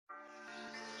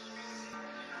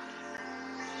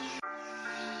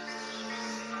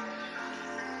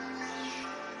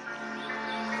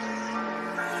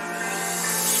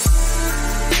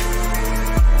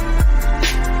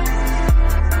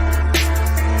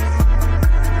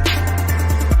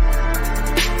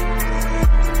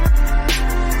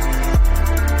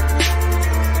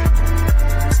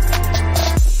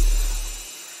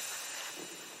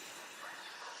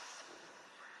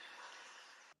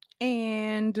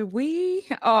we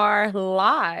are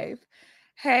live.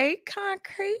 Hey,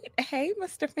 Concrete. Hey,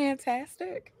 Mr.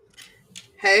 Fantastic.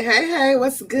 Hey, hey, hey,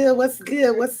 what's good? What's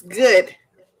good? What's good?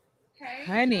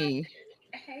 Honey,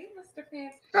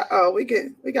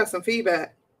 We got some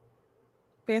feedback.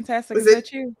 Fantastic, Was is it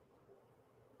that you?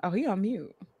 Oh, he on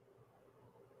mute.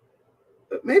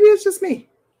 maybe it's just me?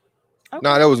 No,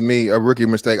 Okay. that was me. A rookie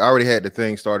mistake. I already had the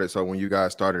thing started, so when you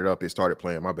guys started up, it started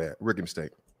playing. My bad. Rookie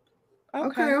mistake.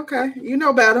 Okay, Okay. okay. You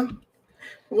know better. I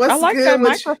What's like good that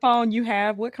with you? microphone you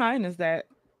have. What kind is that?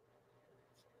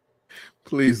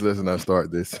 Please listen. I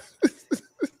start this.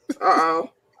 Uh-oh.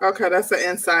 Okay, that's an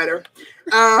insider.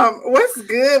 What's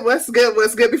good? What's good?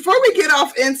 What's good? Before we get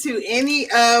off into any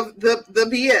of the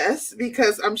BS,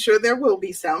 because I'm sure there will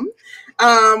be some.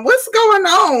 What's going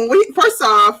on? We first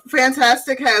off,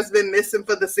 Fantastic has been missing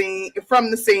from the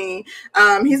scene.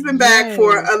 He's been back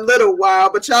for Yes. a little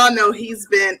while, but y'all know he's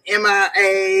been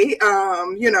MIA.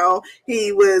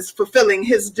 He was fulfilling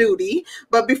his duty.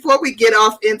 But before we get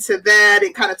off into that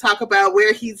and kind of talk about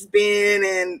where he's been,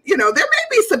 and there may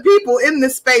be some people in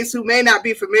this space who may not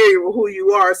be familiar with who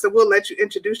you are, so we'll let you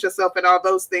introduce yourself and all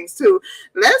those things too.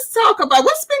 Let's talk about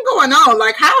what's been going on.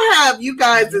 Like, how have you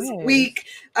guys this Yes. week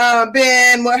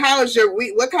been? How is your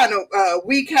week? What kind of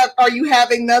week are you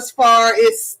having thus far?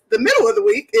 It's the middle of the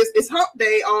week. It's hump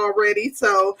day already.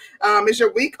 So is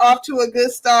your week off to a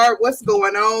good start? What's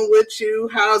going on with you?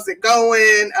 How's it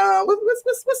going?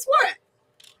 What's what?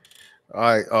 All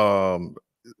right.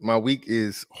 My week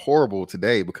is horrible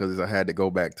today because I had to go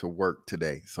back to work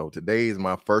today. So today is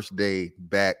my first day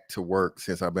back to work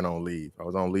since I've been on leave. I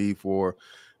was on leave for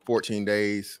 14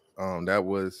 days. That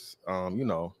was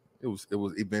it was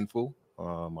eventful.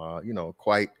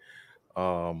 Quite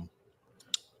um,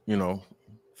 you know,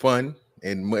 fun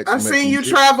and I've much seen you needed.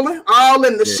 traveling all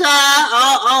in the Yeah, shy,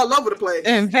 all over the In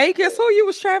place. Vegas, who you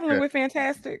was traveling yeah. with,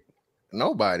 Fantastic?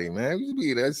 Nobody, man. You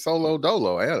be that solo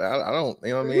dolo. I don't, you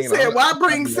know what I He mean? said, "Why I'm trying to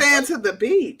bring be like, sand to the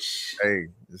beach?" hey,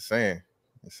 just saying,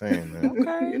 man.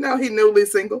 Okay. He newly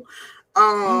single. Mm.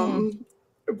 Um,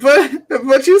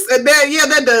 but you said that, yeah,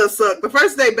 that does suck. The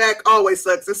first day back always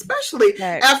sucks, especially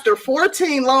Facts. after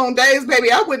 14 long days,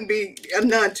 baby. I wouldn't be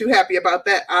none too happy about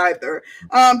that either.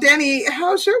 Danny,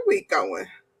 how's your week going?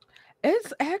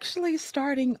 It's actually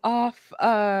starting off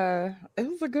it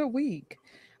was a good week.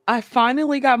 I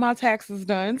finally got my taxes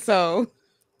done, so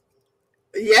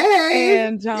Yay!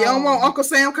 and You don't want Uncle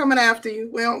Sam coming after you.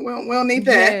 We don't need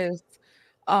that. yes.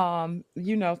 I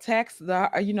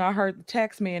heard the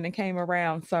tax man and came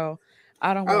around, so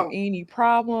I don't want Oh, any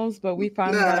problems, but we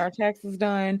finally got none. our taxes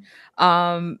done.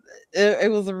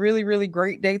 It was a really, really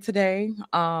great day today.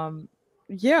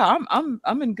 Yeah,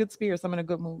 I'm in good spirits. I'm in a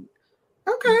good mood.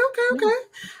 Okay, okay, Yeah. okay.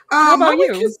 How My about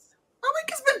week you? is my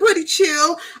week has been pretty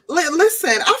chill.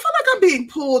 Listen, I feel like I'm being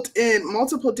pulled in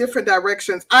multiple different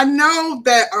directions. I know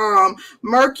that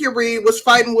Mercury was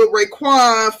fighting with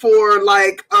Raekwon for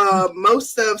like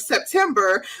most of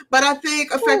September, but I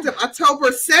think Whew. effective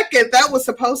October 2nd that was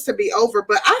supposed to be over.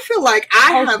 But I feel like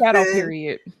I Oh, have shadow been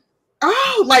period.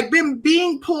 like been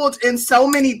being pulled in so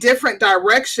many different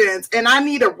directions, and I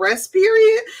need a rest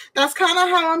period. That's kind of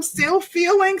how I'm still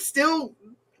feeling, still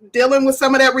dealing with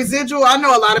some of that residual. I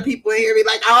know a lot of people in here be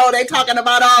like, oh, they talking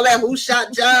about all that who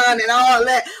shot John and all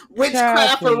that Child,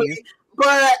 witchcraftery. please.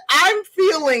 But I'm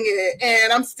feeling it,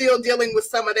 and I'm still dealing with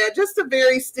some of that. Just a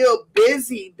very still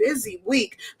busy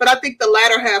week. But I think the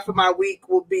latter half of my week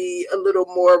will be a little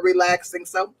more relaxing.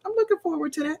 So I'm looking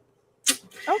forward to that.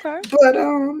 Okay. But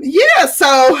yeah,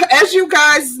 so as you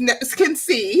guys can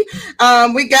see,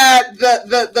 we got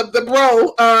the bro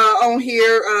on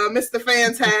here, Mr.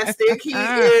 Fantastic. He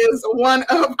is one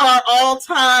of our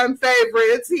all-time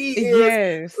favorites. He is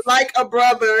Yes. like a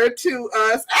brother to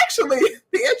us. Actually,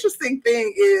 the interesting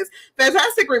thing is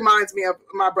Fantastic reminds me of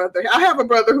my brother. I have a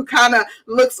brother who kind of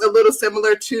looks a little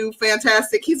similar to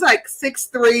Fantastic. He's like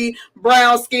 6'3",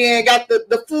 brown skin, got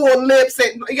the full lips,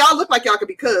 and y'all look like y'all could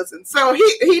be cousins. So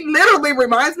he literally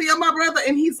reminds me of my brother,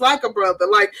 and he's like a brother.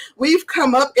 Like, we've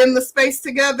come up in the space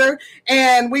together,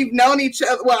 and we've known each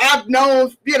other. Well,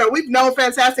 we've known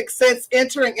Fantastic since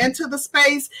entering into the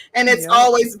space, and it's Yep.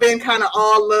 always been kind of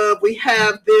all love. We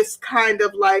have this kind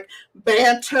of like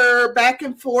banter back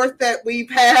and forth that we've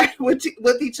had with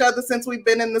each other since we've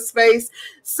been in the space.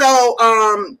 So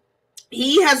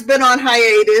he has been on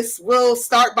hiatus. We'll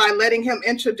start by letting him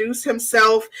introduce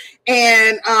himself,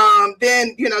 and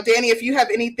then Danny, if you have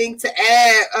anything to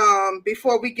add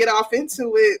before we get off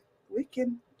into it, we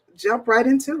can jump right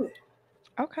into it.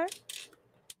 Okay.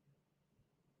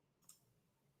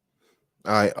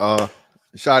 All right.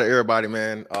 Shout out to everybody,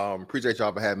 man. Appreciate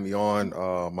y'all for having me on.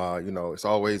 It's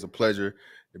always a pleasure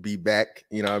to be back.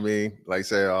 You know what I mean? Like I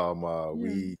said, Yeah.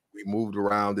 we moved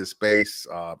around this space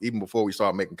even before we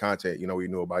started making content. We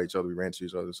knew about each other, we ran to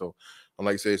each other. So,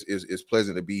 like I said, it's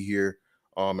pleasant to be here.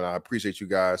 And I appreciate you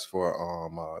guys for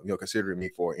considering me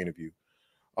for an interview.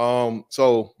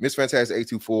 So Miss Fantastic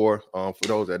 824. For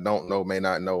those that don't know, may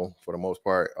not know, for the most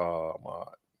part,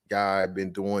 guy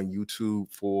been doing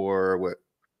YouTube for what,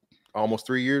 almost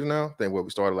 3 years now. I think what we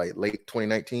started like late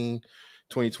 2019,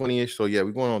 2020-ish. So yeah,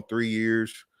 we're going on 3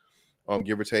 years,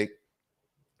 give or take.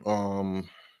 Um,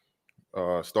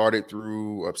 Started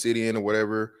through Obsidian or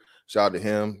whatever. Shout out to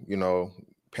him,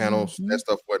 panels, that Mhm.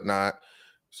 stuff, whatnot.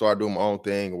 Started doing my own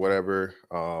thing or whatever.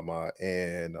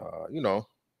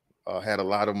 Had a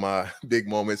lot of my big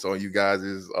moments on you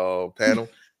guys' panel.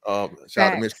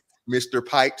 Shout out to Facts. Mr.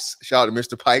 Pipes. Shout out to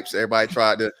Mr. Pipes. Everybody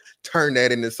tried to turn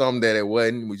that into something that it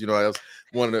wasn't. Which, that was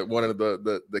one of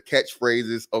the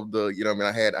catchphrases of the.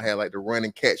 I had like the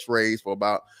running catchphrase for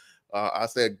about I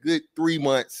said good 3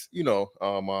 months.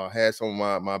 Had some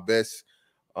of my best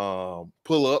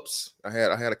pull-ups. I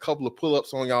had a couple of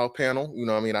pull-ups on y'all panel.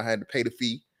 I had to pay the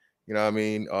fee.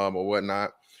 Or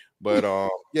whatnot. But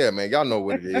yeah, man, y'all know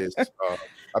what it is.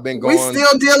 I've been We going.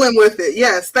 still dealing with it.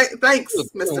 Yes. Still Thanks, dealing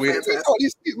Mr. with it.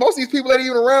 Fantastic. Most of these people ain't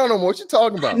even around no more. What you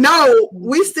talking about? No,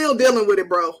 we still dealing with it,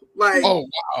 bro. Like, Oh wow.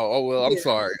 Oh well. I'm yeah.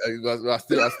 sorry.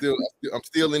 I'm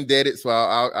still indebted. So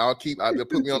I'll keep. They'll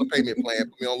put me on the payment plan.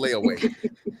 Put me on layaway.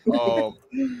 Um.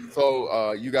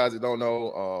 So you guys that don't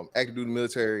know, active duty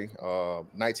military.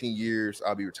 19 years.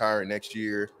 I'll be retiring next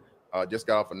year. Just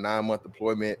got off a 9-month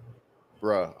deployment.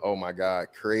 Bruh, oh my God,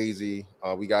 crazy.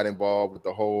 We got involved with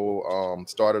the whole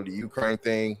start of the Ukraine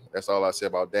thing. That's all I say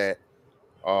about that.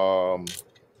 Um,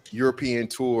 European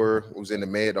tour was in the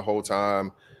Med the whole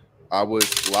time. I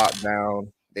was locked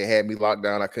down. They had me locked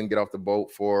down. I couldn't get off the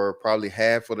boat for probably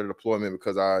half of the deployment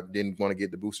because I didn't want to get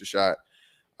the booster shot.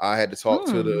 I had to talk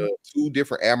to Mm. the two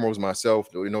different admirals myself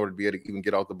in order to be able to even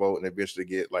get off the boat and eventually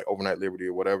get like overnight liberty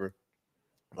or whatever.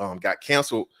 Got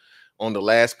canceled on the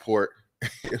last port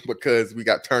because we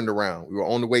got turned around. We were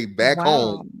on the way back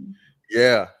home. Wow.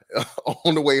 Yeah,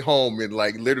 on the way home, and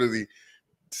like literally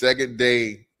second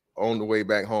day on the way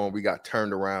back home, we got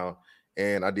turned around,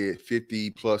 and I did 50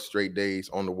 plus straight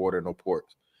days on the water, no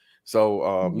ports.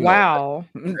 So, Wow.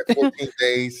 that 14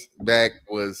 days back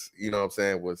was, what I'm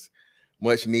saying, was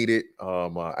much needed. I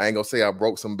ain't gonna say I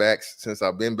broke some backs since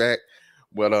I've been back,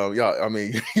 but yeah, I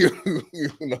mean,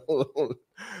 know,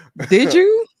 Did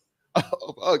you?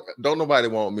 don't nobody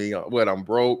want me. What, I'm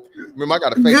broke. Remember, I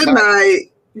got a fake Good body. night.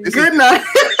 This is Good night.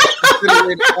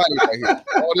 incinerated body right here.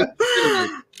 All this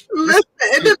incinerated. Listen,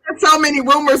 there's been so many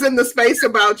rumors in the space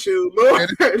about you, Lord.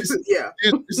 Yeah.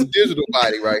 This is digital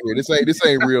body right here. This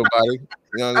ain't real body.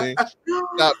 You know what I mean?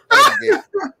 Stop playing the game.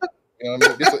 You know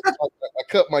what I mean? I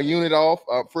cut my unit off,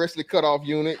 freshly cut off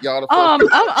unit. Y'all the first.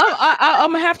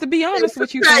 I'm gonna have to be honest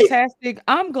with you, Fantastic.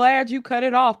 I'm glad you cut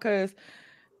it off because,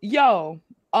 yo,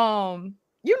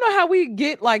 you know how we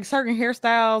get like certain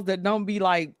hairstyles that don't be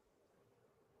like,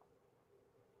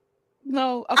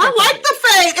 no, okay, I like the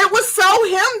fade. It was so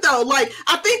him though. Like,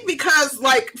 I think because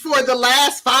like for the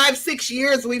last 5-6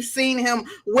 years we've seen him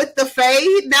with the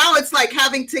fade. Now it's like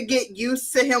having to get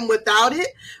used to him without it.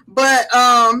 But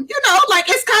like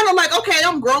it's kind of like, okay,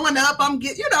 I'm growing up. I'm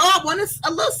getting, I want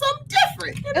a little something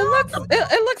different. It looks.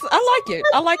 I like it.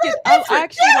 I like it. I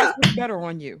actually like this better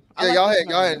on you. Yeah, y'all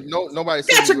had nobody.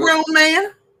 Catch a grown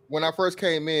man. When I first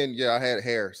came in, yeah, I had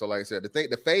hair. So like I said,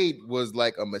 the fade was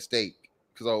like a mistake.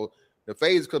 So the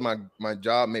fade is because my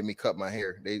job made me cut my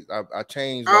hair. I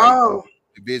changed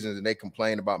divisions and they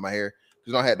complained about my hair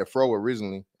because I had the fro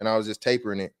originally and I was just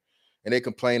tapering it and they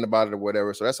complained about it or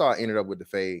whatever. So that's how I ended up with the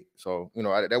fade. So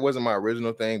that wasn't my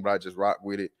original thing, but I just rocked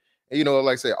with it. And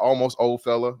like I said, almost old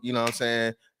fella. You know what I'm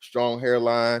saying? Strong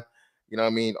hairline. You know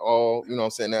what I mean? All, I'm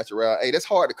saying, natural. Hey, that's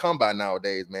hard to come by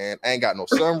nowadays, man. I ain't got no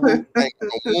sunroof. I ain't got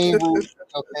no moon roof.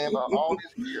 All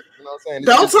this gear. You know what I'm saying?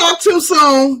 Don't talk too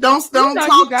soon. Don't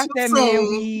talk got too that soon. Man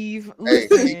weave.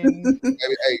 Listen.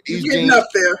 Hey, these getting jeans up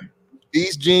there.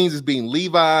 These jeans is being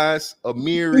Levi's,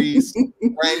 Amiris,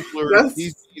 Wranglers.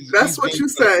 That's what you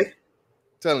say.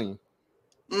 Telling you.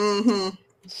 Mm-hmm.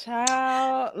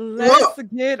 Child, let's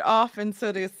get off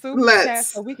into this super chat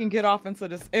so we can get off into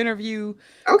this interview.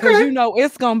 Because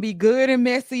it's gonna be good and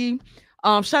messy.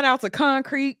 Shout out to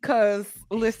Concrete, because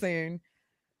listen,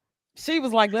 she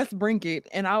was like, "Let's bring it,"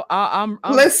 and I'm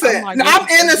listen. I'm, like, I'm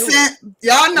innocent.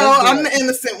 Y'all know I'm the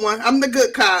innocent one. I'm the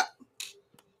good cop.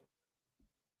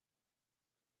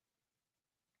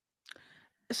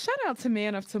 shout out to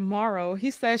Man of Tomorrow.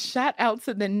 He says, shout out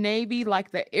to the Navy,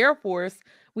 like the Air Force.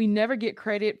 We never get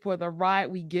credit for the ride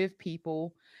we give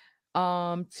people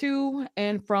to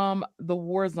and from the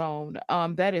war zone.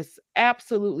 That is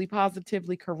absolutely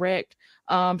positively correct.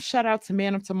 Shout out to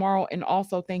Man of Tomorrow, and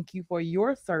also thank you for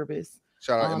your service,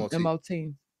 Shout out MOT. MOT.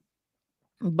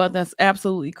 But that's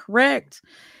absolutely correct.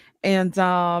 And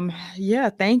yeah,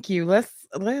 thank you.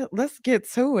 Let's get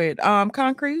to it.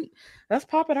 Concrete, let's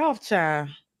pop it off, child.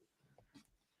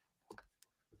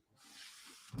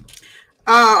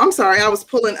 I'm sorry, I was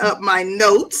pulling up my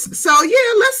notes. So yeah,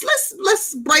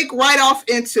 let's break right off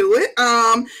into it.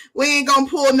 We ain't gonna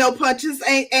pull no punches.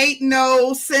 Ain't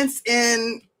no sense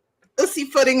in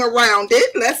pussyfooting around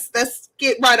it. Let's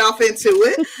get right off into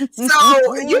it.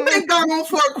 So you've been gone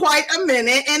for quite a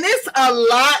minute, and it's a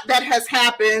lot that has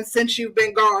happened since you've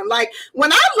been gone. Like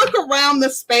when I look around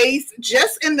the space,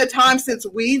 just in the time since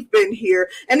we've been here,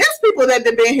 and there's people that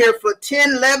have been here for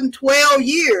 10, 11, 12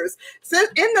 years. Since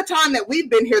in the time that we've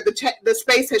been here, the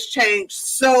space has changed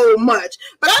so much.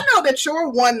 But I know that you're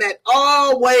one that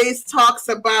always talks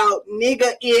about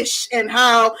nigga-ish and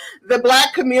how the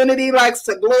Black community likes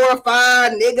to glorify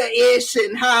nigga-ish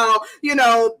and how,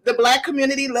 the Black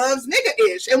community loves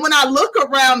nigga-ish. And when I look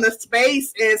around the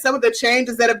space and some of the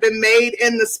changes that have been made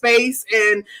in the space,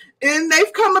 and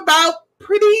they've come about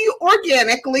pretty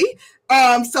organically,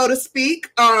 so to speak,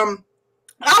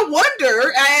 I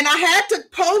wonder, and I had to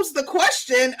pose the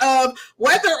question of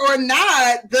whether or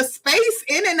not the space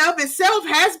in and of itself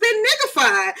has been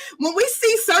niggified. When we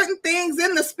see certain things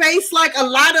in the space, like a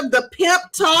lot of the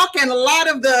pimp talk and a lot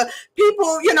of the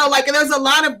people, like there's a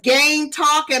lot of gang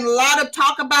talk and a lot of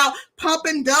talk about pump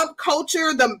and dump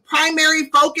culture, the primary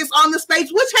focus on the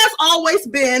space, which has always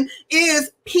been, is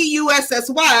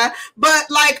PUSSY. But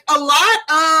like a lot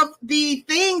of the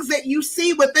things that you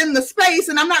see within the space,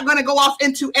 and I'm not going to go off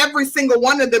into every single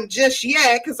one of them just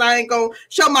yet, because I ain't going to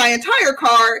show my entire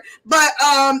card, but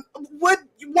one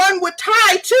would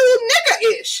tie to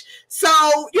nigga-ish. So,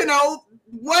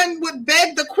 one would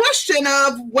beg the question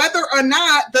of whether or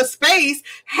not the space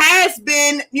has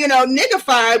been,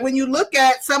 niggified when you look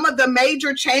at some of the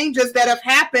major changes that have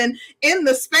happened in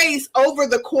the space over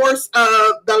the course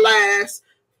of the last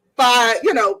 3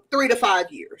 to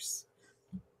 5 years.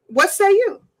 What say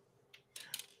you?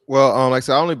 Well, like I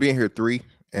said, I only been here 3,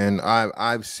 and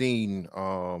I've seen,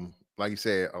 like you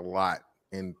said, a lot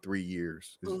in 3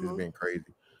 years. It's been crazy.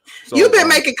 So, you've been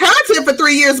making content for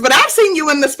 3 years, but I've seen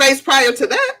you in the space prior to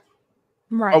that.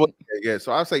 Right. Oh, yeah.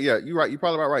 So I'll say, yeah, you're right. You're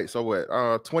probably about right. So what?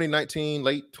 2019,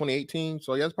 late 2018.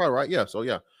 So yeah, that's probably right. Yeah. So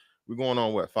yeah, we're going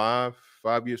on what, 5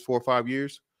 years, 4 or 5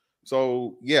 years.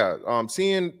 So yeah,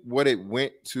 seeing what it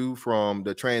went to from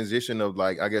the transition of,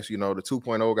 like, I guess, the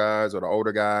 2.0 guys or the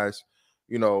older guys,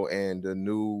 and the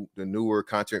newer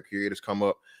content creators come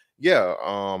up. Yeah.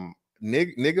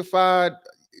 Niggified.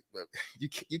 You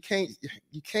can't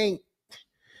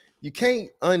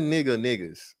unnigga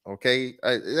niggas. Okay,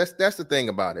 that's the thing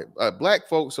about it. Black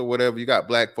folks or whatever, you got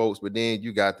black folks, but then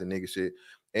you got the nigga shit.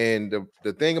 And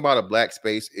the thing about a black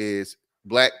space is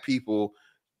Black people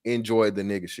enjoy the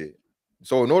nigga shit.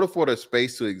 So in order for the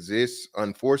space to exist,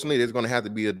 unfortunately, there's going to have to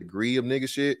be a degree of nigga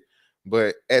shit.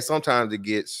 But at sometimes it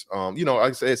gets, like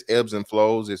I said, it's ebbs and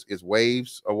flows, it's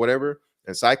waves or whatever,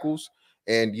 and cycles.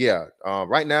 And yeah,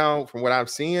 right now, from what I've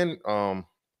seen,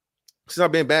 since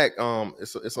I've been back,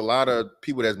 it's a lot of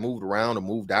people that's moved around or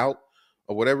moved out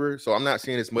or whatever. So I'm not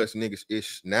seeing as much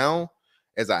niggas-ish now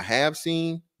as I have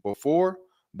seen before.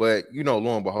 But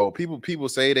lo and behold, people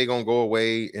say they're gonna go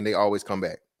away and they always come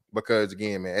back. Because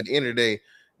again, man, at the end of the day,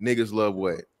 niggas love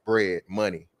what? Bread,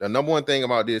 money. The number one thing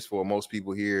about this for most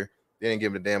people here, they ain't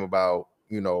giving a damn about,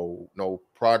 no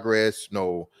progress,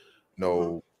 no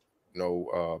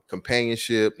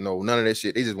companionship, none of that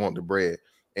shit. They just want the bread.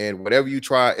 And whatever you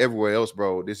try everywhere else,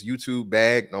 bro, this YouTube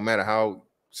bag, no matter how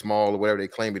small or whatever they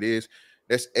claim it is,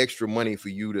 that's extra money for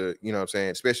you to, what I'm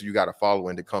saying, especially you got a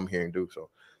following to come here and do so.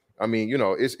 I mean,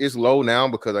 it's low now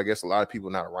because I guess a lot of people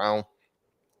not around,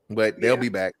 but they'll be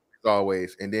back as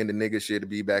always. And then the nigga shit to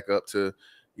be back up to,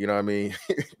 what I mean,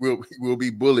 we'll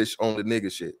be bullish on the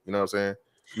nigga shit. You know what I'm saying?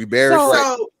 We bear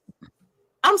so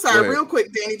I'm sorry, real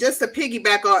quick, Danny, just to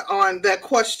piggyback on that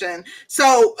question.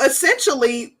 So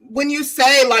essentially, when you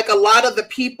say like a lot of the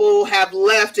people have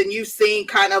left and you've seen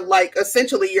kind of like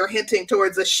essentially you're hinting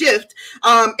towards a shift,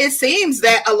 it seems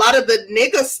that a lot of the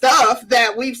nigga stuff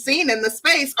that we've seen in the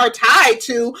space are tied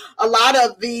to a lot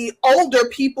of the older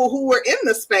people who were in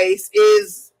the space.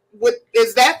 Is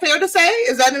that fair to say?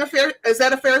 Is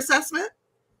that a fair assessment?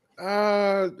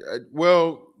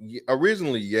 Well,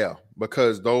 originally, yeah,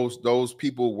 because those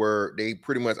people were they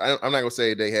pretty much. I'm not gonna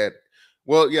say they had.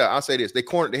 Well, yeah, I'll say this: they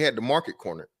had the market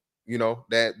cornered. You know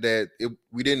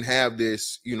we didn't have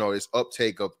this. This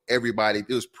uptake of everybody.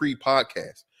 It was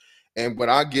pre-podcast, and what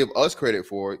I give us credit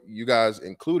for, you guys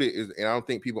included, is, and I don't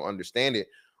think people understand it.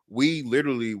 We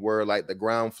literally were like the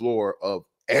ground floor of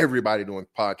everybody doing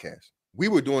podcasts. We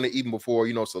were doing it even before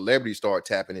celebrities started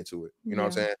tapping into it. You know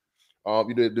what I'm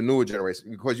saying? The newer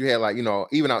generation, because you had like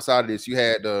even outside of this, you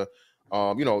had the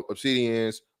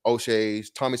Obsidians, O'Shea's,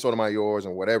 Tommy Sotomayor's,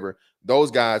 and whatever.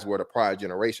 Those guys were the prior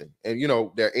generation, and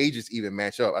their ages even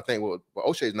match up. I think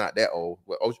O'Shea's not that old.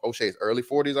 O'Shea's early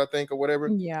 40s, I think, or whatever.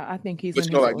 Yeah, I think he's in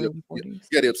his early 40s.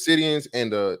 Yeah, the Obsidians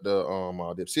and the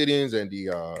Obsidians and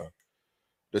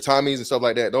the Tommies and stuff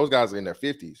like that, those guys are in their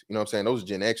 50s. You know what I'm saying? Those are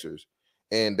Gen Xers.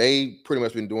 And they pretty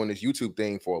much been doing this YouTube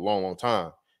thing for a long, long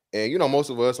time. And, most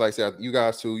of us, like I said, you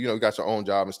guys too, you got your own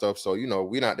job and stuff. So,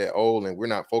 we're not that old and we're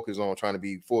not focused on trying to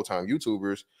be full-time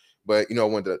YouTubers. But,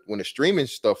 when the streaming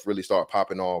stuff really started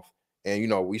popping off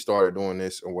and, we started doing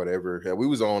this or whatever, we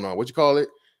was on, what you call it?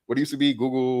 What it used to be?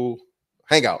 Google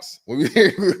Hangouts.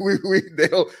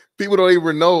 People don't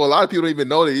even know. A lot of people don't even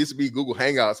know that it used to be Google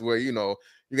Hangouts where, you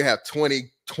can have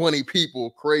 20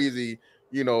 people crazy,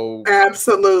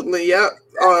 Absolutely. Yep.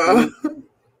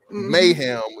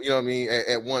 Mayhem, you know what I mean,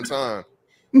 at one time.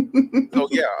 So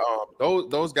yeah,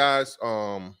 those guys,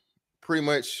 pretty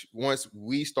much once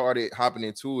we started hopping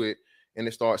into it and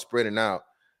it started spreading out,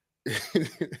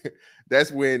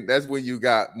 that's when you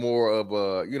got more of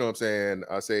a, what I'm saying,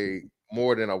 I say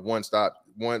more than a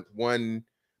one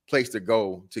place to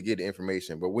go to get the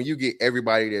information. But when you get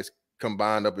everybody that's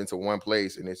combined up into one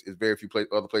place and it's very few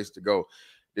other places to go,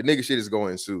 the nigga shit is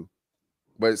going to.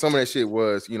 But some of that shit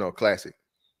was, classic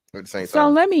at the same time. So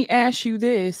let me ask you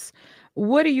this.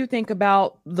 What do you think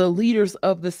about the leaders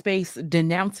of the space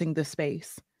denouncing the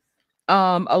space?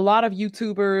 A lot of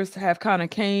YouTubers have kind of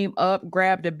came up,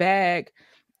 grabbed a bag,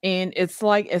 and it's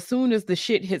like as soon as the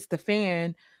shit hits the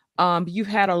fan, you've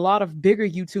had a lot of bigger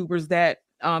YouTubers that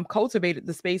cultivated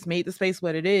the space, made the space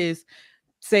what it is,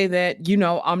 say that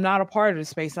I'm not a part of the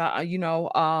space.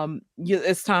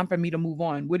 It's time for me to move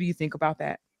on. What do you think about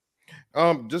that?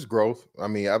 Just growth. I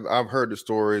mean, I've heard the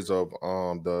stories of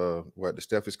the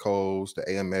Steffes Coles, the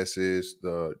AMSs,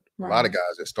 a lot of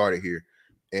guys that started here,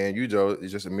 and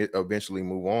just eventually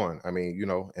move on. I mean,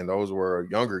 and those were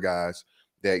younger guys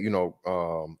that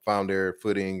found their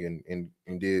footing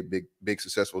and did big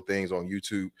successful things on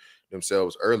YouTube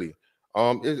themselves early.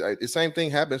 The same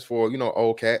thing happens for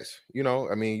old cats.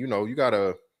 I mean, you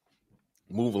gotta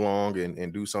move along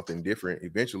and do something different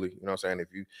eventually. You know what I'm saying?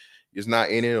 If you it's not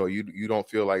in it or you don't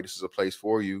feel like this is a place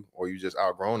for you or you just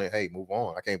outgrown it, hey, move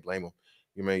on. I can't blame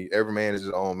them. Every man is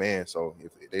his own man. So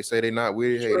if they say they're not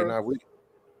with it, hey, they're not with it.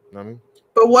 You know what I mean?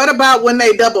 But what about when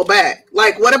they double back?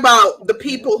 Like, what about the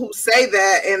people who say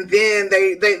that and then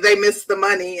they miss the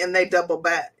money and they double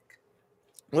back?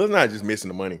 Well, it's not just missing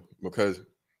the money, because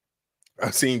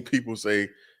I've seen people say,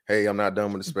 hey, I'm not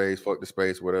done with the space, fuck the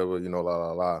space, whatever, la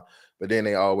la la. But then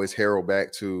they always herald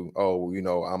back to, oh,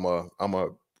 I'm a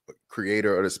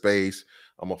creator of the space,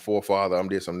 I'm a forefather, I'm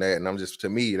this, I'm that. And to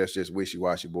me, that's just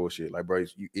wishy-washy bullshit. Like, bro,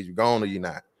 is you gone or you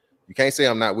not? You can't say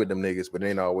I'm not with them niggas, but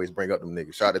then I always bring up them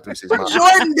niggas. Shout out to 3 6 But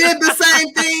Jordan did the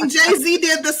same thing. Jay-Z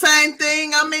did the same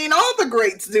thing. I mean, all the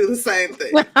greats do the same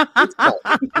thing.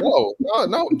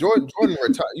 No. Jordan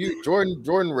retired.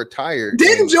 Jordan retired.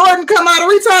 Didn't Jordan come out of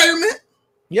retirement?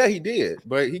 Yeah, he did.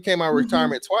 But he came out of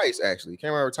retirement twice, actually. He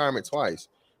came out of retirement twice.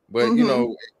 But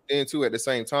then too, at the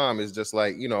same time, it's just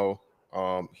like, he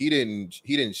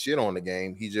didn't shit on the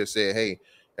game. He just said, hey,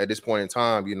 at this point in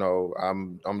time,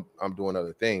 I'm doing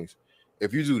other things.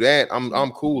 If you do that,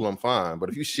 I'm cool, I'm fine. But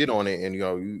if you shit on it and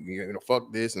you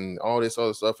fuck this and all this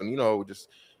other stuff, and just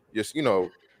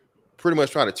pretty much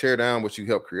try to tear down what you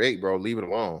helped create, bro, leave it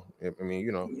alone. I mean,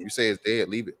 you say it's dead,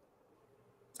 leave it.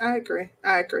 I agree.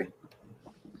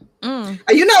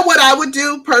 You know what I would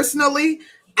do personally?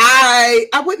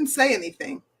 I wouldn't say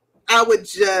anything. I would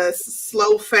just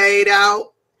slow fade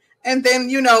out, and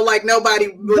then like nobody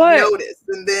would notice.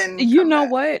 And then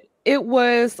what? It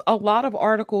was a lot of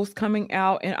articles coming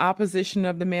out in opposition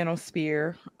of the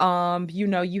manosphere.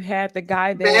 You had the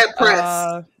guy that bad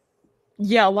press.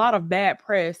 A lot of bad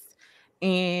press,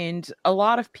 and a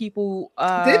lot of people.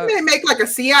 Didn't they make like a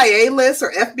CIA list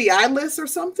or FBI list or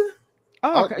something?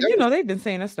 Oh, okay. They've been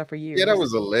saying that stuff for years. Yeah, that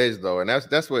was alleged though, and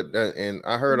that's what. And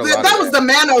I heard a lot. That was the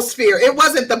manosphere. It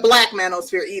wasn't the black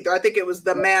manosphere either. I think it was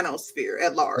the manosphere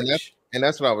at large. And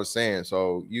that's what I was saying.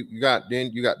 So you got the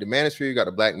manosphere, you got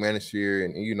the black manosphere,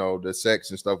 and the sects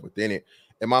and stuff within it.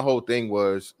 And my whole thing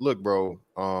was, look, bro,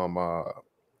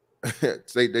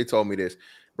 they told me this,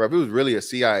 bro. If it was really a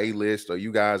CIA list, or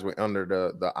you guys were under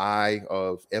the eye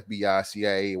of FBI,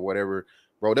 CIA, or whatever,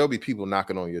 bro, there'll be people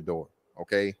knocking on your door.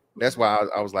 Okay, that's why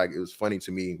I was like, it was funny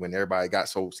to me when everybody got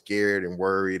so scared and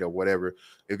worried or whatever.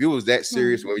 If it was that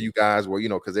serious, where you guys were,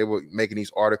 because they were making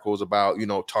these articles about,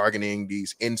 targeting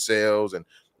these incels, and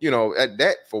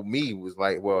that for me was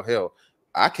like, well, hell,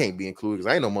 I can't be included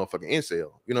because I ain't no motherfucking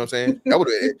incel. You know what I'm saying? That would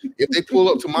if they pull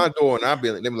up to my door and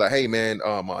they be like, hey man,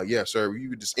 yeah, sir,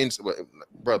 you just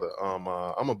brother, I'm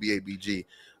a BABG.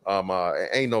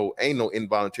 Ain't no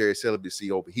involuntary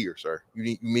celibacy over here, sir. You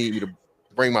need me to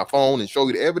bring my phone and show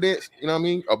you the evidence? You know what I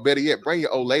mean? Or better yet, bring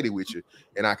your old lady with you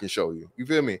and I can show you. You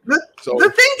feel me? So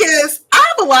the thing is, I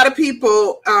have a lot of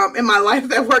people in my life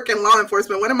that work in law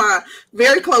enforcement. One of my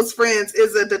very close friends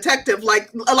is a detective. Like,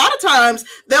 a lot of times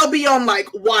they'll be on like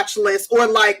watch lists, or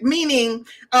like, meaning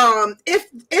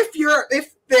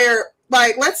if they're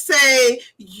like, let's say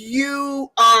you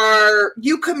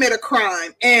commit a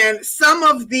crime and some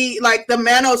of the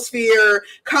manosphere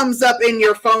comes up in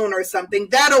your phone or something,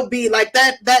 that'll be like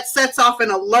that sets off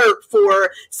an alert for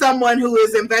someone who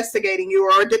is investigating you,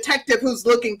 or a detective who's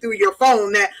looking through your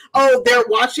phone, that, oh, they're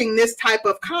watching this type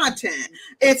of content.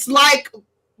 It's like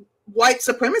white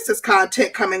supremacist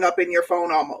content coming up in your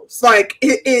phone, almost like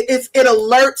it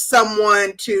alerts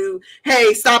someone to,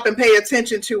 hey, stop and pay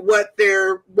attention to what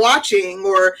they're watching,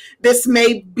 or this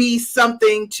may be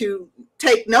something to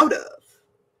take note of.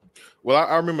 Well,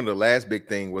 I remember the last big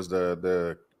thing was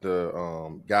the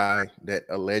guy that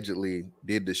allegedly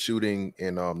did the shooting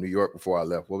in New York before I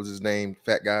left. What was his name?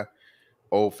 Fat guy,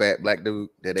 old fat black dude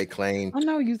that they claimed. I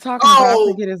know you talking about.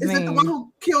 I forget his name. Is it the one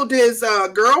who killed his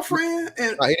girlfriend?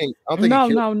 And no, he didn't. I don't think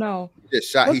he killed. No. He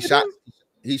just shot.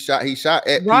 He shot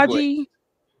at Raji.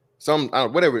 Some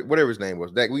whatever his name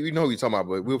was. That we know who you're talking about,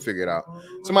 but we'll figure it out.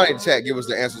 Somebody in the chat, give us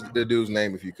the answer to the dude's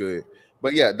name if you could.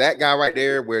 But yeah, that guy right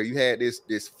there, where you had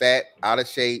this fat, out of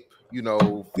shape,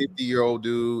 50-year-old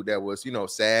dude that was,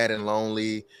 sad and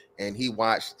lonely, and he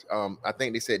watched I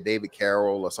think they said David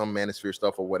Carroll or some manosphere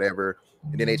stuff or whatever,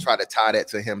 and then they tried to tie that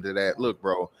to him to that. Look,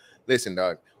 bro, listen,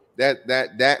 dog.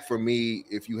 That for me,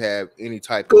 if you have any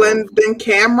type Glenn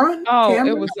Cameron.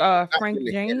 It was Frank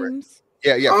James.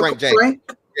 Yeah, Frank James.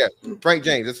 Yeah, Frank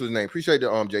James. That's his name. Appreciate the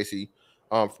JC.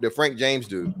 The Frank James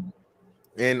dude.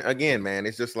 And again, man,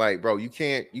 it's just like, bro, you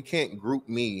can't group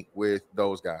me with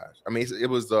those guys. I mean, it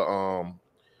was the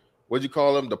what'd you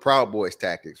call them? The Proud Boys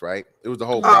tactics, right? It was the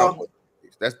whole Proud Boys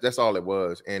tactics. That's all it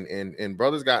was. And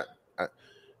brothers got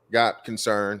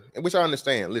concerned, and which I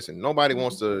understand. Listen, nobody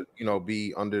wants to,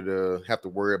 be have to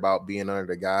worry about being under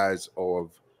the guise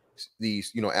of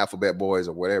these, alphabet boys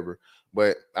or whatever.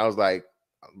 But I was like,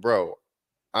 bro,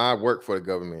 I work for the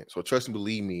government, so trust and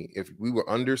believe me, if we were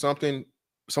under something,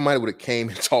 somebody would have came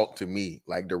and talked to me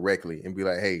like directly and be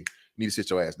like, hey, you need to sit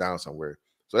your ass down somewhere.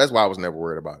 So that's why I was never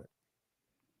worried about it.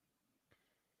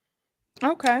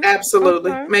 Okay.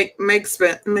 Absolutely. Okay. Makes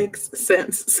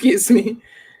sense. Excuse me.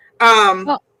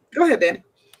 Go ahead, Danny.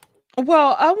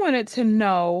 Well, I wanted to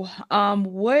know,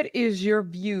 what is your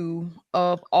view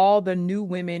of all the new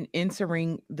women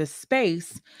entering the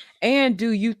space, and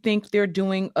do you think they're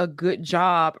doing a good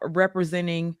job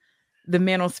representing the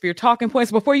manosphere talking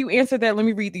points? Before you answer that, let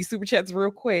me read these super chats real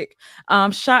quick.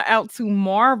 Shout out to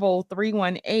Marvel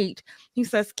 318. He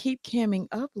says, keep camming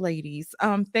up, ladies.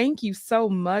 Thank you so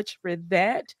much for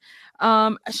that.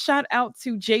 Shout out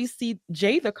to Jay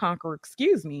the Conqueror,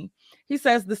 excuse me. He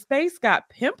says the space got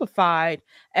pimpified,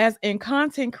 as in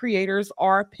content creators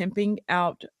are pimping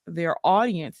out their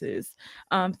audiences.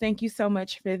 Thank you so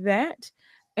much for that.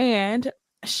 And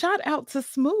shout out to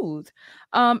Smooth.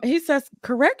 He says,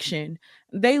 correction,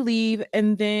 they leave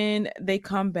and then they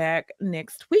come back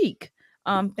next week.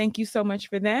 Thank you so much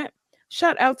for that.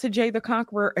 Shout out to Jay the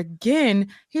Conqueror again.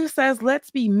 He says,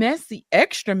 let's be messy,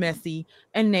 extra messy,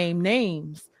 and name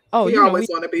names. Oh, you always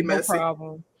want to be messy.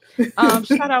 Problem.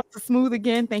 Shout out to Smooth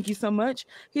again. Thank you so much.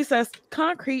 He says,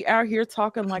 Concrete out here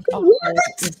talking like a whole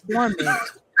informant.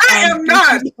 I am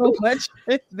not. So much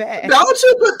for that. Don't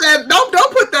you put that?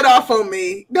 Don't put that off on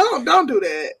me. Don't do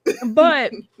that.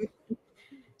 But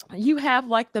you have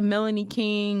like the Melanie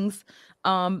Kings,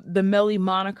 the Melly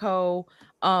Monaco,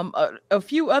 a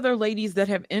few other ladies that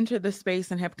have entered the space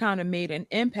and have kind of made an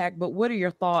impact. But what are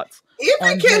your thoughts?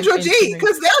 Even Kendra G,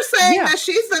 because they're saying that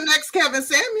she's the next Kevin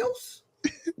Samuels.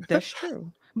 That's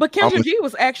true. But Kendra G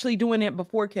was actually doing it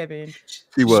before Kevin.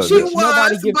 She was.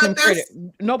 Nobody gives him credit.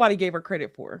 Nobody gave her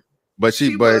credit for her. But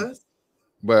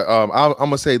I'm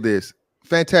gonna say this.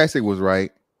 Fantastic was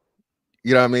right.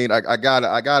 You know what I mean? I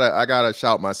gotta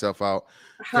shout myself out.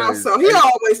 How so? He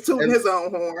always tooting his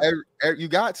own horn. You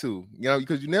got to,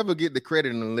 because you never get the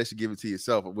credit unless you give it to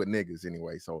yourself, with niggas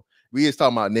anyway. So we just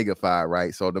talking about niggafied,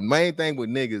 right? So the main thing with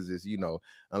niggas is,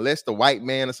 unless the white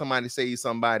man or somebody say you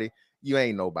somebody, you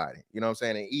ain't nobody. You know what I'm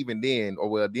saying? And even then,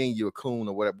 then you're a coon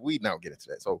or whatever. We don't get into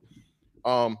that. So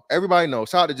everybody knows.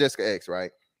 Shout out to Jessica X,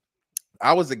 right?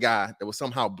 I was the guy that was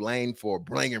somehow blamed for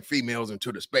bringing females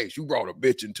into the space. You brought a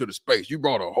bitch into the space. You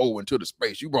brought a hoe into the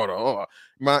space. You brought a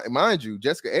mind you,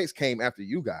 Jessica X came after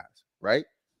you guys, right?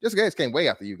 Jessica X came way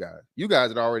after you guys. You guys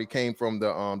had already came from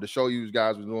the show you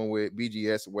guys was doing with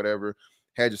BGS or whatever,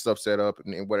 had your stuff set up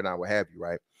and what have you,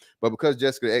 right? But because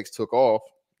Jessica X took off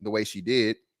the way she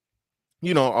did,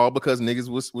 all because niggas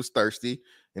was thirsty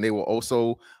and they were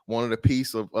also wanted a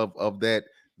piece of that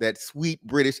sweet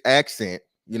British accent.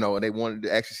 And they wanted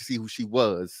to actually see who she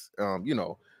was.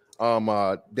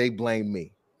 They blame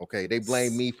me. Okay, they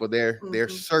blame me for their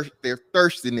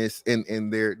thirstiness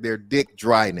and their dick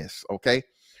dryness. Okay,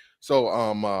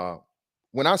 so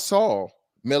when I saw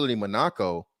Melody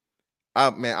Monaco,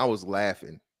 I was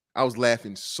laughing. I was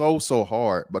laughing so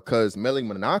hard because Melody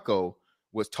Monaco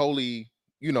was totally,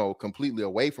 completely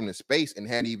away from the space and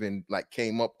hadn't even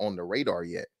came up on the radar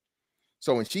yet.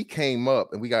 So when she came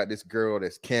up and we got this girl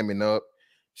that's camming up.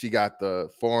 She got the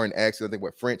foreign accent, I think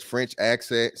what French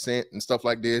accent and stuff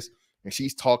like this. And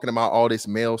she's talking about all this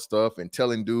male stuff and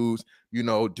telling dudes,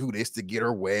 do this to get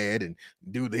her wet and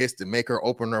do this to make her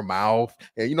open her mouth.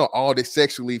 And, all this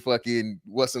sexually fucking,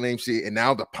 what's the name shit. And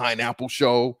now the pineapple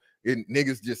show and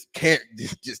niggas just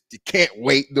can't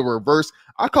wait. The reverse.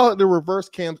 I call it the reverse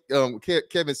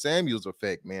Kevin Samuels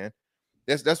effect, man.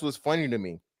 That's what's funny to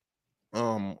me.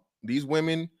 These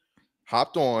women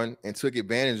hopped on and took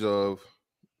advantage of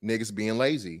niggas being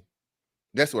lazy.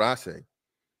 That's what I say.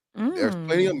 There's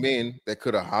plenty of men that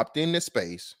could have hopped in this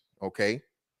space, okay,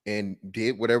 and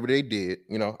did whatever they did.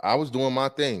 I was doing my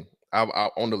thing. I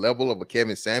on the level of a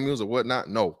Kevin Samuels or whatnot.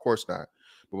 No, of course not.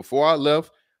 But before I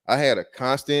left, I had a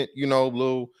constant,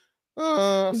 little.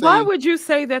 Why would you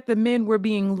say that the men were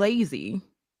being lazy?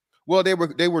 Well, they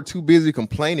were too busy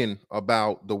complaining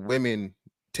about the women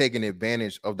taking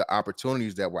advantage of the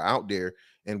opportunities that were out there,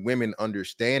 and women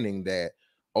understanding that.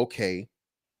 Okay,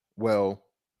 well,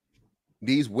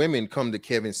 these women come to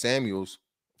Kevin Samuels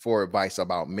for advice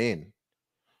about men.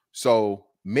 So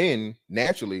men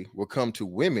naturally will come to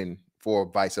women for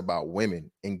advice about women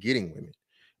and getting women.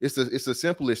 It's the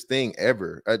simplest thing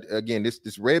ever. Again,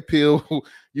 this red pill,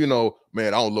 man,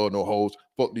 I don't love no hoes.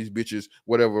 Fuck these bitches,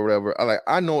 whatever.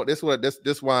 I know that's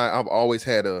why I've always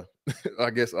had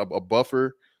I guess a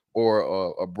buffer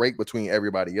or a break between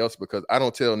everybody else, because I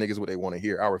don't tell niggas what they want to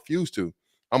hear. I refuse to.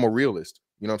 I'm a realist,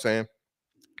 you know what I'm saying?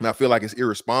 And I feel like it's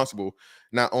irresponsible,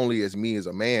 not only as me as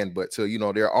a man, but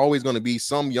to, there are always going to be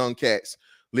some young cats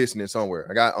listening somewhere.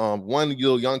 I got one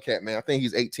little young cat, man, I think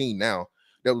he's 18 now,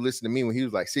 that would listen to me when he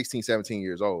was like 16, 17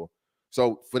 years old.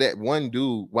 So for that one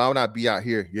dude, why would I be out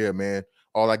here? Yeah, man,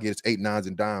 all I get is 8, 9s,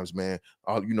 and dimes, man.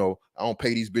 I don't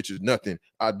pay these bitches nothing.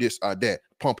 I this, I that,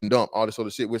 pump and dump, all this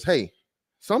other shit. Which, hey,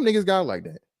 some niggas got like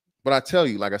that. But I tell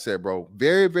you, like I said, bro,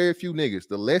 very, very few niggas,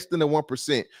 the less than the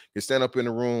 1%, can stand up in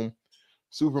the room,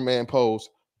 Superman pose,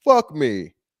 fuck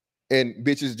me, and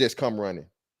bitches just come running,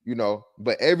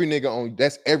 But every nigga on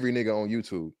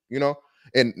YouTube,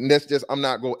 and that's just, I'm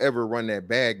not gonna ever run that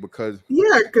bag because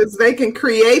they can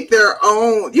create their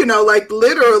own,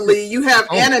 literally, you have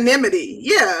anonymity.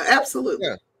 Yeah, absolutely.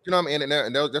 Yeah, what I mean,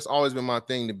 and that's always been my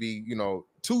thing, to be,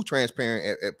 too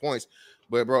transparent at points.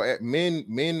 But bro,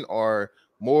 men are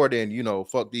more than,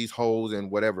 fuck these hoes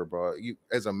and whatever, bro. You,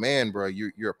 as a man, bro,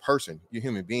 you're a person, you're a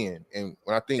human being. And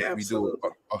I think we do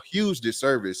a huge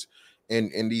disservice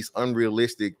in these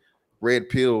unrealistic red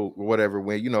pill or whatever,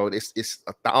 when it's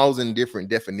 1,000 different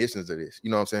definitions of this. You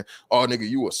know what I'm saying? Oh, nigga,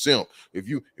 you a simp. If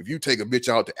you take a bitch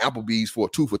out to Applebee's for a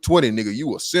 2 for $20, nigga,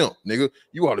 you a simp, nigga.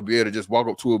 You ought to be able to just walk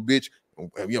up to a bitch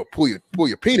and pull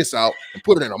your penis out and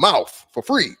put it in her mouth for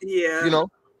free. Yeah.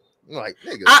 Like,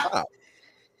 nigga, stop.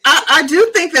 I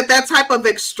do think that type of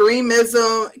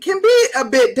extremism can be a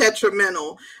bit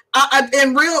detrimental.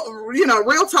 In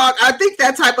real talk, I think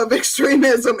that type of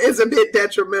extremism is a bit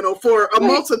detrimental for a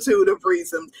multitude of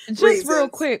reasons. Just real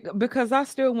quick, because I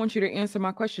still want you to answer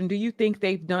my question. Do you think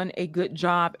they've done a good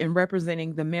job in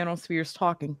representing the manosphere's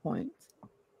talking points?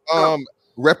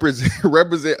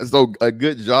 Represent so a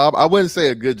good job. I wouldn't say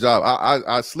a good job.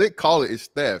 I slick call it's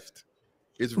theft.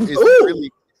 It's really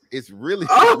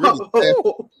theft.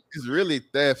 It's really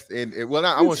theft, and well,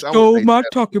 I won't stole my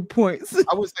theft. talking points.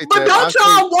 I would say, but don't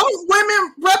y'all want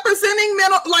women representing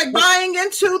men, like buying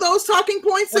into those talking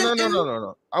points?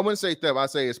 No. I wouldn't say theft. I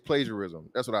say it's plagiarism.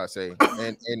 That's what I say.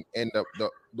 And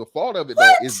the fault of it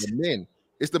though is the men.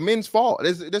 It's the men's fault.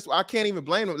 This I can't even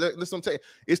blame them. Listen, I'm telling you,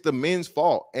 it's the men's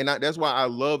fault, and that's why I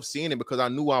love seeing it, because I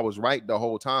knew I was right the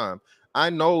whole time. I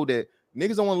know that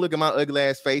niggas don't want to look at my ugly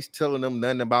ass face telling them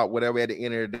nothing about whatever at the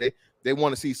end of the day. They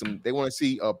want to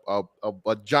see a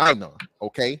vagina,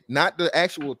 okay? Not the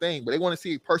actual thing, but they want to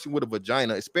see a person with a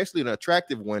vagina, especially an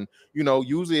attractive one. You know,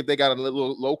 usually if they got a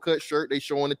little low-cut shirt, they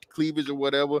showing the cleavage or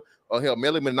whatever. Or hell,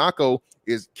 Melly Monaco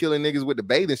is killing niggas with the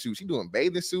bathing suit. She doing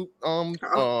bathing suit, what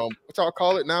y'all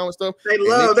call it now and stuff. They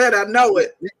love that, I know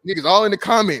it. Niggas all in the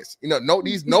comments, you know,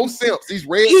 no simps, these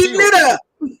red eating it up.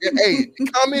 Hey,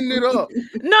 commenting it up.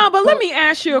 No, but let me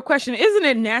ask you a question. Isn't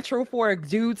it natural for a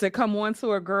dude to come on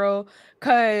to a girl?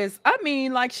 Because I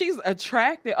mean, like, she's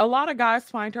attractive. A lot of guys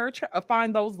find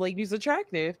those ladies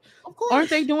attractive. Of course. Aren't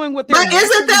they doing what they're But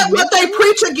isn't that what they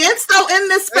preach against though in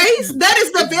this space? That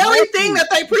is the very thing that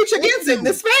they preach against in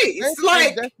this space.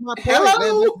 That's my point.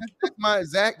 Hello?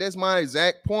 That's my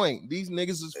exact point. These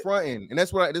niggas is fronting, and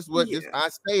that's what I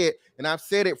say it, and I've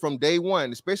said it from day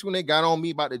one, especially when they got on me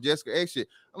about the Jessica X shit.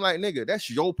 I'm like, nigga, that's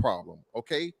your problem,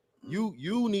 okay? You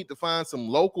need to find some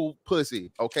local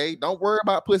pussy, okay? Don't worry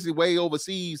about pussy way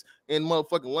overseas in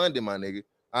motherfucking London, my nigga.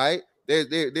 All right,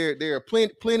 there are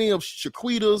plenty of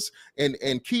Shaquitas and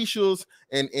Keishas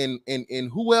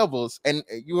and whoever's, and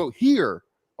you're here,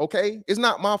 okay? It's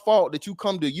not my fault that you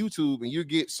come to YouTube and you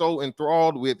get so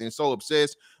enthralled with and so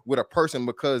obsessed with a person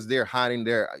because they're hiding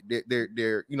their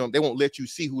you know, they won't let you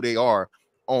see who they are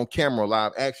on camera,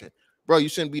 live action. Bro, you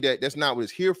shouldn't be that. That's not what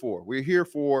it's here for. We're here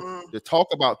for to talk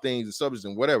about things and subjects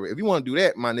and whatever. If you want to do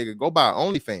that, my nigga, go buy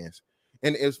OnlyFans.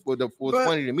 And what's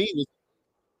funny to me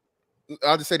was,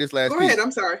 I'll just say this last. Go ahead.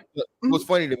 I'm sorry. What's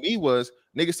funny to me was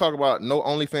niggas talk about no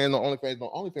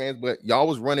OnlyFans, but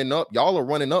y'all are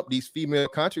running up these female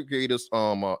content creators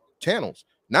channels.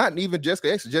 Not even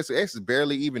Jessica X. Jessica X is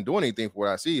barely even doing anything for what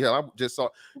I see. Hell, I just saw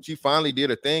she finally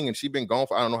did a thing, and she's been gone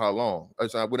for I don't know how long.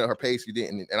 So I went at her page, she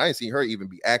didn't, and I didn't see her even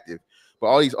be active. But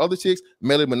all these other chicks,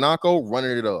 Melly Monaco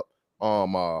running it up.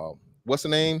 What's the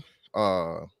name?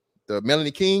 The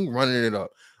Melanie King running it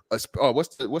up.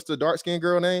 What's the dark skinned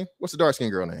girl name? What's the dark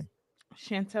skinned girl name?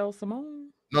 Chantel Simone.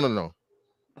 No.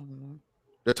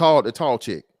 The tall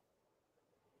chick.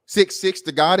 6'6",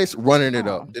 the goddess running it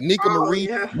up. The Nika Marie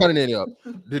running it up.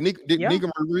 The Nika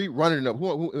Marie running it up.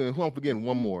 Who I'm forgetting?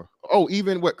 One more. Oh,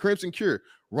 even Crimson Cure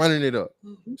running it up.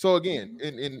 So again,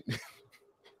 in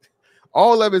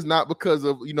all of it's not because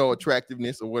of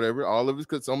attractiveness or whatever. All of it's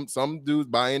because some dudes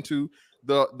buy into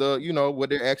the what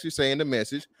they're actually saying, the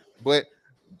message, but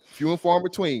few and far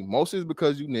between. Most is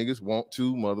because you niggas want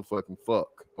to motherfucking fuck.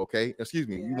 Okay, excuse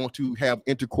me. You want to have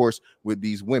intercourse with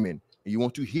these women, and you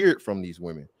want to hear it from these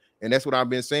women. And that's what I've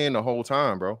been saying the whole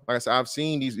time, bro. Like I said, I've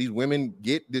seen these women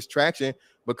get this traction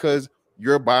because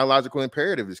your biological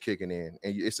imperative is kicking in.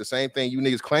 And it's the same thing you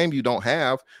niggas claim you don't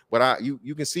have, but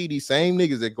you can see these same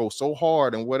niggas that go so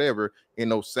hard and whatever in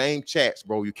those same chats,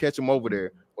 bro. You catch them over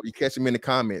there or you catch them in the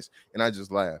comments, and I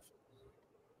just laugh.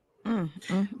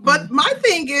 But my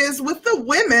thing is with the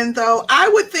women, though, I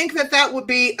would think that would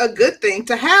be a good thing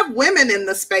to have women in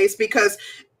the space, because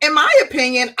in my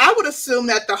opinion, I would assume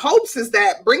that the hopes is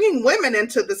that bringing women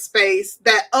into the space,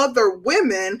 that other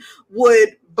women would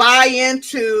buy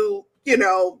into,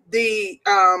 the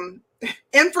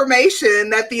information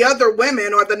that the other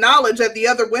women or the knowledge that the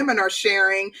other women are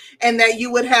sharing, and that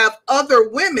you would have other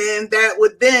women that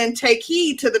would then take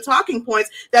heed to the talking points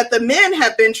that the men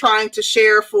have been trying to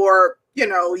share for,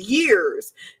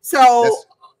 years. So,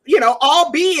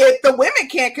 albeit the women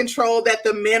can't control that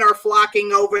the men are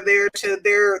flocking over there to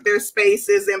their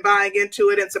spaces and buying into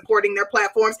it and supporting their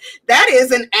platforms. That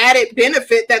is an added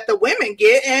benefit that the women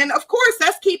get. And of course,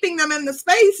 that's keeping them in the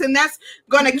space, and that's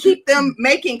going to keep them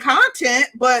making content.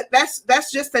 But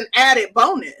that's just an added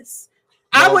bonus.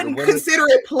 No, I wouldn't consider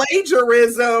it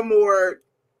plagiarism or,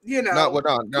 No.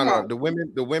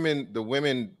 The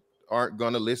women aren't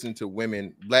going to listen to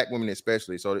women, black women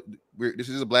especially. So this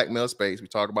is a black male space. We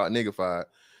talk about niggified.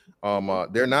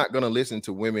 They're not going to listen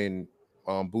to women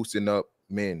boosting up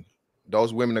men.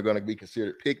 Those women are going to be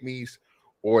considered pick-me's,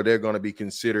 or they're going to be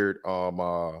considered,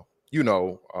 they're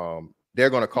going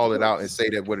to call it out and say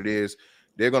that what it is.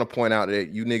 They're going to point out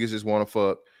that you niggas just want to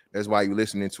fuck. That's why you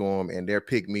listening to them, and they're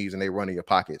pick-me's and they run in your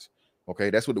pockets. Okay,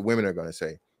 that's what the women are going to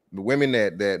say. The women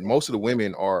that most of the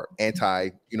women are anti,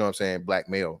 black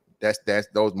male. That's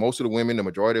those most of the women, the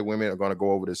majority of women are going to go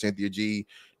over to Cynthia G.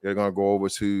 They're going to go over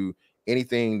to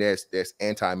anything that's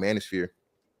anti-manosphere,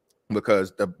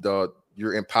 because the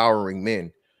you're empowering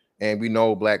men, and we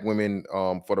know black women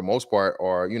for the most part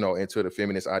are, you know, into the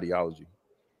feminist ideology.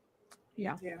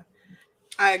 Yeah.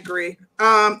 I agree.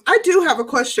 I do have a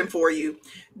question for you.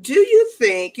 Do you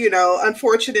think, you know,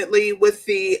 unfortunately, with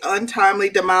the untimely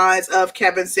demise of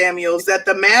Kevin Samuels, that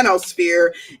the manosphere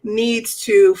needs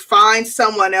to find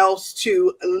someone else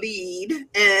to lead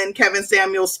in Kevin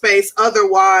Samuels' space?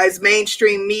 Otherwise,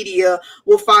 mainstream media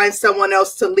will find someone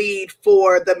else to lead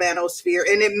for the manosphere.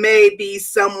 And it may be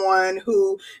someone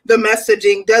who the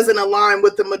messaging doesn't align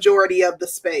with the majority of the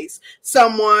space.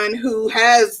 Someone who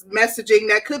has messaging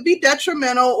that could be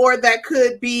detrimental, or that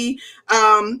could be,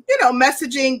 you know,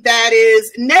 messaging that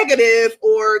is negative,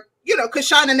 or, you know, could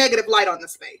shine a negative light on the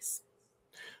space.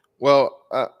 Well,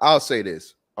 I'll say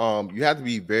this: you have to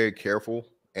be very careful.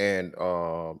 And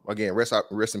again,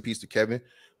 rest in peace to Kevin.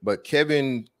 But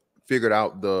Kevin figured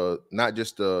out not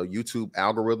just the YouTube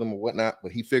algorithm or whatnot,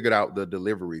 but he figured out the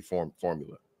delivery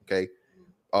formula. Okay.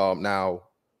 Now,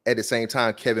 at the same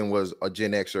time, Kevin was a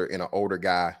Gen Xer and an older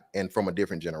guy and from a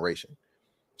different generation.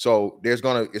 So it's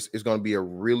gonna be a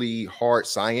really hard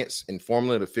science and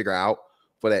formula to figure out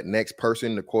for that next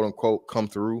person to, quote unquote, come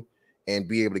through and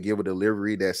be able to give a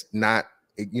delivery that's not,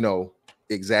 you know,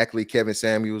 exactly Kevin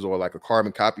Samuels or like a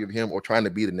carbon copy of him or trying to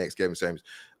be the next Kevin Samuels.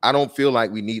 I don't feel like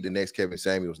we need the next Kevin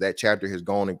Samuels. That chapter has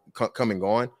gone and come and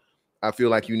gone. I feel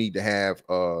like you need to have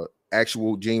a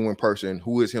actual genuine person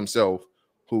who is himself,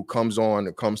 who comes on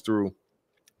and comes through,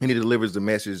 and he delivers the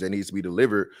message that needs to be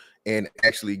delivered and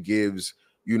actually gives,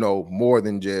 you know, more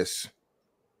than just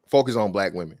focus on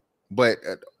black women. But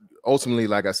ultimately,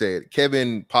 like I said,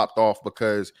 Kevin popped off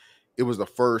because it was the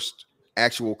first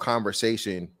actual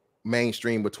conversation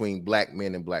mainstream between black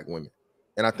men and black women.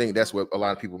 And I think that's what a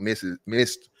lot of people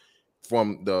missed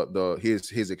from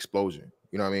his explosion.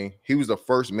 You know what I mean? He was the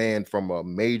first man from a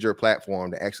major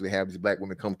platform to actually have these black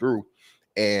women come through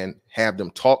and have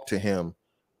them talk to him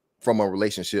from a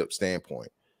relationship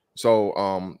standpoint.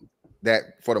 So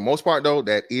that, for the most part, though,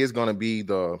 that is going to be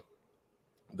the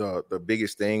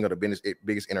biggest thing, or the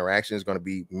biggest interaction is going to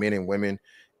be men and women,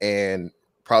 and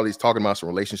probably he's talking about some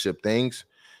relationship things.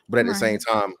 But at the same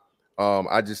time,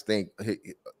 I just think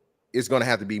it's going to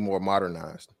have to be more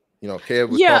modernized. You know, Kev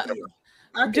was talking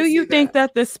about. Do you think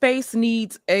that the space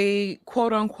needs a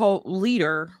quote unquote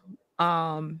leader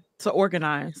to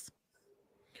organize?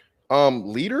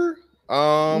 Leader?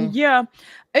 Yeah,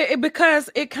 because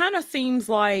it kind of seems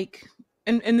like,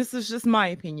 and this is just my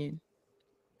opinion,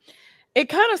 it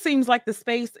kind of seems like the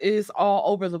space is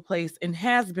all over the place and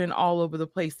has been all over the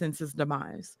place since his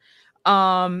demise.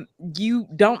 You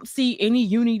don't see any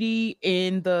unity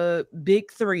in the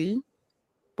big three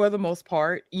for the most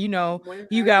part. You know,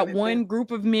 you got one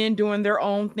group of men doing their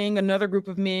own thing, another group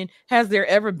of men. Has there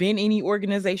ever been any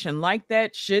organization like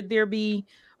that? Should there be?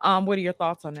 What are your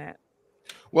thoughts on that?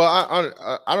 Well,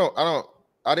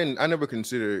 I never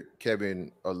considered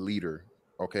Kevin a leader.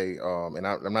 Okay. And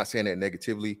I'm not saying that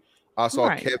negatively. I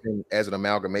saw Kevin as an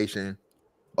amalgamation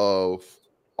of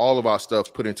all of our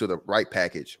stuff put into the right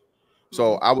package.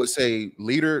 So I would say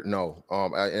leader, no.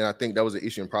 And I think that was an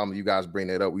issue and problem. You guys bring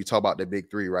that up. We talk about the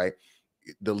big three, right?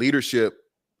 The leadership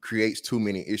creates too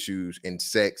many issues in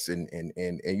sex and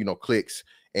you know, cliques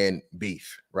and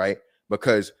beef, right?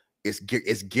 Because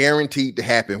it's guaranteed to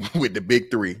happen with the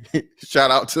big three.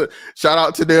 shout out to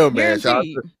them, man. Shout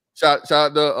out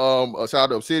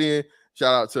to Obsidian.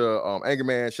 Shout out to Anger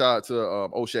Man. Shout out to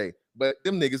O'Shea. But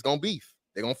them niggas gonna beef.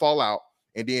 They gonna fall out.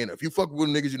 And then if you fuck with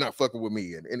them niggas, you're not fucking with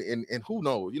me. And who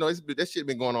knows? You know, that shit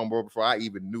been going on, bro, before I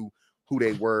even knew who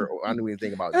they were or I knew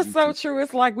anything about. That's so true.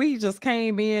 It's like we just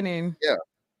came in and yeah.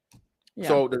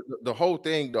 So the whole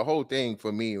thing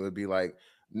for me would be like,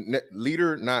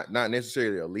 leader, not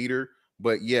necessarily a leader,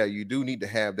 but yeah, you do need to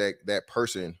have that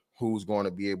person who's going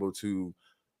to be able to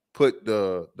put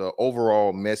the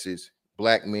overall message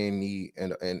black men need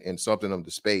and something of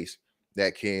the space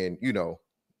that can, you know,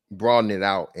 broaden it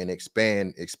out and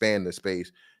expand the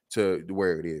space to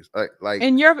where it is. Like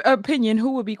in your opinion,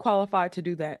 who would be qualified to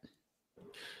do that?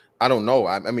 I don't know.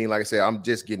 I mean, like I said, I'm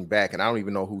just getting back, and I don't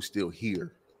even know who's still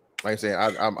here. Like I said,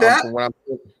 I'm from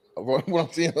what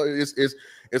I'm seeing,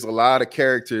 it's a lot of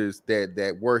characters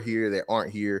that were here that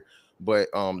aren't here, but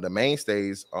the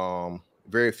mainstays,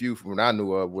 very few from what I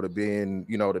knew of would have been,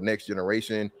 you know, the next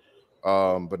generation,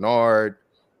 Bernard,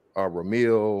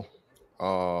 Ramil,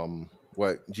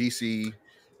 GC,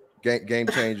 Game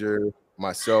Changer,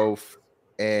 myself,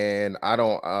 and I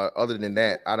don't. Other than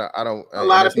that, I don't. A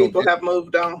lot of people have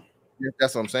moved on.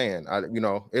 That's what I'm saying. You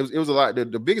know, it was a lot. The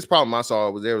biggest problem I saw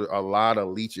was there were a lot of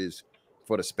leeches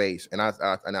for the space, and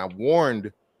I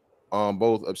warned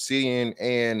both Obsidian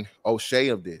and O'Shea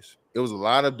of this. It was a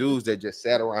lot of dudes that just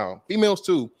sat around, females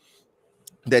too,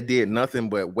 that did nothing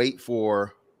but wait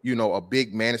for, you know, a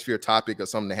big manosphere topic or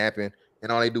something to happen,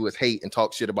 and all they do is hate and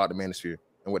talk shit about the manosphere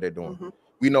and what they're doing.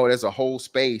 We know there's a whole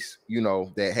space, you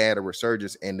know, that had a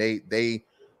resurgence, and they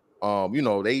you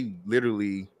know, they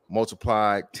literally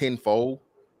multiplied tenfold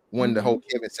when the whole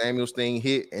Kevin Samuels thing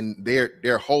hit, and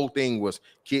their whole thing was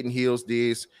Kitten Hills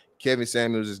this, Kevin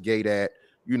Samuels is gay that,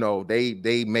 you know,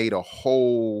 they made a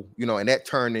whole, you know, and that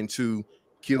turned into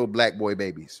kill black boy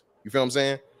babies. You feel what I'm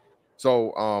saying?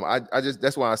 So I just,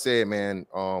 that's why I said, man,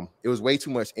 it was way too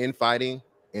much infighting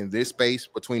in this space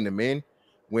between the men,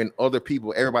 when other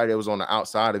people, everybody that was on the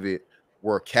outside of it,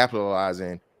 were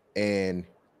capitalizing and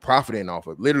profiting off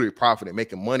of, literally profiting,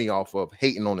 making money off of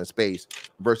hating on the space,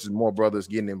 versus more brothers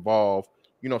getting involved,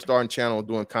 you know, starting channels,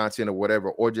 doing content or whatever,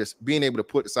 or just being able to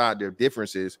put aside their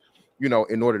differences, you know,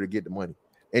 in order to get the money.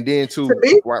 And then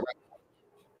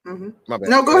my bad.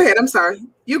 No, go ahead. I'm sorry.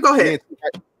 You go ahead.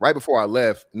 Right before I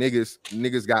left,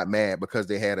 niggas got mad because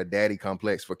they had a daddy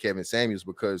complex for Kevin Samuels,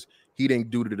 because he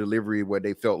didn't do the delivery where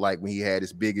they felt like when he had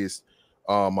his biggest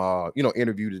you know,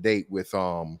 interview to date with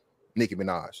Nicki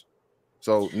Minaj.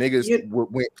 So niggas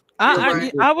went.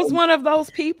 I was one of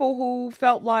those people who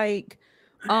felt like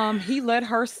he let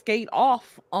her skate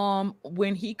off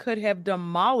when he could have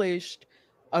demolished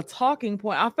a talking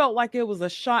point. I felt like it was a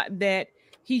shot that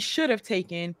he should have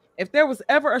taken. If there was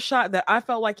ever a shot that I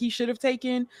felt like he should have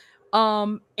taken,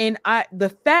 and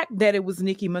the fact that it was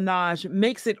Nicki Minaj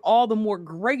makes it all the more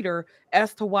greater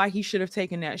as to why he should have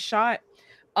taken that shot.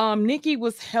 Nicki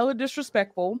was hella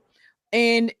disrespectful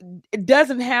and it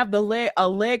doesn't have a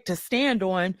leg to stand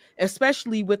on,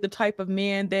 especially with the type of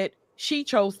man that she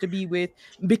chose to be with,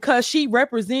 because she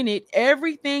represented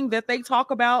everything that they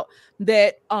talk about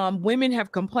that women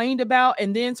have complained about,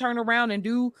 and then turn around and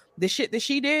do the shit that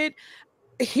she did.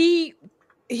 He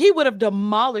would have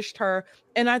demolished her,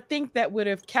 and I think that would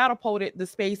have catapulted the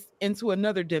space into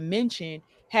another dimension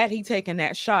had he taken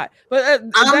that shot. But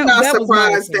I'm not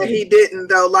surprised that he didn't,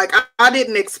 though. Like, I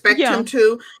didn't expect him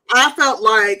to. I felt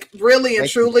like, really and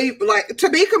truly, like, to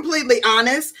be completely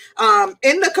honest,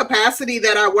 in the capacity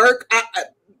that I work,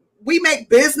 we make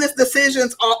business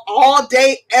decisions all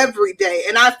day, every day.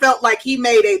 And I felt like he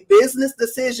made a business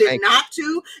decision not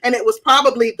to, and it was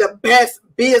probably the best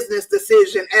business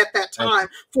decision at that time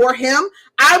for him.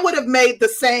 I would have made the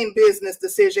same business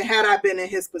decision had I been in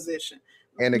his position.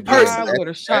 And again, I would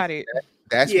have shot it.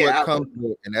 That's what comes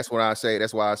with, and that's what I say.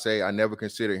 That's why I say I never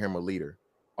considered him a leader.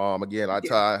 Again,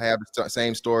 I have the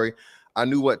same story. I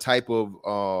knew what type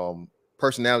of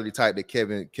personality type that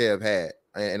Kev had,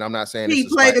 and I'm not saying he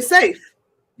played it safe.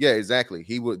 Yeah, exactly.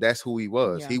 He was. That's who he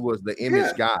was. Yeah. He was the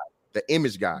image guy. The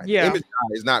image guy. Yeah. The image guy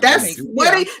is not. That's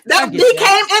what he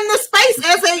came in the space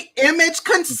as a image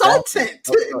consultant.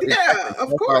 Yeah,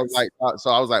 of course. So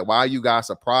I was like, why are you guys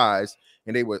surprised?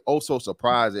 And they were so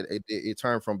surprised that it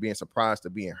turned from being surprised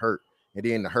to being hurt, and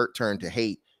then the hurt turned to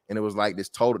hate, and it was like this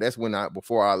total. That's when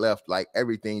before I left, like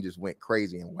everything just went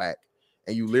crazy and whack.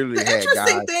 And you literally the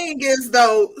interesting thing is,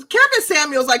 though, Kevin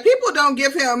Samuels, like, people don't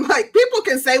give him, like, people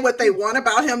can say what they want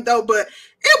about him, though, but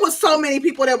it was so many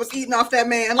people that was eating off that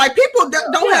man. Like, people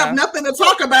don't have nothing to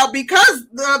talk about because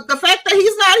the fact that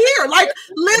he's not here. Like,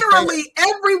 literally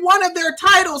every one of their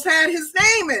titles had his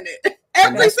name in it.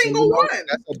 Every single one.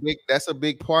 That's a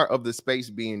big part of the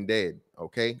space being dead.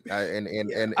 Okay,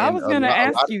 and I was going to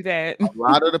ask you that. A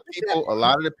lot of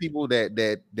the people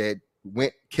that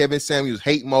went Kevin Samuels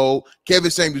hate mode.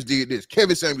 Kevin Samuels did this.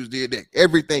 Kevin Samuels did that.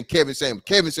 Everything Kevin Samuels.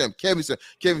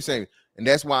 And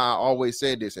that's why I always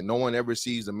said this, and no one ever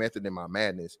sees the method in my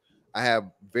madness. I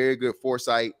have very good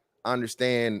foresight. I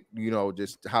understand, you know,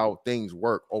 just how things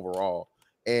work overall.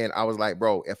 And I was like,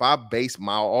 bro, if I base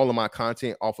all of my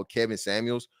content off of Kevin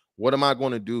Samuels, what am I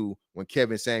going to do when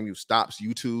Kevin Samuels stops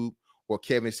YouTube, or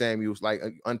Kevin Samuels like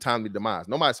untimely demise?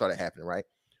 Nobody saw that happening, right?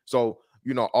 So,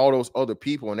 you know, all those other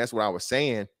people, and that's what I was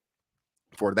saying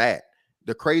for that.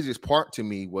 The craziest part to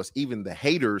me was even the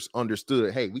haters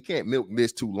understood, hey, we can't milk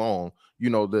this too long.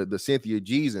 You know, the Cynthia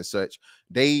G's and such,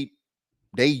 they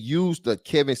used the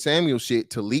Kevin Samuels shit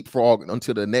to leapfrog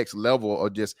onto the next level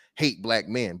of just hate black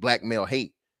men, black male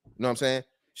hate. You know what I'm saying?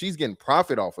 She's getting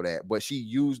profit off of that, but she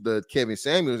used the Kevin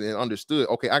Samuels and understood,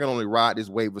 okay, I can only ride this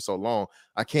wave for so long.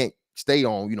 I can't stay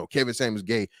on, you know, Kevin Samuels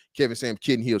gay, Kevin Samuels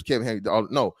Kitten Hills, Kevin Samuels.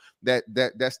 No,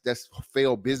 that's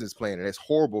failed business plan, and that's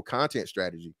horrible content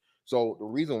strategy. So the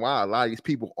reason why a lot of these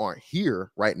people aren't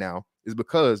here right now is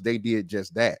because they did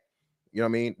just that. You know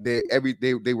what I mean?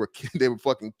 They were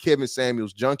fucking Kevin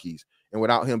Samuels junkies, and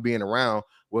without him being around,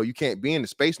 Well, you can't be in the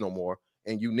space no more.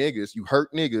 And you niggas, you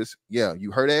hurt niggas. Yeah,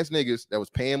 you hurt ass niggas that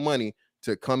was paying money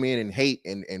to come in and hate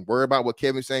and worry about what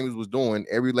Kevin Samuels was doing,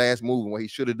 every last move and what he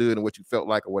should have done and what you felt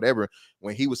like or whatever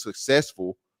when he was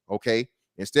successful. Okay.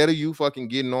 Instead of you fucking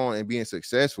getting on and being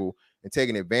successful and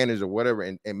taking advantage of whatever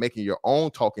and making your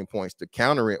own talking points to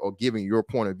counter it or giving your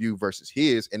point of view versus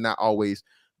his and not always,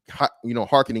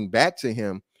 hearkening back to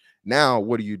him. Now,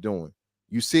 what are you doing?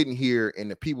 You sitting here and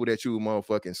the people that you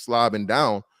motherfucking slobbing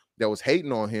down that was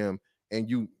hating on him and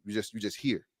you just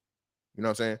here. You know what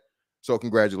I'm saying? So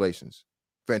congratulations.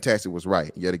 Fantastic was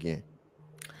right yet again.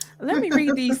 Let me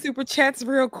read these super chats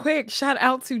real quick. Shout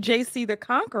out to JC the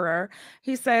Conqueror.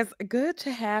 He says, good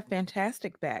to have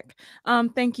Fantastic back.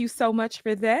 Thank you so much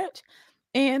for that.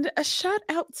 And a shout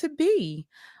out to B.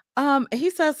 He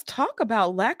says, talk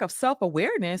about lack of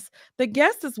self-awareness. The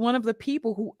guest is one of the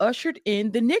people who ushered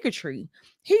in the niggatry.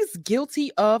 He's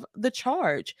guilty of the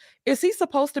charge. Is he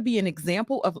supposed to be an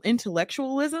example of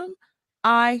intellectualism?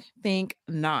 I think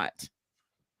not.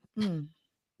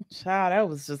 Child, that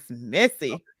was just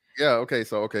messy. Yeah. Okay.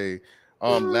 So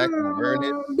lack of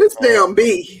awareness. This damn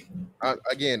B. I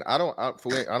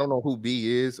don't know who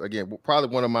B is. Again, probably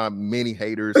one of my many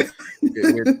haters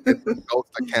with a ghost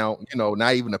account.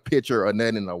 Not even a picture or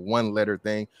nothing, a one-letter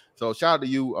thing. So shout out to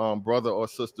you, brother or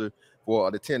sister, for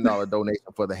the $10 donation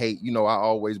for the hate. I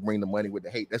always bring the money with the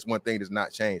hate. That's one thing that's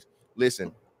not changed.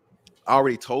 Listen, I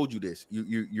already told you this.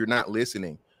 You're not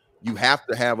listening. You have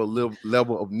to have a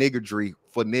level of niggardry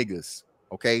for niggas.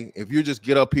 Okay, if you just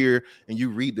get up here and you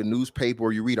read the newspaper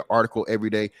or you read an article every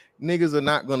day, niggas are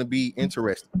not going to be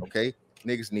interested. Okay,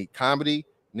 niggas need comedy,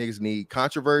 niggas need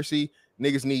controversy,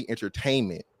 niggas need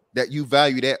entertainment. That you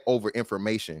value that over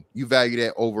information. You value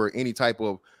that over any type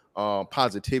of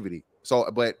positivity. So,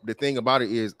 but the thing about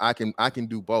it is, I can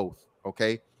do both.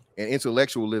 Okay, and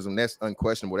intellectualism, that's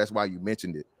unquestionable. That's why you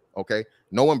mentioned it. Okay,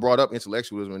 no one brought up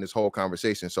intellectualism in this whole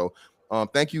conversation. So,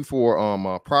 thank you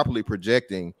for properly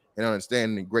projecting and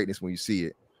understanding the greatness when you see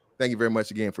it. Thank you very much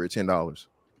again for your $10.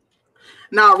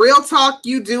 Now, real talk,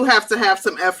 you do have to have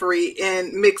some effery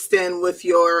mixed in with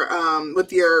your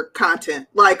content.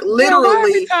 Like literally,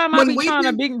 every time I be trying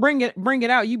to bring it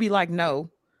out, you be like, no.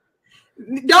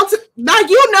 Don't now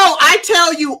I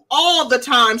tell you all the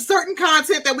time certain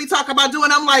content that we talk about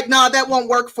doing, I'm like, nah, that won't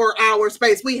work for our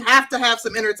space. We have to have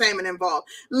some entertainment involved,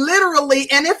 literally.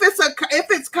 And if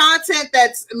it's content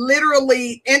that's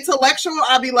literally intellectual,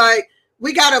 I'll be like,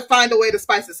 we got to find a way to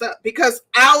spice this up because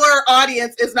our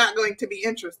audience is not going to be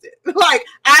interested. Like,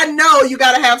 I know you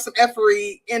got to have some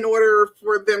effery in order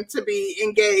for them to be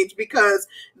engaged because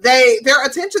their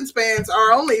attention spans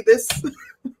are only this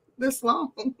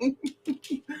long.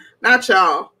 Not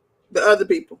y'all, the other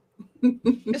people.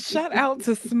 Shout out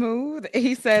to Smooth.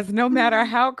 He says, no matter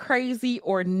how crazy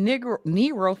or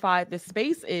negrofied the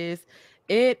space is,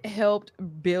 it helped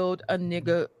build a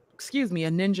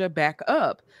ninja back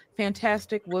up.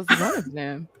 Fantastic was one of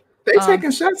them. They taking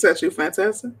shots at you,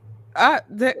 Fantastic.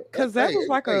 Because that was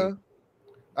like a.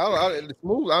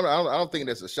 Smooth. I don't think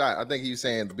that's a shot. I think he's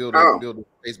saying build the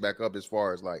space back up as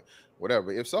far as like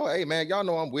whatever. If so, hey man, y'all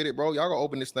know I'm with it, bro. Y'all gonna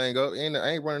open this thing up, and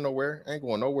I ain't running nowhere. I ain't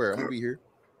going nowhere. I'm gonna be here.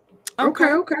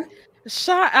 Okay.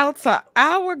 Shout out to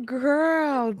our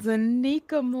girl,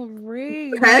 Danica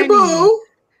Marie. Hey, boo.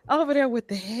 Over there with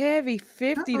the heavy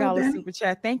 $50 super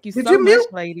chat. Thank you so much,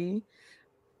 lady.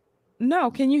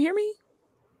 No, can you hear me?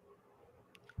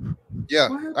 Yeah,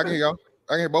 I can hear y'all.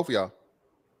 I can hear both of y'all.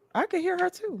 I can hear her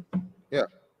too. Yeah.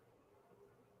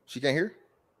 She can't hear?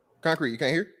 Concrete, you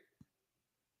can't hear?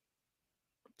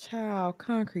 Child,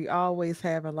 Concrete always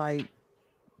having like,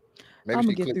 maybe I'm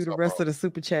gonna get through the rest of the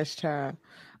super chats, child.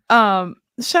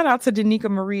 Shout out to Danica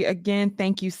Marie again.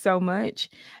 Thank you so much.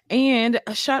 And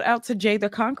a shout out to Jay the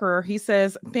Conqueror. He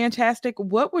says, Fantastic.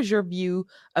 What was your view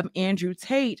of Andrew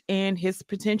Tate and his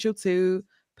potential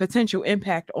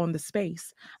impact on the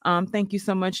space? Thank you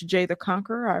so much, Jay the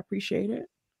Conqueror. I appreciate it.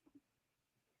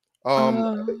 You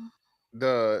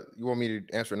want me to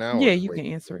answer now? Yeah, you can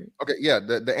answer it. Okay, yeah.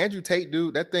 The Andrew Tate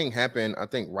dude, that thing happened, I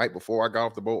think, right before I got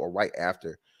off the boat or right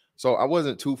after. So I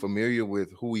wasn't too familiar with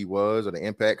who he was or the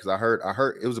impact because I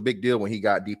heard it was a big deal when he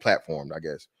got deplatformed, I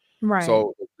guess. Right.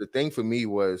 So the thing for me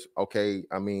was, okay,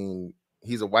 I mean,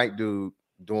 he's a white dude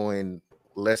doing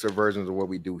lesser versions of what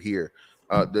we do here.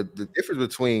 The difference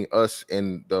between us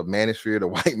and the manosphere, the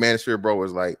white manosphere, bro,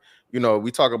 is like,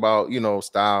 we talk about,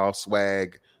 style,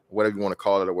 swag, whatever you want to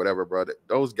call it or whatever, bro.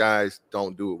 Those guys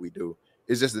don't do what we do.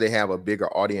 It's just that they have a bigger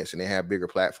audience and they have bigger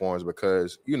platforms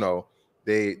because,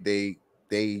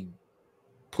 they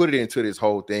put it into this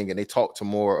whole thing and they talk to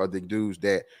more of the dudes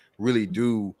that really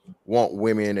do want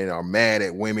women and are mad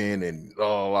at women and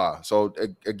blah, blah, blah. So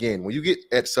again, when you get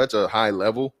at such a high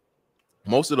level,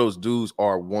 most of those dudes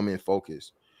are woman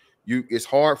focused. It's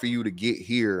hard for you to get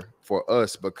here for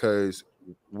us because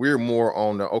we're more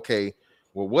on the okay,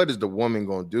 well, what is the woman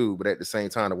gonna do? But at the same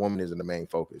time, the woman isn't the main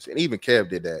focus. And even Kev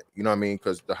did that, you know what I mean?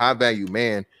 Because the high value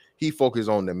man, he focused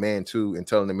on the man too and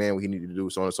telling the man what he needed to do,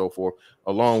 so on and so forth,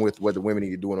 along with what the women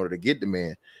need to do in order to get the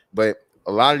man. But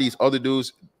a lot of these other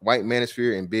dudes, white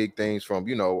manosphere and big things from,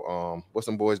 what's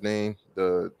some boys' name?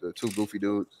 The two goofy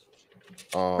dudes.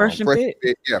 Fresh and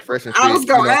Fit. Yeah, Fresh and Fit. I was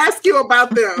gonna ask you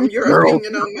about them, your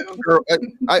opinion on them.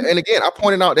 And again, I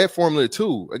pointed out that formula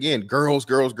too. Again, girls.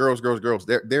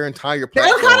 Their entire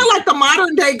platform. They're kind of like the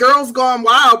modern day Girls Gone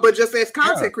Wild, but just as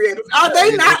content creators. Are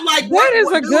they not like that?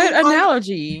 Is a good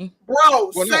analogy,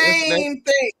 bro. Well, same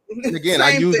thing. Again,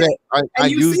 I use that. I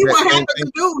use see that what happened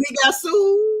to dude? He got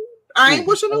sued. I ain't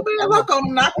wishing no bad luck on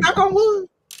him. Knock on wood.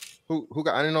 Who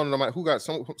got? I didn't know nobody. Who got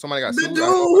somebody got the sued. The dude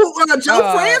who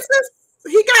Joe Francis.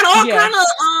 He got all kind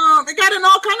of They got in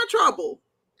all kind of trouble.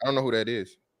 I don't know who that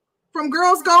is. From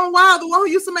Girls Gone Wild, the one who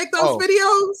used to make those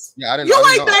videos. Yeah, I didn't. You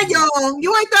ain't that young.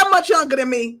 You ain't that much younger than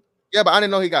me. Yeah, but I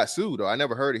didn't know he got sued though. I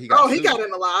never heard it. He got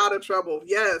in a lot of trouble.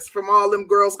 Yes, from all them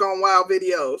Girls Gone Wild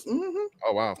videos. Mm-hmm.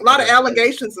 Oh wow, a lot of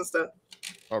allegations and stuff.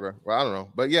 Okay, well I don't know,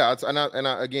 but yeah,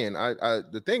 again,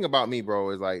 the thing about me,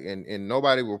 bro, is like, and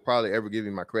nobody will probably ever give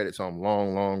me my credit, so I'm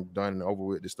long done and over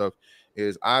with this stuff.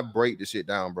 Is I break the shit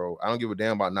down, bro. I don't give a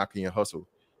damn about knocking your hustle,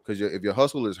 because if your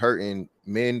hustle is hurting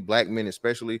men, black men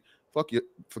especially,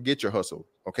 forget your hustle.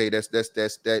 Okay, that's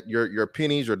that your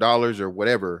pennies or dollars or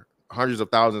whatever, hundreds of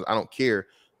thousands, I don't care,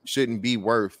 shouldn't be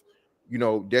worth,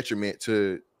 detriment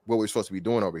to what we're supposed to be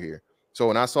doing over here. So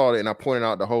when I saw it and I pointed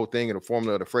out the whole thing and the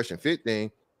formula of the Fresh and Fit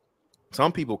thing,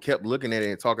 some people kept looking at it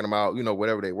and talking about,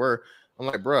 whatever they were. I'm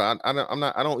like, bro,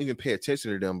 I don't even pay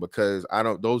attention to them, because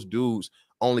those dudes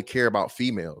only care about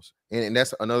females. And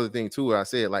that's another thing too. I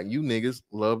said, like, you niggas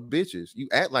love bitches. You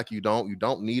act like you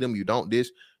don't need them. You don't this,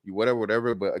 you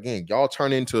whatever. But again, y'all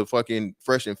turn into fucking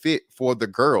Fresh and Fit for the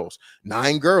girls.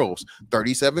 9 girls,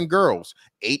 37 girls,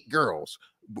 8 girls.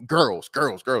 Girls.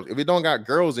 If it don't got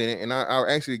girls in it, and I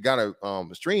actually got a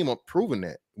stream of proving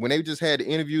that when they just had the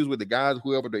interviews with the guys,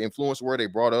 whoever the influencers were, they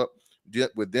brought up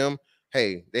with them.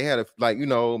 Hey, they had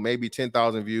maybe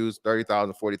 10,000 views,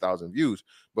 30,000, 40,000 views.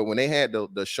 But when they had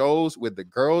the shows with the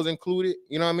girls included,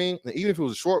 you know what I mean? And even if it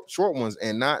was short ones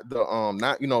and not the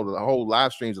the whole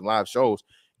live streams and live shows,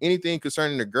 anything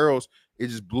concerning the girls, it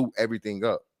just blew everything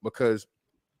up, because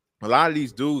a lot of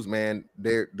these dudes, man,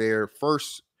 their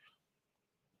first,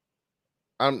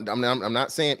 I'm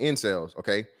not saying incels,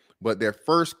 okay, but their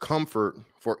first comfort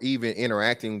for even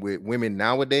interacting with women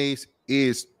nowadays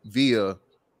is via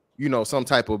some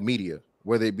type of media,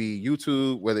 whether it be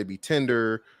YouTube, whether it be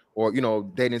Tinder, or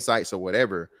dating sites or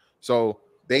whatever. So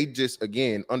they just,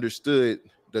 again, understood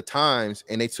the times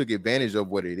and they took advantage of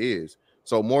what it is.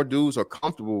 So more dudes are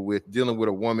comfortable with dealing with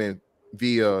a woman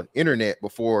via internet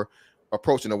before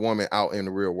approaching a woman out in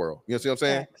the real world. You know what I'm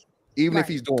saying? Even if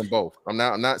he's doing both. I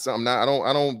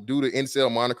don't do the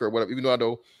incel moniker or whatever, even though I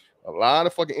know a lot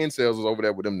of fucking incels is over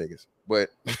there with them niggas. But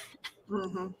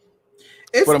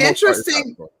it's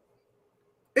interesting.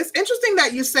 It's interesting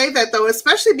that you say that, though,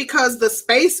 especially because the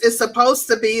space is supposed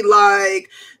to be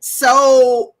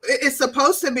it's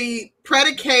supposed to be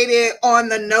predicated on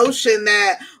the notion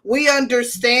that we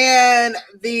understand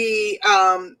the,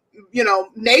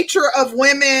 nature of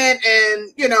women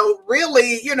and,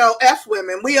 really, F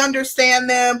women. We understand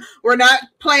them. We're not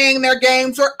playing their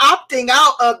games or opting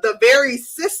out of the very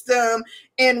system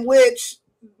in which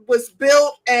was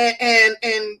built and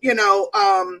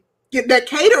that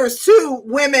caters to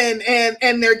women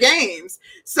and their games.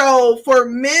 So for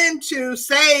men to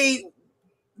say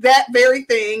that very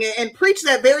thing and preach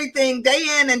that very thing day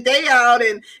in and day out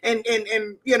and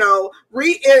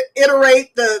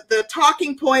reiterate the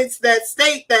talking points that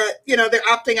state that they're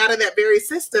opting out of that very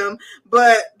system,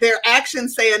 but their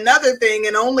actions say another thing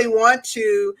and only want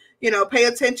to pay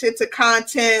attention to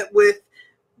content with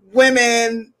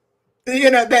women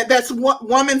that's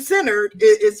woman centered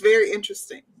is very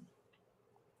interesting.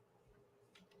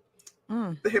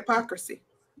 The hypocrisy.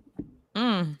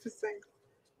 Just saying.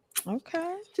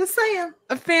 Okay. Just saying.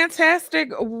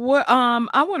 Fantastic. What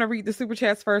I want to read the super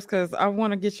chats first because I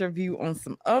want to get your view on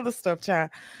some other stuff, child.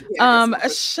 Yeah,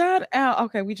 shout out.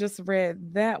 Okay, we just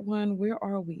read that one. Where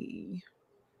are we?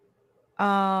 Okay.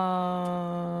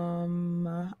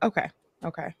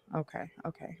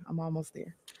 I'm almost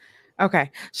there.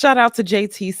 Okay. Shout out to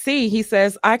JTC. He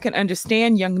says, I can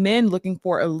understand young men looking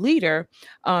for a leader,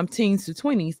 teens to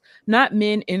 20s, not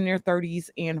men in their 30s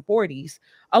and 40s.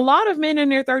 A lot of men in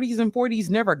their 30s and 40s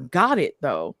never got it,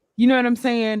 though. You know what I'm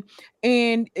saying?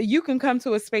 And you can come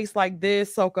to a space like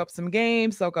this, soak up some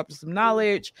games, soak up some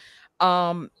knowledge,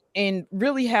 and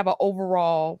really have an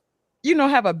overall,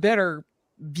 have a better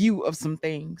view of some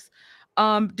things.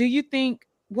 Do you think,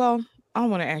 well, I don't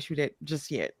want to ask you that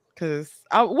just yet because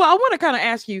I want to kind of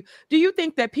ask you, do you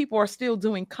think that people are still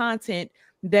doing content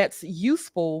that's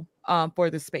useful for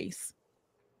the space?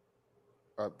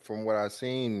 From what I've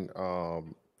seen,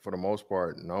 for the most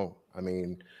part, no. I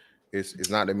mean, it's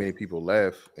not that many people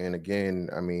left. And again,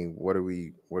 I mean, what are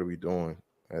we doing?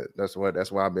 That's why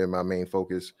I've been my main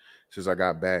focus since I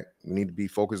got back. We need to be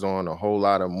focused on a whole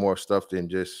lot of more stuff than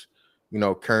just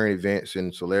current events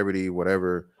and celebrity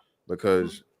whatever,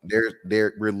 because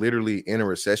we're literally in a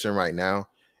recession right now,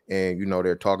 and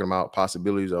they're talking about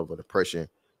possibilities of a depression.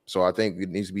 So I think it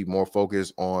needs to be more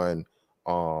focused on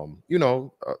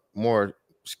more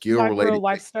skill Like real related.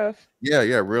 life stuff.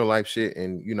 Yeah, real life shit.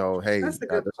 And hey, That's a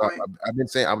good point. I've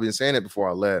been saying it before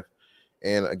I left.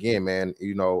 And again, man,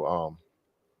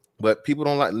 but people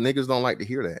niggas don't like to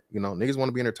hear that. Niggas want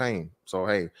to be entertained. So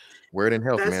hey, wear it in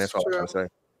health, man. That's all I'm trying to say.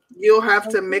 You'll have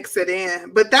to mix it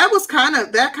in. But that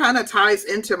kind of ties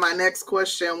into my next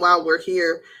question while we're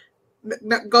here.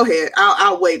 Go ahead.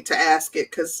 I'll wait to ask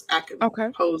it because I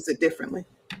can pose it differently.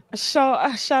 So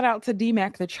shout out to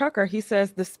D-Mac the trucker. He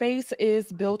says the space is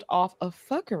built off of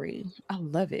fuckery. I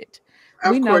love it.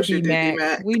 Of course you do,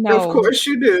 D-Mac. We know. Of course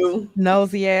you do.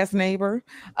 Nosy ass neighbor.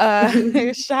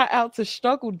 Shout out to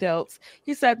Struggle Delts.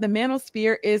 He said the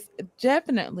manosphere is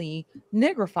definitely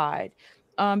nigrified.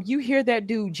 You hear that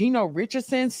dude Gino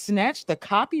Richardson snatched the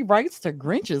copyrights to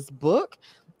Grinch's book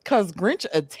because Grinch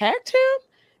attacked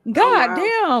him? God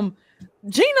damn.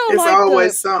 Gino, it's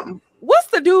always something. What's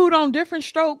the dude on Different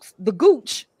Strokes? The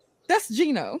Gooch. That's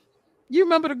Gino. You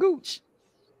remember the Gooch?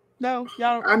 No,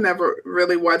 y'all. I never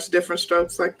really watched Different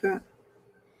Strokes like that.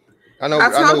 I know. I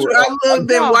told you I lived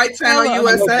in White Town,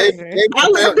 USA. Dave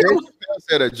Chappelle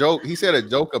said a joke. He said a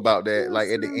joke about that, like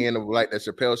at the end of like the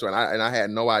Chappelle show, and I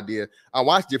had no idea. I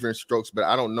watched Different Strokes, but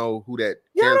I don't know who that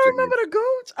character don't remember is. the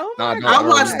Gooch? Oh my God. I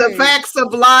watched The Facts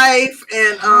of Life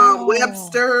and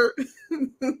Webster.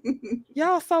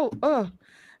 Y'all so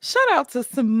shout out to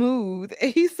Smooth.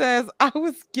 He says I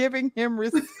was giving him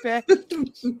respect.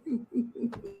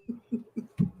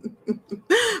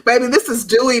 Baby, this is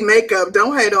Dewey makeup.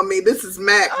 Don't hate on me. This is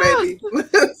Mac, baby.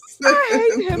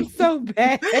 I hate him so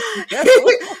bad.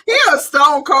 He a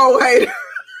stone cold hater.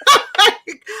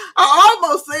 I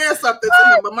almost said something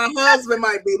to him, but my husband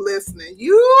might be listening.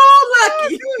 You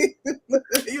lucky.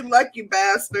 You lucky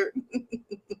bastard.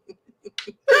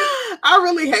 I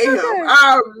really hate him.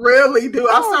 I really do.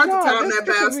 I'll start to time that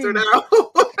bastard out.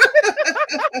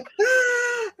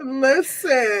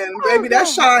 Listen, baby, that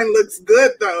shine looks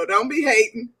good though. Don't be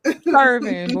hating.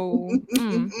 Serving, boo.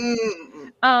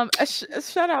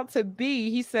 Shout out to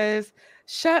B. He says,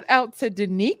 shout out to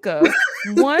Danica,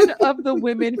 one of the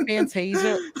women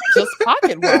Fantasia just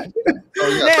pocket watched.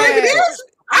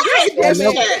 I hate that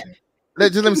shit.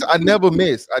 Let me say, I never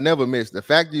miss. The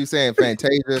fact that you saying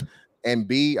Fantasia and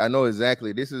B, I know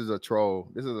exactly. This is a troll.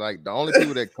 This is like the only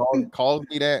people that calls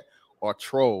me that are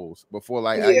trolls before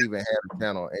I even had a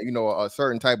channel. And a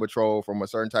certain type of troll from a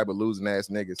certain type of losing ass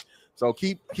niggas. So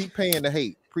keep paying the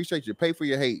hate. Appreciate you. Pay for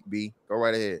your hate, B. Go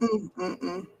right ahead.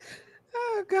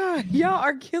 Oh God, y'all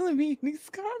are killing me in these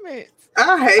comments.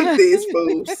 I hate these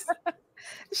fools.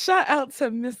 Shout out to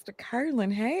Mr.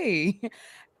 Curlin. Hey.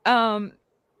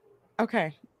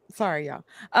 Okay. Sorry, y'all.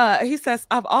 He says,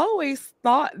 I've always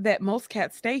thought that most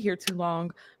cats stay here too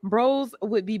long. Bros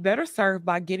would be better served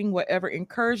by getting whatever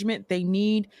encouragement they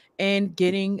need and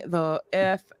getting the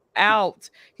F out.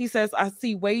 He says, I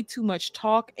see way too much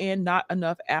talk and not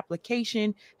enough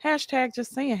application. Hashtag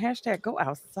just saying, hashtag go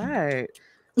outside.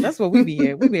 That's what we be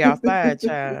at. We be outside,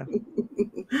 child.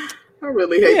 I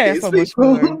really hate these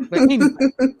people. But anyway,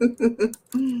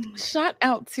 shout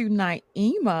out to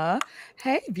Naima.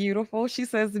 Hey, beautiful. She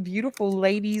says, beautiful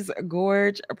ladies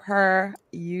gorge per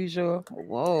usual.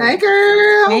 Whoa. Hey,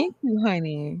 girl. Thank you,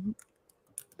 honey.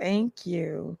 Thank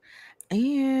you.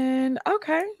 And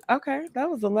okay. That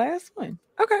was the last one.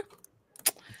 Okay.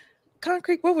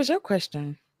 Concrete, what was your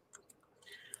question?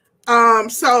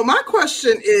 So my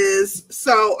question is,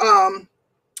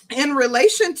 in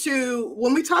relation to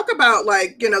when we talk about,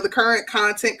 like, the current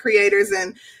content creators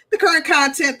and the current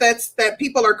content that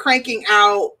people are cranking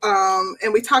out,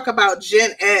 and we talk about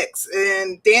Gen X,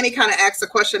 and Danny kind of asked a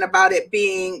question about it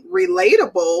being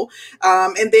relatable,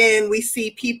 and then we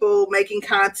see people making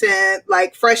content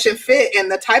like Fresh and Fit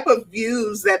and the type of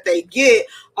views that they get,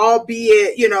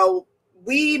 albeit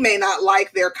we may not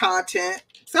like their content,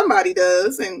 somebody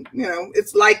does, and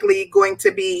it's likely going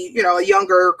to be a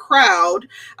younger crowd.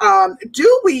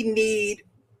 Do we need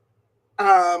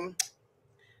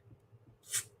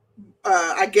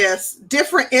I guess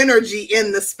different energy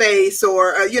in the space,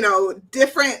 or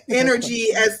different energy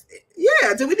as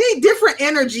do we need different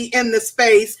energy in the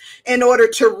space in order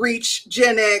to reach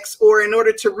Gen X, or in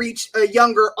order to reach a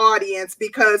younger audience,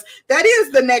 because that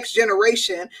is the next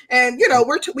generation. And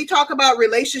we talk about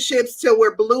relationships till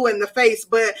we're blue in the face,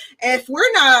 but if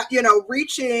we're not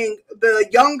reaching the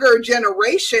younger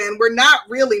generation, we're not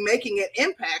really making an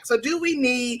impact. So do we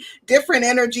need different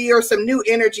energy or some new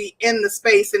energy in the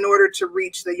space in order to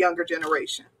reach the younger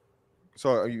generation?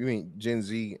 So you mean Gen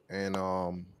Z and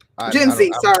Gen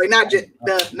Z, sorry, not Gen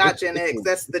X.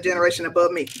 That's the generation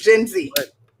above me. Gen Z.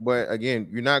 But again,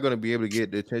 you're not going to be able to get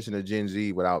the attention of Gen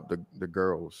Z without the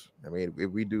girls. I mean,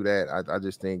 if we do that,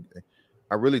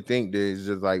 I really think there's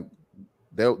just like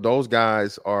those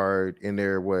guys are in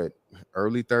their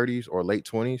early 30s or late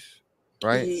 20s,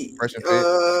 right? Fresh and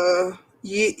Fit.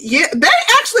 Yeah, they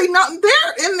actually not.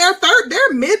 They're in their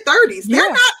mid 30s.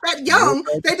 They're not that young.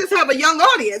 They just have a young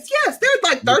audience. Yes, they're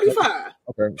like 35.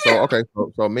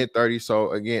 So mid 30s.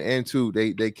 So again, and two,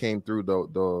 they came through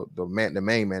the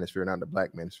main manosphere, not the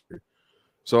black manosphere.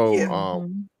 So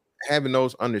having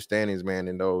those understandings, man,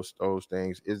 and those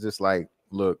things is just like,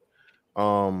 look,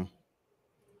 do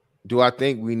I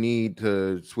think we need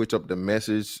to switch up the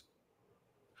message?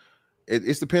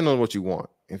 It's depending on what you want.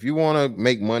 If you want to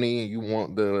make money and you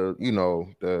want to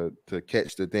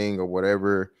catch the thing or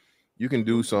whatever, you can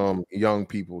do some young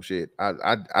people shit.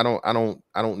 I don't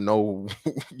know.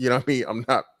 You know what I mean? I'm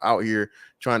not out here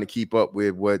trying to keep up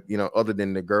with what, other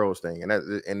than the girls thing.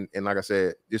 And like I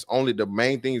said, it's only the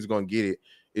main thing is going to get it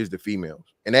is the females.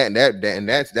 And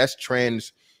that's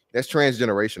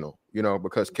transgenerational,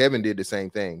 because Kevin did the same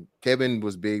thing. Kevin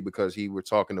was big because he was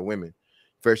talking to women.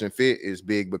 Fresh and Fit is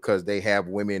big because they have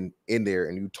women in there,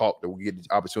 and we get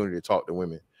the opportunity to talk to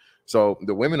women. So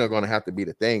the women are going to have to be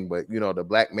the thing, but the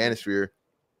black manosphere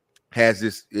has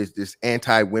this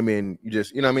anti-women. You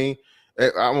just, what I mean? I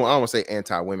don't want to say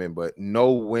anti-women, but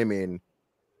no women,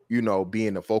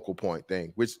 being the focal point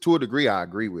thing, which to a degree I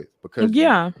agree with, because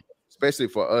especially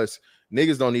for us,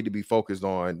 niggas don't need to be focused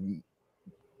on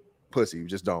pussy. You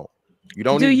just don't. You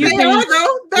don't need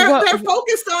to they're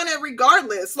focused on it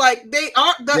regardless. Like they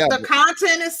are the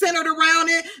content is centered around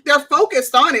it. They're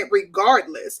focused on it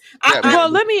regardless.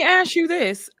 Let me ask you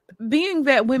this. Being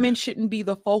that women shouldn't be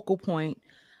the focal point,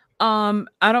 I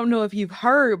don't know if you've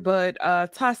heard, but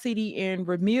Tassidi and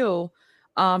Ramil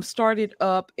started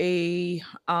up a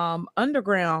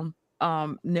underground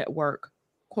network,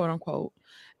 quote unquote,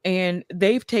 and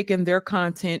they've taken their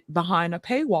content behind a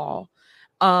paywall.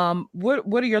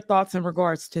 What are your thoughts in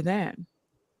regards to that?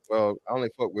 Well, I only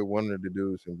fuck with one of the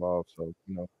dudes involved, so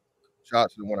shout out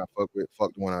to the one I fuck with,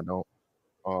 fuck the one I don't.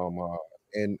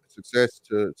 And success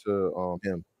to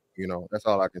him. That's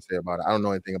all I can say about it. I don't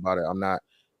know anything about it. I'm not,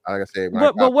 like I said.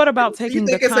 But what about taking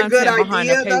the content behind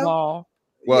a paywall?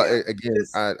 Well,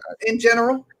 again, in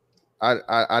general,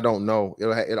 I don't know.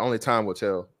 It only time will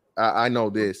tell. I know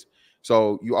this.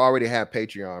 So you already have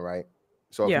Patreon, right?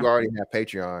 So if you already have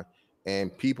Patreon,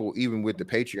 and people, even with the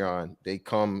Patreon, they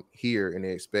come here and they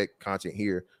expect content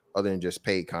here other than just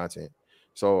paid content.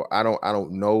 So I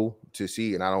don't know to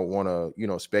see, and I don't want to,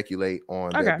 speculate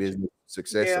on their business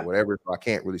success or whatever. So I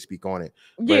can't really speak on it.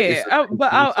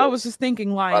 But I was just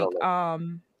thinking, like,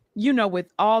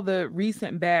 with all the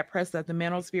recent bad press that the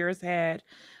manosphere has had,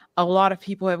 a lot of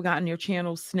people have gotten their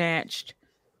channels snatched.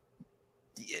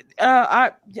 I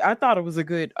thought it was a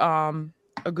good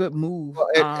move.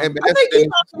 I think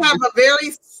you also have a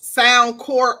very sound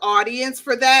core audience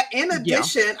for that. In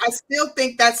addition, I still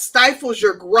think that stifles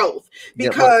your growth,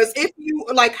 because if you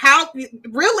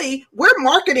we're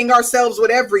marketing ourselves with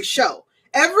every show.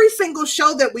 Every single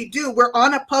show that we do, we're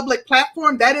on a public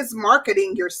platform. That is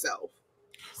marketing yourself.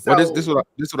 So, well, this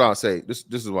is what I'll say. This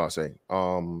is what I'll say.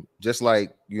 Just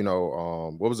like,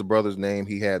 what was the brother's name?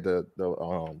 He had the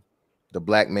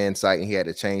Black Man site, and he had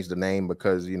to change the name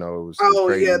because it was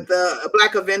crazy. The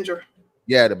Black Avenger.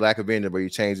 Yeah, the Black Avenger, but he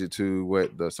changed it to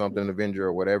the something Avenger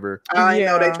or whatever. I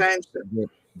know they changed it.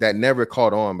 That never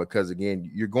caught on because, again,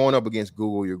 you're going up against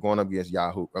Google, you're going up against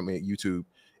YouTube,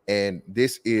 And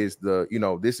this is the,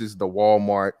 this is the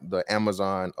Walmart, the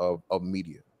Amazon of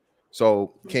media.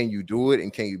 So can you do it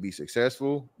and can you be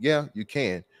successful? Yeah, you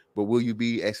can. But will you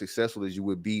be as successful as you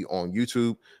would be on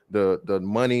YouTube? The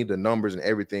money, the numbers, and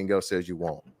everything else says you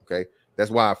won't. Okay.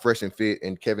 That's why Fresh and Fit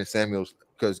and Kevin Samuels,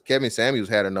 because Kevin Samuels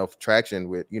had enough traction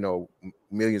with,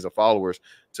 millions of followers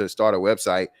to start a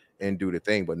website and do the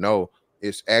thing. But no,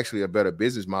 it's actually a better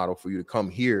business model for you to come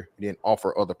here and then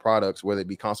offer other products, whether it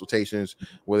be consultations,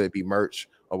 whether it be merch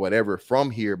or whatever from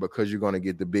here, because you're going to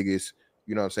get the biggest,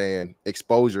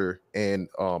 exposure and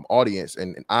audience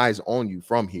and eyes on you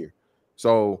from here.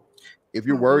 So if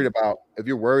you're worried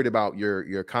about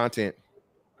your content,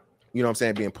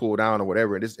 being pulled down or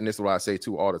whatever, and this is what I say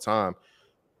too all the time,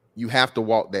 you have to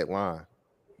walk that line.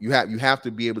 You have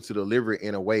to be able to deliver it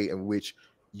in a way in which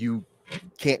you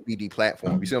can't be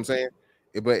deplatformed. You see what I'm saying?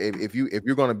 But if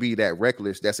you're going to be that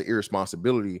reckless, that's an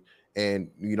irresponsibility, and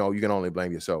you can only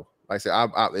blame yourself. Like I said,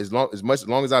 I as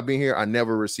long as I've been here, I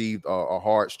never received a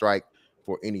hard strike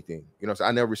for anything. So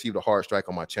I never received a hard strike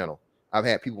on my channel. I've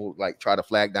had people like try to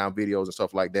flag down videos and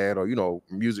stuff like that, or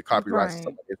music copyrights and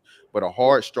stuff like this. But a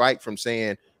hard strike from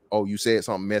saying, "Oh, you said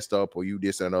something messed up," or "You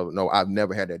this and another." No, I've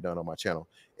never had that done on my channel.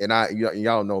 And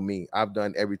y'all know me. I've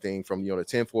done everything from the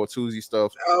 10-4 Tuesday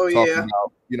stuff. Oh yeah.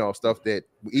 About stuff that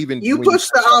even you push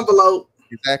the envelope.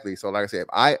 Exactly. So like I said,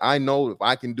 I know if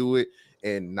I can do it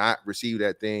and not receive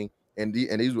that thing. And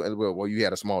these well, you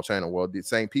had a small channel. Well, the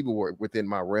same people were within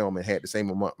my realm and had the same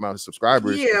amount of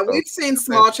subscribers. Yeah, we've seen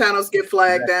small channels get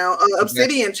flagged down.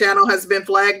 Obsidian channel has been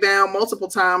flagged down multiple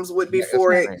times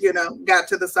before it, got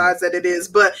to the size that it is.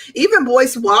 But even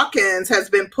Boyce Watkins has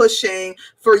been pushing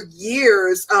for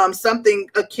years something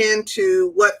akin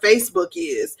to what Facebook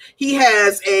is. He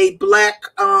has a black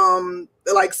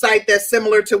site that's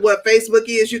similar to what Facebook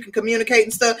is. You can communicate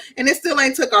and stuff, and it still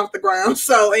ain't took off the ground.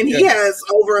 So, and he has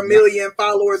over 1 million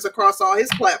followers across all his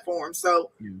platforms.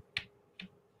 So,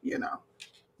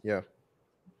 Yeah.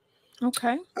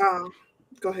 Okay.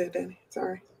 Go ahead, Danny.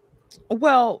 Sorry.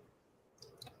 Well,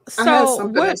 so I have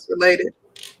something else related.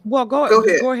 Well, go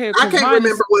ahead. Go ahead. I can't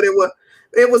remember what it was.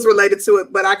 It was related to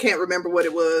it, but I can't remember what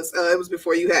it was. It was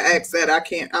before you had asked that.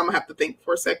 I'm gonna have to think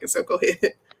for a second. So go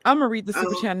ahead. I'm gonna read the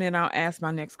super chat and then I'll ask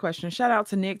my next question. Shout out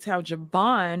to Nick Tao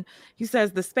Javon. He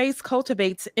says the space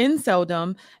cultivates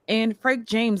inceldom, and Frank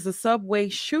James, the subway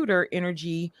shooter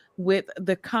energy with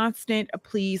the constant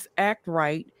please act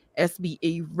right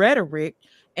SBE rhetoric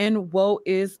and woe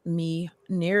is me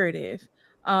narrative.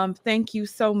 Thank you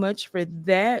so much for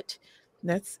that.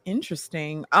 That's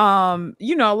interesting. A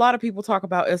lot of people talk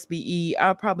about SBE.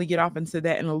 I'll probably get off into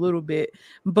that in a little bit,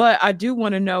 but I do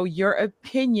want to know your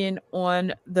opinion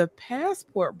on the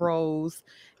Passport Bros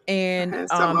and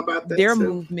their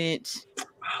movement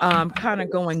kind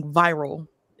of going viral.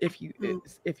 If you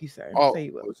say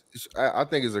you will. I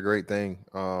think it's a great thing.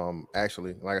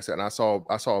 Actually, like I said, and I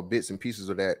saw bits and pieces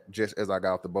of that just as I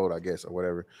got off the boat, I guess, or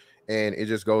whatever. And it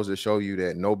just goes to show you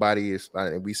that nobody is,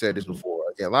 and we said this before.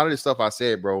 Yeah, a lot of this stuff I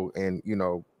said, bro, and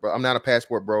but I'm not a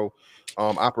Passport bro.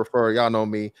 I prefer, y'all know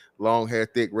me, long hair,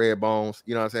 thick, red bones.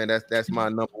 You know what I'm saying? That's my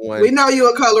number one. We know you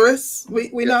a colorist. We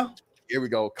know. Here we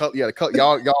go. Y'all dub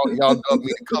me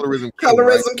the colorism king.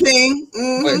 Colorism king.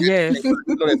 Mm-hmm. Yes.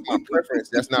 That's my preference.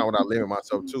 That's not what I limit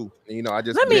myself to. And, I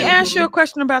just let me ask you a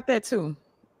question about that too.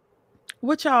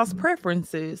 What y'all's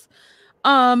preferences?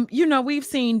 We've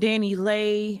seen Danny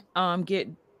Lay get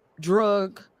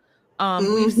drugged.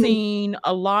 We've seen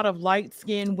a lot of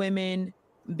light-skinned women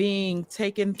being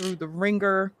taken through the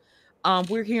ringer.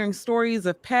 We're hearing stories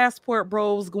of Passport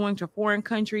Bros going to foreign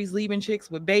countries, leaving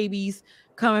chicks with babies,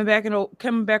 coming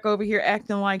back over here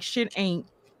acting like shit ain't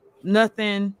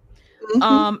nothing.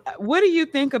 What do you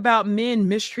think about men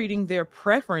mistreating their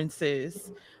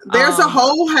preferences? There's a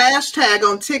whole hashtag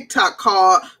on TikTok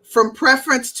called "From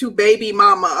Preference to Baby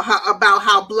Mama" about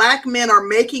how black men are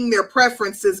making their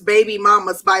preferences baby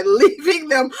mamas by leaving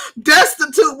them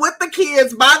destitute with the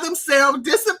kids by themselves,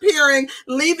 disappearing,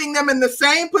 leaving them in the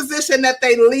same position that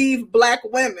they leave black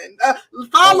women.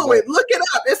 Follow it, look it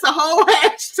up. It's a whole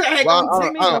hashtag on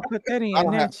TikTok. Put that in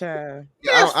that chat.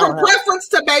 Yes, from preference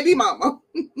to baby mama.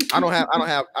 I don't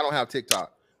have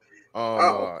TikTok.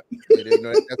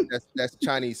 That's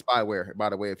Chinese spyware, by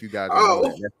the way. If you guys don't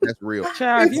know that's real.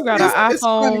 Child, if you got an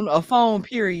iPhone, a phone,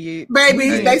 period,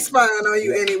 baby, they spying on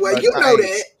you anyway. You know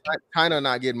that. Kind of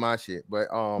not getting my shit, but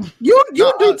you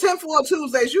do 10-4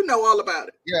 Tuesdays. You know all about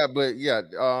it. Yeah, but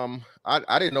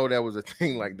I didn't know that was a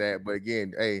thing like that. But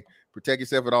again, hey, protect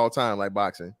yourself at all time, like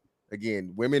boxing.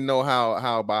 Again, women know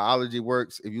how biology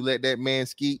works. If you let that man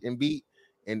skeet and beat,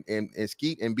 and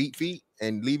skeet and beat feet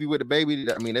and leave you with the baby,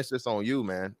 I mean, that's just on you,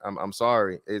 man. I'm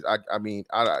sorry. I mean,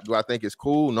 do I think it's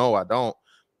cool? No, I don't.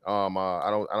 I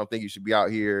don't think you should be out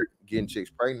here getting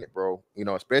chicks pregnant, bro. You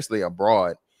know, especially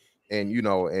abroad, and you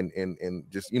know, and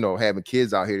just, you know, having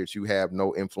kids out here that you have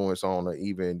no influence on or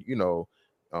even, you know,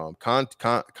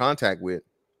 contact with.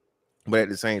 But at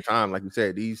the same time, like you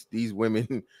said, these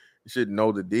women should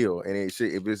know the deal, and it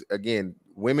should, if it's, again,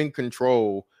 women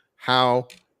control how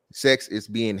sex is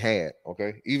being had,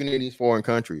 okay, even in these foreign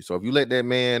countries. So if you let that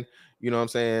man, you know what I'm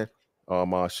saying,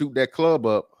 shoot that club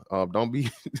up, don't be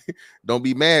don't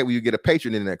be mad when you get a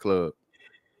patron in that club.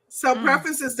 So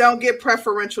preferences don't get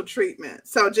preferential treatment.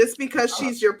 So just because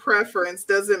she's your preference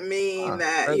doesn't mean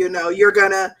that, you know, you're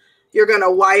gonna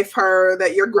wife her,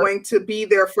 that you're going to be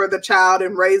there for the child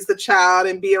and raise the child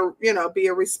and be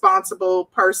a responsible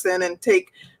person and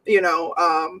take, you know,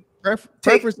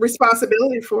 take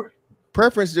responsibility for.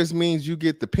 Preference just means you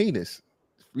get the penis.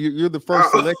 You're the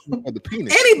first selection for the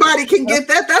penis. Anybody can get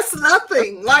that. That's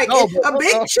nothing. Like a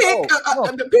big chick,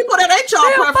 the people that ain't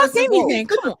y'all preference. Anything.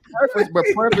 Come on. Preference.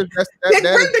 Big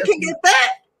Brenda can get that.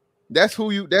 That's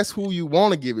who you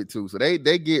want to give it to. So they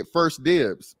get first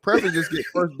dibs. Preference just get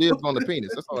first dibs on the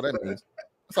penis. That's all that means.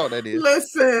 That's all that is.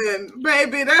 Listen,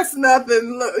 baby, that's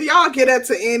nothing. Look, y'all get that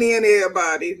to any and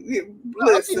everybody.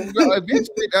 Listen,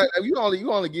 eventually, you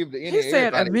only give the any. He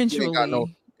said eventually.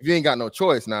 If you ain't got no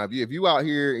choice now, if you out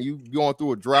here and you going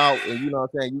through a drought and you know what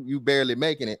I'm saying, you barely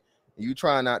making it, and you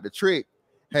trying not to trick,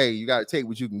 hey, you got to take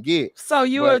what you can get. So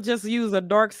you will just use a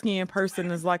dark-skinned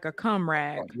person as like a cum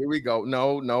rag. Here we go.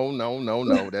 No.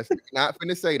 That's not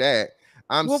finna say that.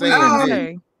 I'm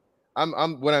saying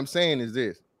what I'm saying is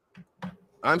this.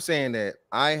 I'm saying that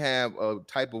I have a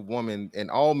type of woman,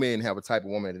 and all men have a type of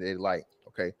woman that they like.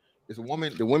 Okay, it's a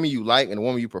woman, the woman you like and the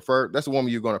woman you prefer. That's the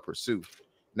woman you're going to pursue.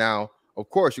 Now, of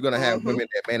course, you're going to have women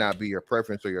that may not be your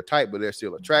preference or your type, but they're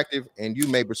still attractive, and you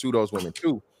may pursue those women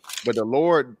too. But the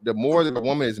more that a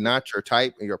woman is not your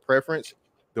type and your preference,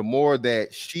 the more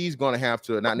that she's going to have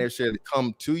to not necessarily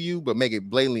come to you, but make it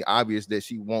blatantly obvious that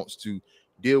she wants to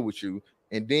deal with you.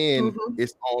 And then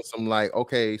it's on some like,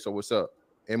 okay, so what's up?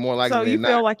 And more likely, so you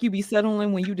feel like you be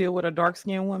settling when you deal with a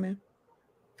dark-skinned woman?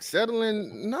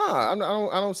 Settling? Nah, I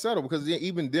don't settle, because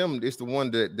even them, it's the one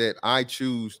that I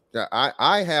choose. That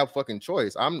I have fucking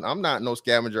choice. I'm not no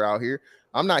scavenger out here.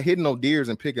 I'm not hitting no deers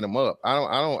and picking them up. I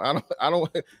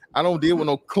don't deal with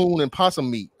no coon and possum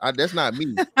meat. That's not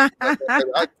me. I'm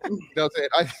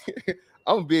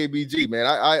a big BG, man.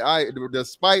 I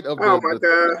despite of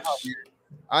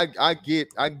I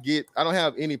don't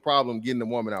have any problem getting the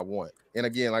woman I want. And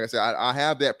again, like I said, I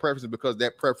have that preference because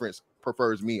that preference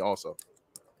prefers me also.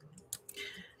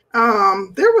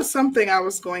 There was something I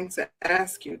was going to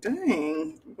ask you.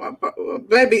 Dang,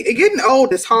 baby, getting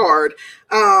old is hard.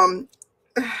 Going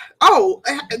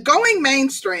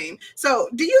mainstream. So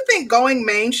do you think going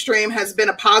mainstream has been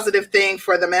a positive thing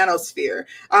for the manosphere?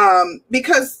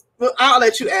 Because I'll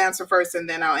let you answer first and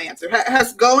then I'll answer.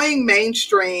 Has going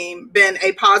mainstream been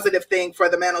a positive thing for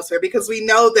the manosphere? Because we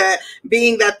know that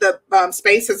being that the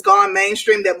space has gone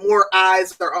mainstream, that more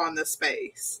eyes are on the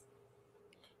space.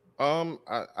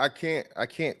 I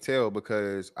can't tell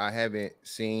because I haven't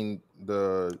seen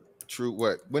the true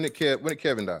when did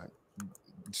Kevin die?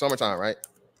 Summertime, right?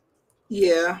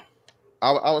 Yeah.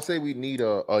 I would say we need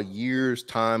a year's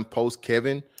time post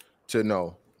Kevin to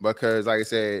know, because like I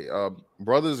said,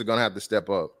 brothers are gonna have to step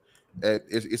up.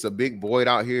 It's a big void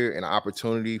out here, and an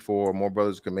opportunity for more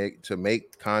brothers to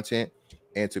make content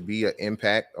and to be an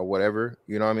impact or whatever,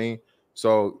 you know what I mean?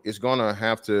 So it's gonna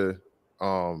have to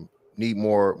need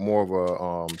more of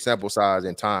a sample size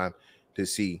and time to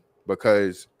see,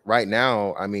 because right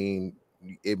now, I mean,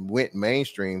 it went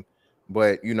mainstream,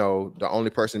 but you know, the only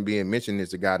person being mentioned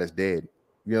is the guy that's dead.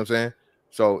 You know what I'm saying?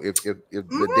 So if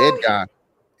the dead guy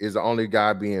is the only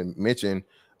guy being mentioned,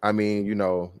 I mean, you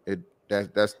know,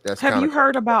 that's have you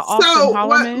heard about Austin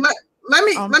Holloman? Let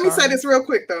me say this real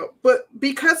quick though, but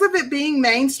because of it being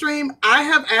mainstream, I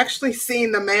have actually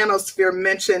seen the manosphere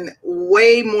mentioned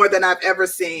way more than I've ever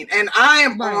seen. And I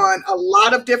am on a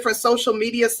lot of different social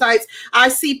media sites. I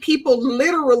see people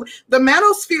literally, the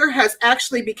manosphere has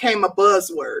actually become a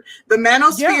buzzword. The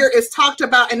manosphere is talked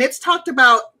about, and it's talked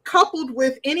about coupled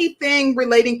with anything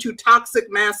relating to toxic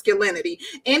masculinity.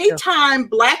 Anytime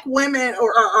Black women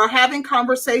are having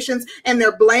conversations and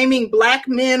they're blaming Black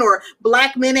men, or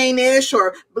Black men ain't ish,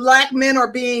 or Black men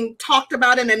are being talked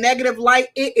about in a negative light,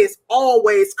 it is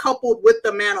always coupled with the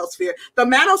manosphere. The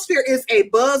manosphere is a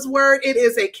buzzword. It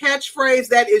is a catchphrase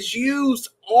that is used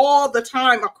all the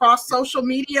time across social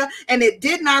media, and it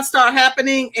did not start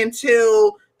happening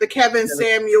until the Kevin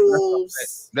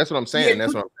Samuels. That's what I'm saying.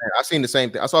 That's what I'm saying. I seen the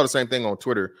same thing. I saw the same thing on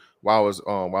Twitter while I was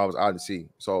out to sea.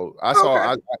 So I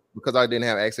saw because I didn't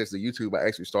have access to YouTube, I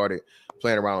actually started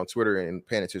playing around on Twitter and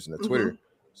paying attention to Twitter.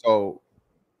 So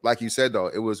like you said though,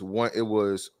 it was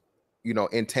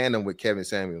in tandem with Kevin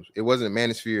Samuels. It wasn't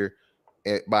manosphere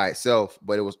by itself,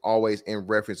 but it was always in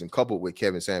reference and coupled with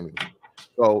Kevin Samuels.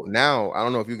 So now I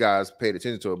don't know if you guys paid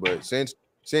attention to it, but since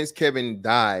Kevin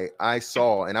died, I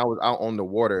saw, and I was out on the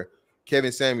water,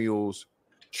 Kevin Samuels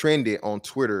trended on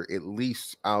Twitter at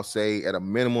least, I'll say, at a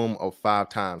minimum of 5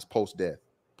 times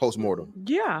post-mortem.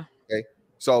 Yeah. Okay.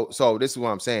 So this is what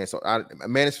I'm saying. So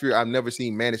manosphere, I've never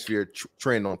seen manosphere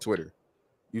trend on Twitter.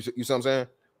 You see what I'm saying?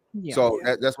 Yeah. So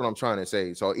that's what I'm trying to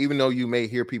say. So even though you may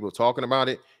hear people talking about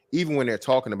it, even when they're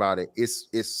talking about it, it's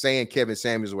saying Kevin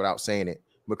Samuels without saying it,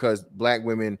 because black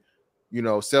women,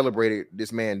 celebrated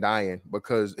this man dying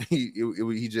because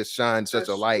he just shined such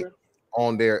a light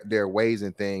on their ways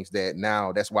and things that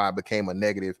now that's why it became a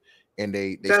negative, and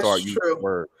they start using the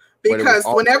word. Because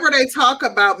whenever they talk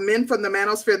about men from the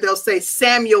manosphere, they'll say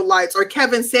Samuelites or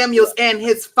Kevin Samuels and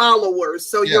his followers.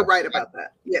 So you're right about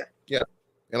that. Yeah. Yeah.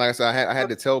 And like I said, I had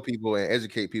to tell people and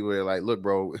educate people. They're like, look,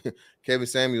 bro, Kevin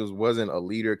Samuels wasn't a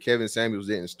leader. Kevin Samuels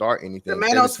didn't start anything. The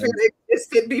manosphere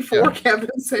existed before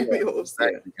Kevin Samuels. Yeah,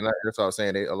 exactly. And that's what I was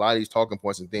saying. A lot of these talking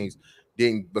points and things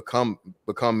didn't become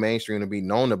mainstream and be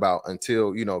known about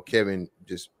until, Kevin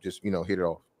just hit it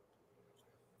off.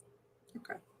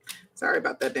 Okay. Sorry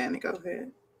about that, Danny. Go ahead.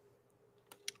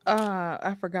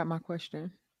 I forgot my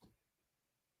question.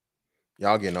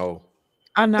 Y'all getting old.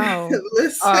 I know.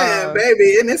 Listen,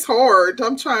 baby, and it's hard.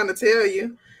 I'm trying to tell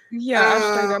you. Yeah, I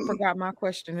straight up forgot my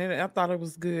question, and I thought it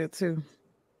was good too.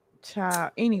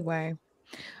 Child. Anyway,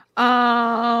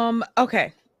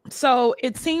 okay. So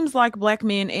it seems like black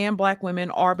men and black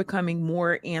women are becoming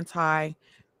more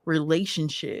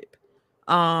anti-relationship.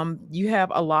 You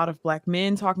have a lot of black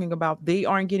men talking about they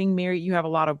aren't getting married. You have a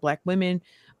lot of black women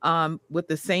with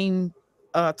the same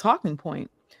talking point.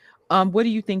 What do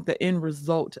you think the end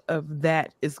result of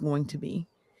that is going to be?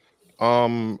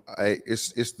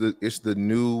 It's the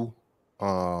new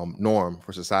norm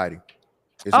for society.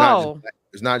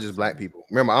 It's not just black people.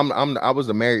 Remember, I was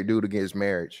a married dude against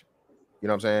marriage. You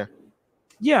know what I'm saying?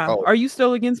 Yeah. Oh. Are you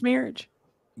still against marriage?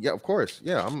 Yeah, of course.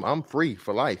 Yeah, I'm free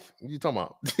for life. What are you talking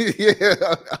about?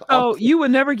 Yeah. Oh, you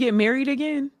would never get married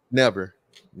again? Never.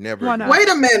 Why not? Wait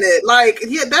a minute.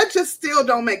 That just still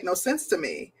don't make no sense to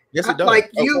me. Yes, it does.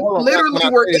 You literally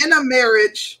were in a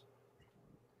marriage.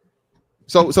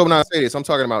 So when I say this, I'm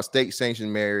talking about state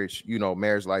sanctioned marriage,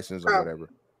 marriage license or whatever.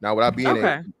 Now, would I be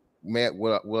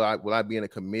will I be in a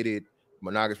committed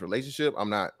monogamous relationship? I'm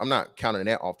not counting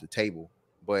that off the table.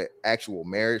 But actual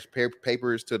marriage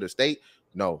papers to the state,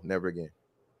 no, never again.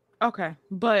 Okay,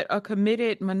 but a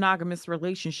committed monogamous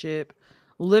relationship,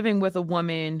 living with a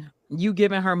woman, you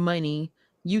giving her money,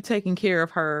 you taking care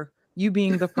of her, you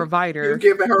being the provider, you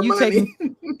giving her money.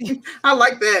 I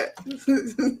like that.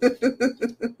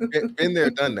 Been there,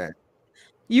 done that.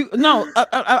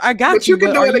 I got but you.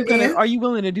 But are you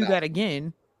willing to do that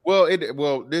again? Well,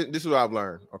 this is what I've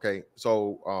learned. Okay,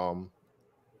 so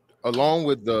along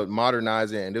with the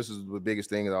modernizing, and this is the biggest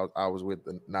thing I was with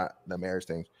not the marriage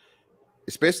thing,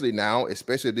 especially now,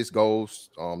 especially if this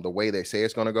goes the way they say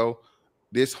it's gonna go.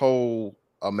 This whole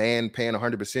a man paying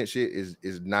 100% shit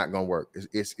is not gonna work.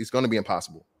 It's gonna be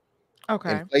impossible.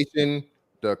 Okay. Inflation,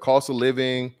 the cost of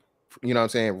living, you know what I'm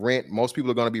saying, rent. Most people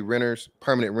are gonna be renters,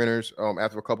 permanent renters,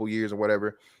 after a couple years or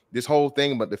whatever. This whole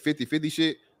thing about the 50-50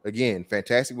 shit, again,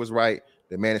 Fantastic was right.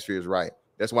 The manosphere is right.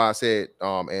 That's why I said,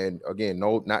 and again,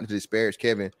 no, not to disparage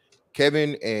Kevin.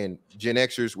 Kevin and Gen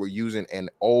Xers were using an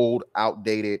old,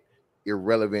 outdated,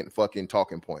 irrelevant fucking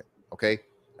talking point. Okay.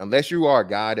 Unless you are a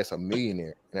guy that's a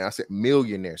millionaire, and I said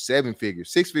millionaire, 7 figures,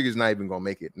 6 figures, not even gonna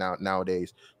make it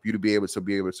nowadays for you to be able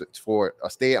to for a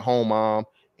stay-at-home mom,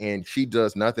 and she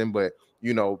does nothing but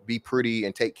be pretty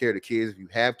and take care of the kids. If you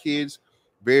have kids,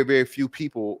 very, very few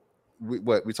people.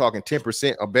 We're talking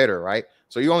 10% or better, right?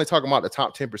 So you're only talking about the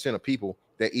top 10% of people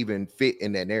that even fit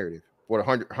in that narrative for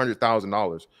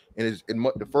 $100,000. And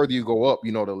the further you go up,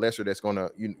 the lesser that's gonna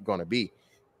be.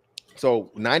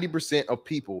 So 90% of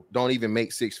people don't even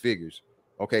make 6 figures.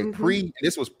 Okay,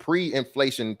 this was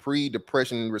pre-inflation,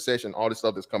 pre-depression, recession, all this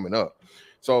stuff that's coming up.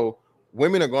 So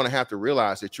women are going to have to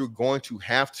realize that you're going to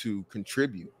have to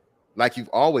contribute like you've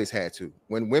always had to.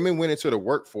 When women went into the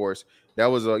workforce, that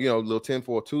was a little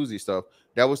 10-4 Tuesday stuff.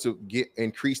 That was to get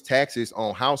increased taxes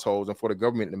on households and for the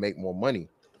government to make more money.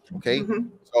 Okay,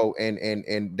 so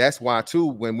and that's why too,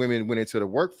 when women went into the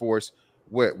workforce,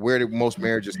 where did most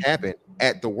marriages happen?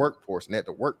 At the workforce and at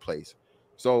the workplace.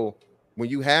 So when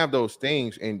you have those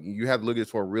things, and you have to look at it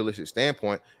for a realistic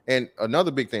standpoint. And another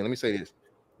big thing, let me say this.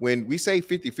 When we say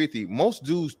 50-50, most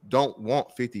dudes don't want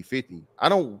 50-50. I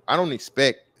don't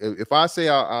expect, if I say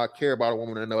I care about a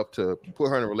woman enough to put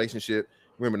her in a relationship,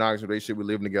 we're in a monogamous relationship, we're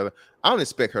living together, I don't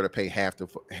expect her to pay half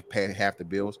the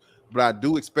bills, but I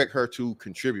do expect her to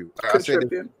contribute. I said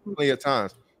this plenty of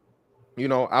times. You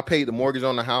know, I paid the mortgage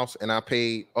on the house and I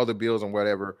paid other bills and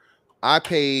whatever. I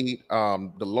paid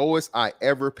the lowest I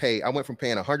ever paid. I went from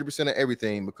paying 100% of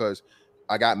everything because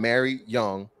I got married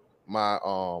young. My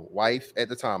wife at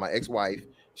the time, my ex-wife,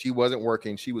 she wasn't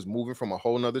working. She was moving from a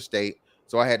whole nother state.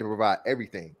 So I had to provide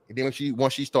everything. And then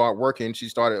once she started working, she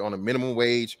started on a minimum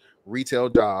wage retail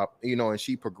job, you know, and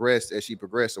she progressed as she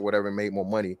progressed or whatever and made more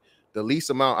money. The least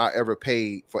amount I ever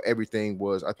paid for everything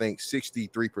was, I think,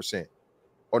 63%.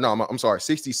 Or no, I'm sorry,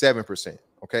 67%.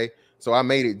 Okay. So I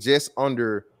made it just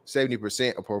under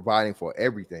 70% of providing for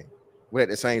everything. But at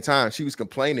the same time, she was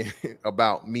complaining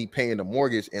about me paying the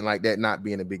mortgage and like that not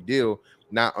being a big deal,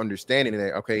 not understanding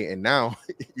that. Okay. And now,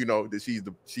 you know,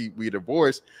 that we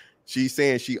divorced. She's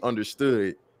saying she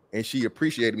understood and she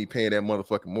appreciated me paying that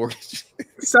motherfucking mortgage.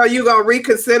 So you gonna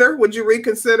reconsider? Would you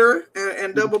reconsider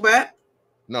and double back?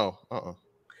 No.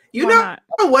 You know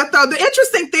what though? The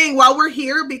interesting thing while we're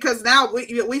here, because now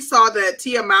we saw that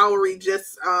Tia Mowry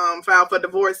just filed for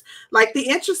divorce. Like, the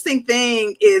interesting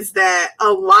thing is that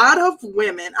a lot of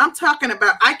women, I'm talking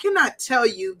about, I cannot tell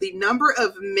you the number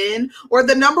of men or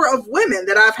the number of women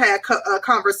that I've had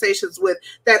conversations with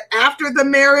that after the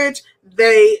marriage,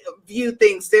 they view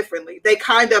things differently. They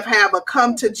kind of have a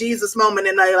come to Jesus moment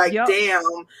and they're like, damn,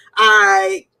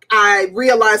 I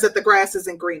realize that the grass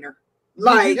isn't greener.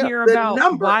 Like, did you hear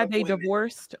about why they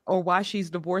divorced or why she's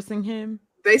divorcing him?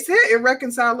 They said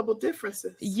irreconcilable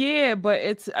differences. Yeah, but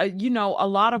it's you know, a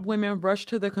lot of women rush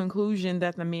to the conclusion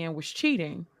that the man was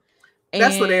cheating.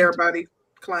 That's what everybody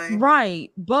claimed. Right.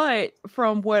 But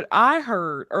from what I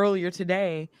heard earlier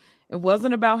today, it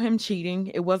wasn't about him cheating.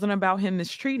 It wasn't about him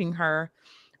mistreating her.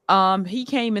 He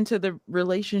came into the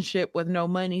relationship with no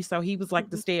money, so he was like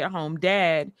the stay-at-home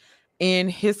dad,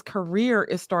 and his career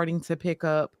is starting to pick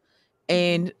up.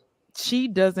 And she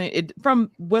doesn't,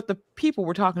 from what the people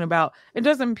were talking about, it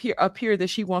doesn't appear that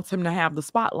she wants him to have the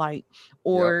spotlight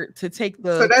or to take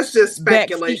the. So that's just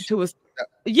speculation.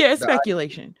 It's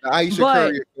speculation. The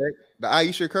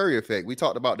Aisha Curry effect. We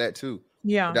talked about that too.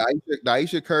 Yeah. The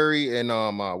Aisha Curry and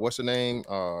what's her name?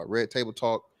 Red Table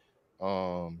Talk.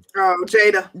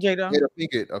 Jada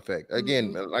Pinkett effect.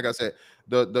 Again, like I said,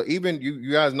 the even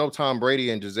you guys know Tom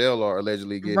Brady and Giselle are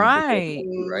allegedly getting right.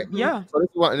 Yeah. So this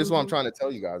is what I'm trying to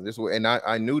tell you guys. And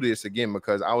I knew this again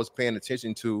because I was paying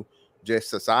attention to just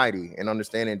society and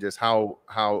understanding just how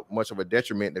much of a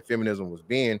detriment the feminism was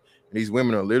being. And these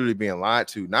women are literally being lied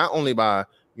to, not only by,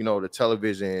 you know, the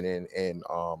television and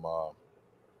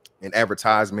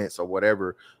advertisements or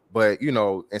whatever, but, you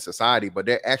know, in society, but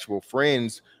their actual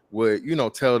friends would, you know,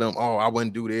 tell them, oh, I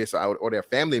wouldn't do this, or their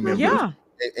family members. Yeah.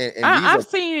 And I've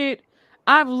seen it.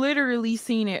 I've literally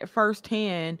seen it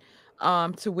firsthand,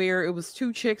 to where it was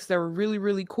two chicks that were really,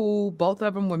 really cool. Both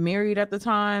of them were married at the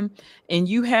time. And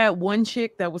you had one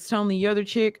chick that was telling the other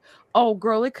chick, oh,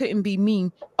 girl, it couldn't be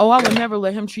me. Oh, I would never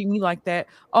let him treat me like that.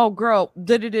 Oh, girl,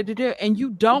 da-da-da-da-da. And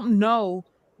you don't know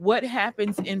what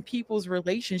happens in people's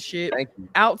relationship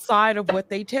outside of what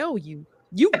they tell you.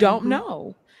 You don't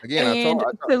know. Again,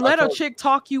 to let a chick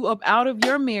talk you up out of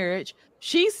your marriage,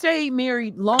 she stayed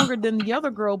married longer than the other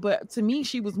girl, but to me,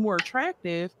 she was more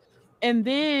attractive. And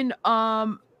then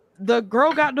the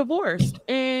girl got divorced.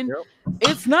 And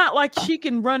it's not like she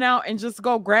can run out and just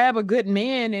go grab a good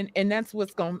man and that's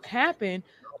what's going to happen.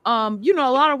 You know,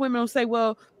 a lot of women will say,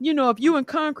 well, you know, if you and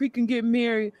Concrete can get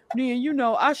married, then, you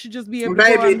know, I should just be able to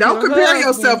baby, don't compare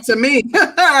yourself to me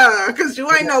because you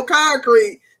ain't no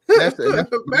Concrete. That's the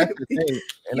thing.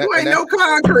 You ain't no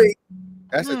Concrete.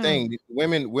 That's the thing.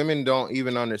 Women don't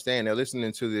even understand. They're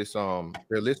listening to this.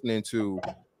 They're listening to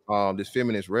this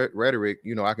feminist rhetoric.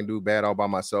 You know, I can do bad all by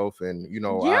myself, and you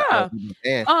know,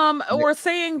 or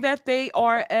saying that they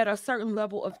are at a certain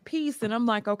level of peace, and I'm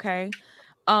like, okay.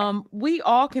 We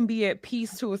all can be at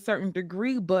peace to a certain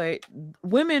degree, but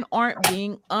women aren't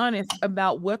being honest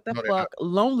about what the fuck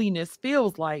loneliness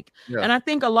feels like. And I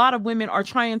think a lot of women are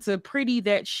trying to pretty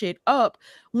that shit up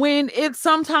when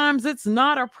sometimes it's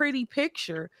not a pretty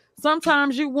picture.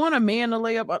 Sometimes you want a man to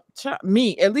lay up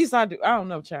me, at least I do. I don't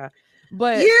know, child.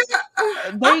 But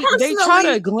they try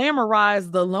to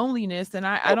glamorize the loneliness, and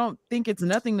I don't think it's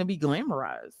nothing to be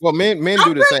glamorized. Well, men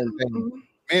do the same thing.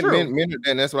 Men,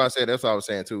 and that's what I said. That's what I was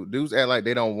saying too. Dudes act like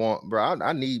they don't want, bro.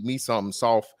 I need me something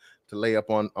soft lay up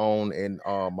on and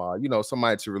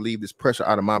somebody to relieve this pressure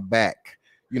out of my back.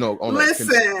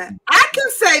 Listen, I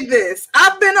can say this.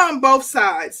 I've been on both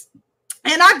sides.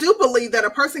 And I do believe that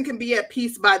a person can be at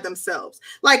peace by themselves.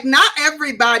 Like, not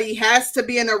everybody has to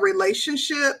be in a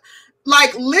relationship.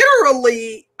 Like,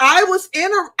 literally, I've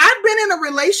been in a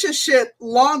relationship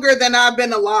longer than I've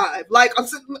been alive. Like,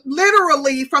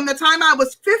 literally, from the time I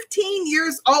was 15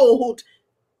 years old,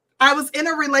 I was in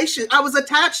a relationship. I was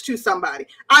attached to somebody.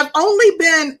 I've only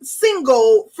been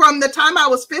single from the time I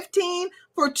was 15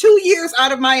 for 2 years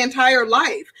out of my entire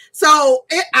life. So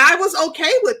I was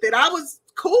okay with it. I was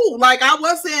cool. Like, I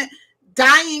wasn't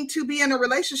dying to be in a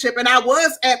relationship, and I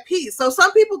was at peace. So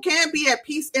some people can be at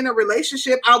peace in a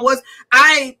relationship.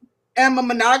 I am a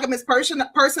monogamous person.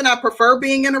 I prefer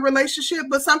being in a relationship,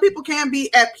 but some people can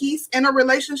be at peace in a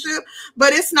relationship,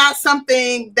 but it's not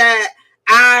something that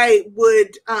I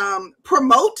would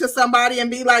promote to somebody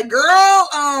and be like, girl,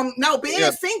 no, being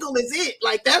single is it.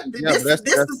 Like that. This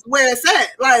is where it's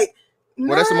at. Like,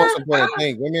 well, that's the most important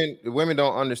thing. Women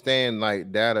don't understand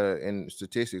like data and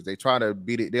statistics. They try to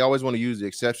beat it. They always want to use the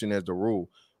exception as the rule.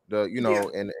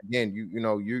 And again,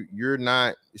 you're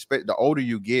not. The older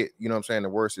you get, you know what I'm saying, the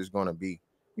worse it's going to be.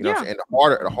 You know what I'm saying? And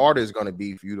the harder it's going to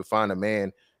be for you to find a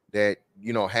man that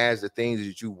has the things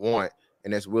that you want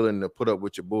and that's willing to put up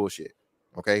with your bullshit.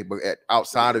 Okay, but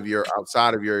outside of your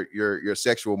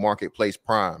sexual marketplace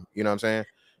prime. You know what I'm saying?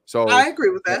 So I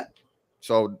agree with that.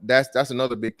 So that's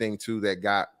another big thing too that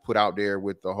got put out there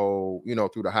with the whole,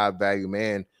 through the high value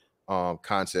man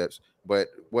concepts. But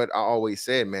what I always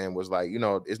said, man, was like,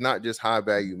 it's not just high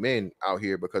value men out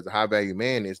here, because the high value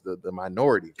man is the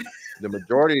minority. The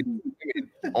majority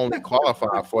only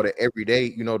qualify for the everyday,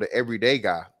 the everyday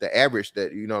guy, the average,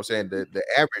 that, what I'm saying, the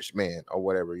average man or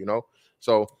whatever,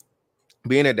 So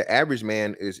being that the average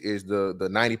man is the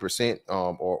 90%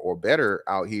 or better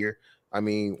out here. I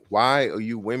mean, why are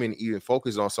you women even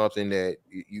focused on something that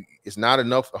it's not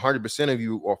enough? 100% of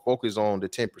you are focused on the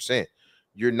 10%.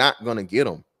 You're not going to get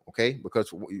them, okay?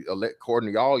 Because according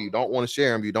to y'all, you don't want to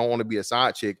share them. You don't want to be a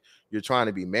side chick. You're trying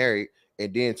to be married.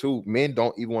 And then, too, men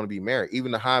don't even want to be married.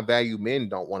 Even the high-value men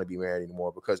don't want to be married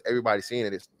anymore, because everybody's seeing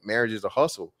that marriage is a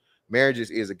hustle. Marriage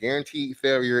is a guaranteed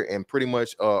failure and pretty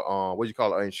much what you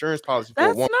call an insurance policy for a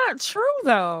woman. That's not true,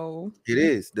 though. It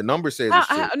is. The number says it's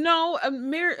true. No,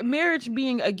 marriage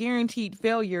being a guaranteed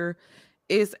failure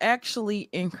is actually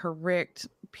incorrect.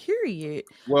 Period.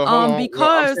 Well, hold on.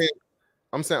 Because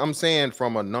I'm saying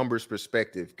from a numbers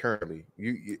perspective, currently,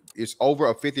 it's over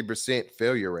a 50%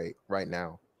 failure rate right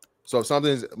now. So if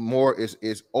something's more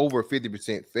is over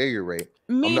 50% failure rate,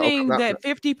 meaning that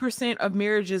 50% of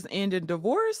marriages end in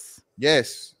divorce.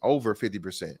 Yes, over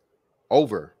 50%,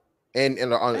 over. And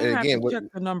again, check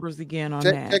the numbers again on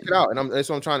that. Check it out, and that's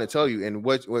what I'm trying to tell you. And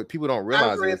what people don't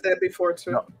realize I've read that before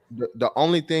too. The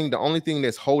only thing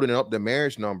that's holding up the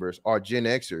marriage numbers are Gen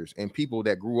Xers and people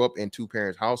that grew up in two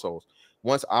parents households.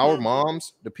 Once our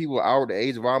moms, the people the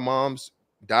age of our moms,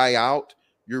 die out,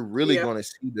 you're really going to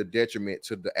see the detriment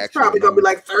to the actual. It's probably going to be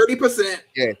like 30%.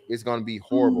 Yeah, it's going to be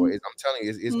horrible. I'm telling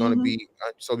you, it's going to be.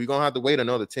 So we're going to have to wait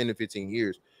another 10 to 15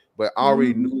 years. But I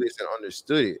already knew this and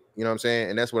understood it. You know what I'm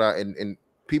saying? And that's what and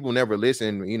people never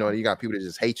listen. You got people that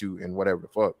just hate you and whatever the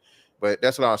fuck. But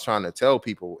that's what I was trying to tell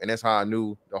people. And that's how I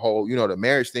knew the whole, the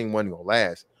marriage thing wasn't going to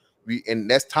last. And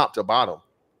that's top to bottom.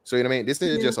 So, you know what I mean? This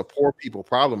isn't just a poor people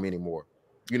problem anymore.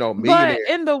 But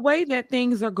in the way that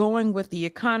things are going with the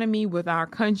economy, with our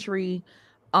country,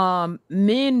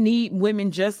 men need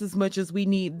women just as much as we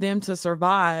need them to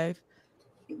survive.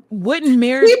 Wouldn't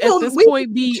marriage at this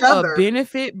point be a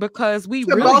benefit, because we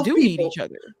really do need each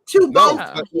other?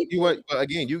 But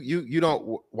again, you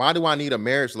don't. Why do I need a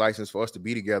marriage license for us to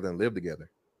be together and live together?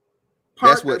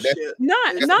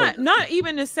 Not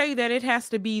even to say that it has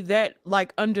to be that,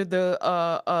 like, under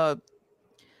the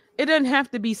it doesn't have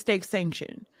to be state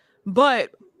sanctioned, but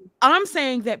I'm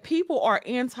saying that people are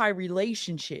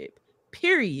anti-relationship,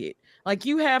 period. Like,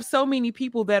 you have so many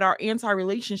people that are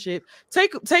anti-relationship.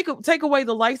 Take away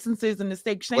the licenses and the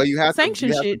state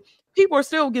sanction shit. People are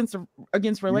still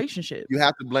against relationships. You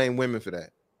have to blame women for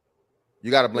that. You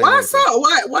got to blame. Why so?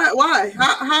 Why?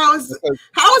 How is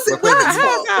it? Women's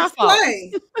fault?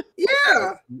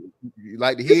 Yeah.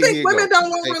 Like, you think women don't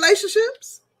want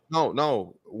relationships?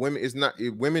 No, women. It's not.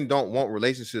 Women don't want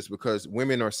relationships because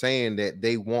women are saying that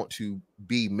they want to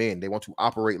be men. They want to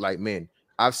operate like men.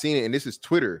 I've seen it, and this is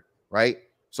Twitter, right?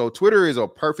 So Twitter is a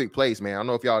perfect place, man. I don't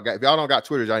know if y'all don't got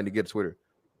Twitter, y'all need to get Twitter,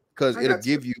 because it'll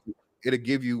give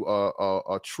you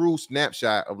a true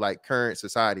snapshot of like current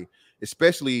society,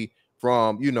 especially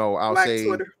from I'll say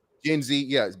Twitter. Gen Z.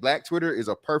 Yeah, Black Twitter is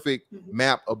a perfect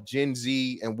map of Gen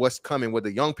Z and what's coming, what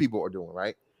the young people are doing,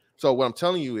 right? So what I'm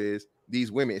telling you is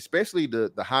these women, especially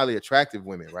the highly attractive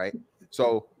women, right?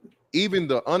 So even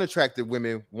the unattractive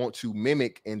women want to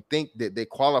mimic and think that they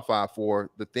qualify for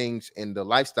the things and the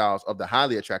lifestyles of the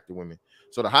highly attractive women.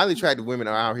 So the highly attractive women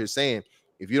are out here saying,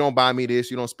 if you don't buy me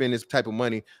this, you don't spend this type of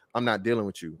money, I'm not dealing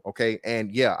with you. Okay.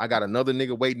 And yeah, I got another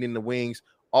nigga waiting in the wings.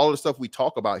 All the stuff we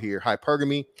talk about here,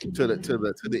 hypergamy to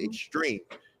the extreme.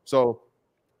 So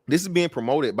this is being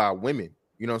promoted by women,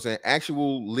 you know what I'm saying?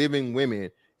 Actual living women,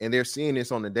 and they're seeing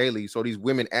this on the daily. So these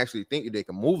women actually think that they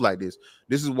can move like this.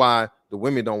 This is why the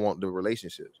women don't want the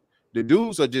relationships. The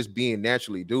dudes are just being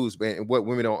naturally dudes, man. And what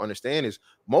women don't understand is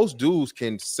most dudes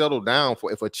can settle down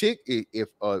for if a chick, if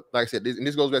like I said, and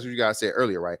this goes back to what you guys said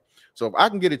earlier, right? So if I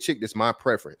can get a chick that's my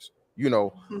preference, you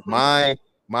know, my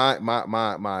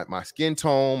skin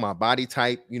tone, my body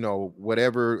type, you know,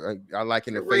 whatever I like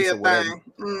in the face or whatever.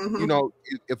 You know,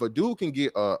 if a dude can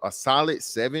get a solid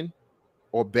 7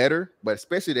 or better, but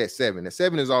especially that 7, the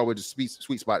 7 is always a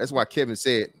sweet spot. That's why Kevin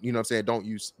said, you know what I'm saying,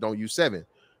 don't use 7,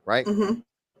 right?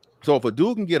 So if a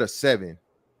dude can get a 7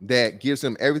 that gives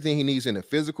him everything he needs in the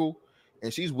physical,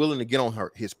 and she's willing to get on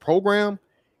his program,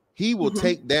 he will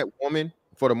take that woman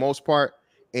for the most part,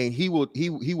 and he will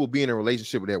be in a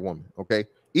relationship with that woman. Okay.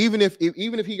 Even if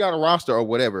he got a roster or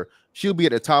whatever, she'll be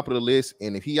at the top of the list.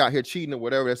 And if he out here cheating or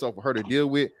whatever, that's up for her to deal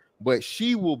with. But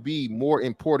she will be more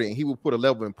important, and he will put a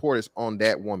level of importance on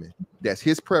that woman. That's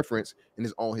his preference and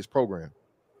is on his program.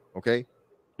 Okay.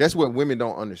 That's what women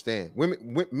don't understand.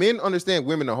 Men understand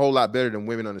women a whole lot better than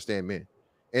women understand men.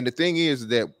 And the thing is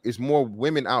that it's more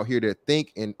women out here that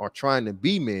think and are trying to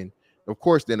be men, of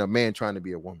course, than a man trying to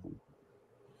be a woman.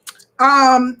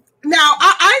 Now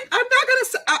I'm not gonna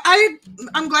say,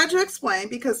 I'm glad you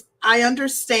explained, because I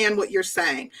understand what you're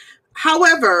saying.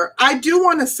 However, I do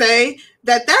want to say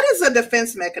that is a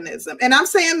defense mechanism. And I'm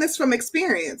saying this from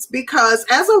experience, because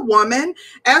as a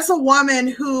woman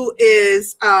who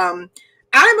is,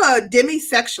 I'm a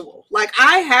demisexual. Like,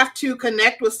 I have to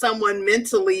connect with someone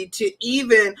mentally to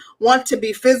even want to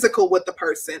be physical with the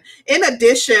person. In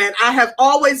addition, I have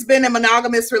always been in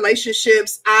monogamous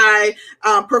relationships. I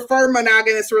prefer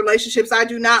monogamous relationships. I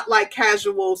do not like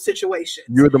casual situations.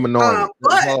 You're the minority.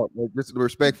 But just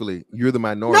respectfully, you're the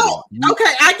minority. No,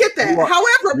 okay, I get that.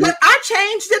 However, but I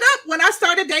changed it up when I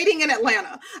started dating in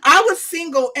Atlanta. I was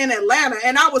single in Atlanta,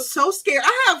 and I was so scared.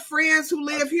 I have friends who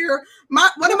live here.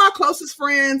 One of my closest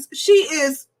friends,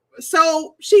 she's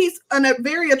a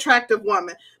very attractive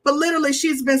woman, but literally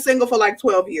she's been single for like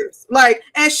 12 years. Like,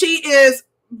 and she is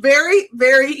very,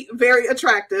 very, very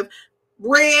attractive.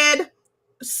 Red,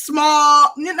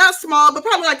 small, not small, but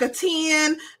probably like a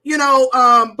 10, you know,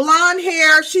 blonde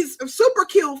hair. She's super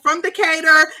cute, from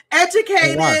Decatur,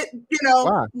 educated, you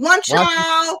know, one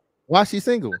child. Why is she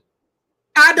single?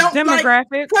 I don't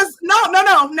demographic. Because no. I'm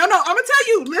gonna tell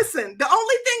you. Listen, the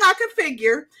only thing I could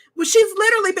figure was she's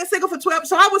literally been single for 12.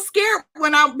 So I was scared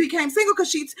when I became single, because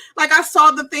she's like, I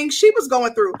saw the things she was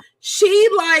going through. She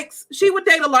would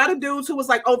date a lot of dudes who was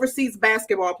like overseas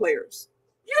basketball players.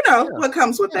 You know what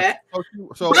comes with that.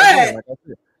 So again, like I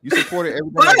said, you supported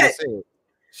everything I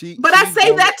said. But I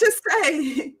say that to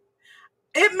say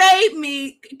it made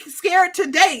me scared to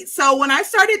date. So when I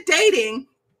started dating,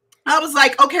 I was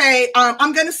like, okay,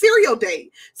 I'm going to serial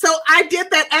date. So I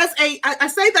did that I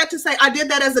say that to say I did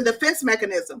that as a defense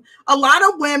mechanism. A lot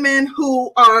of women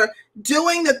who are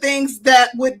doing the things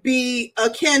that would be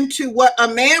akin to what a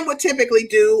man would typically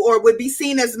do or would be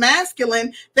seen as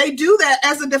masculine, they do that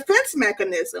as a defense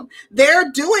mechanism. They're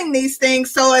doing these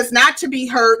things so as not to be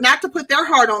hurt, not to put their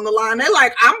heart on the line. They're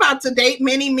like, I'm about to date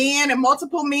many men and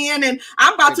multiple men, and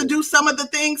I'm about to do some of the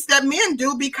things that men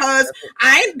do, because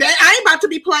I ain't about to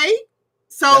be played.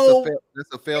 So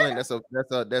that's a failing. That's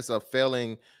a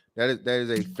failing. That is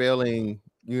a failing.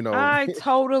 You know, I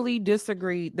totally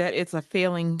disagree that it's a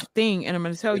failing thing, and I'm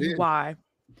going to tell you why.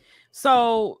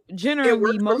 So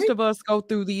generally, most of us go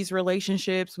through these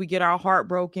relationships. We get our heart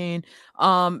broken,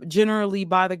 generally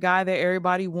by the guy that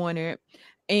everybody wanted.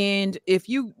 And if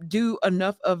you do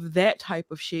enough of that type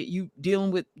of shit, you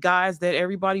dealing with guys that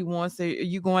everybody wants,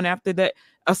 you going after that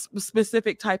a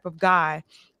specific type of guy,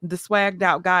 the swagged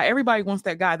out guy. Everybody wants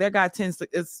that guy. That guy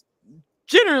is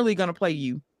generally going to play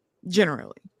you.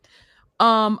 Generally.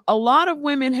 A lot of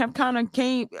women have kind of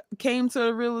came to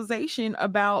the realization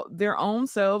about their own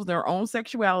selves, their own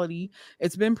sexuality.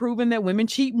 It's been proven that women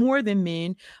cheat more than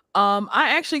men.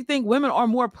 I actually think women are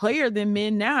more player than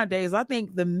men nowadays. I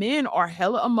think the men are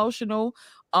hella emotional,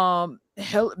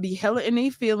 hella in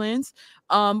their feelings.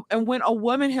 And when a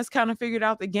woman has kind of figured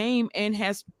out the game and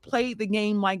has played the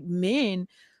game like men,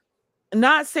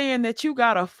 not saying that you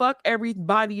gotta fuck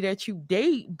everybody that you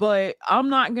date, but I'm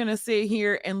not gonna sit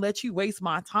here and let you waste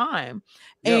my time.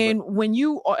 Yeah, And when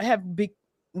you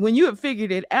when you have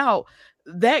figured it out,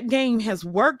 that game has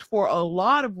worked for a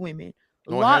lot of women.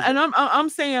 A no, it lot, hasn't. and I'm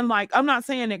saying, like, I'm not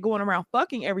saying that going around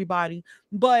fucking everybody,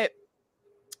 but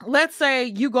let's say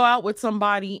you go out with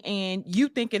somebody and you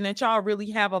thinking that y'all really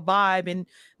have a vibe, and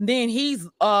then he's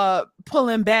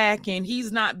pulling back and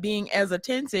he's not being as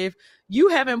attentive. You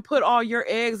haven't put all your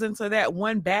eggs into that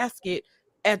one basket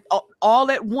at all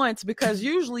at once, because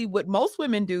usually what most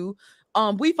women do,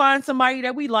 we find somebody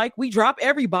that we like, we drop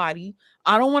everybody.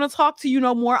 I don't want to talk to you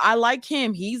no more, I like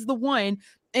him, he's the one.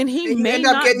 And he And you may end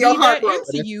up not getting your be heart that broke.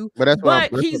 into you, But that's what I'm.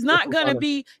 but he's not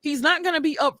gonna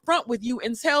be upfront with you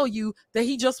and tell you that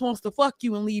he just wants to fuck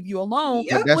you and leave you alone.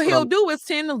 Yep. That's What what he'll I'm. do is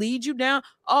tend to lead you down.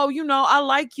 Oh, I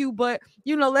like you, but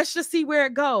let's just see where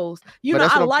it goes. But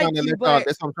that's I what I'm like trying to you, let y'all. but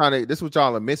That's what I'm trying to. This is what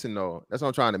y'all are missing, though. That's what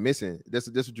I'm trying to missing. This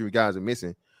what you guys are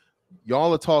missing.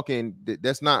 Y'all are talking.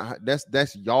 That's not.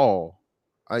 That's y'all.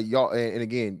 Y'all, and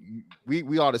again,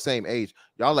 we are the same age.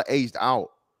 Y'all are aged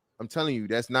out. I'm telling you,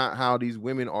 that's not how these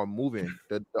women are moving.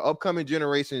 The upcoming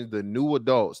generations, the new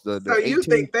adults, So the you 18.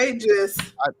 think they just?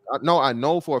 I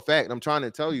know for a fact. I'm trying to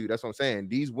tell you. That's what I'm saying.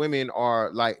 These women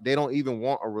are like, they don't even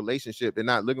want a relationship. They're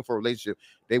not looking for a relationship.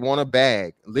 They want a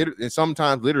bag. Literally, and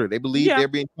sometimes literally, they believe yeah. they're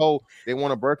being told they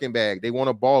want a Birkin bag. They want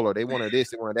a baller. They want a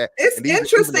this. They want that. It's And these are even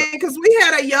interesting because we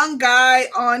had a young guy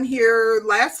on here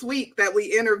last week that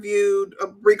we interviewed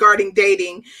regarding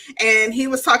dating, and he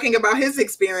was talking about his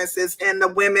experiences and the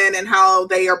women and how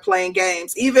they are playing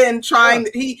games, even trying.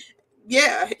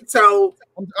 So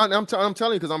I'm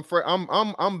telling you, because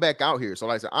I'm back out here. So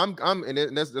like I said,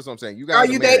 and that's what I'm saying. You are guys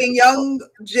are you married. dating young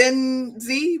Gen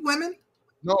Z women?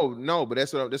 No, but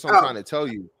that's what I'm trying to tell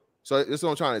you. So this is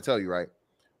what I'm trying to tell you, right?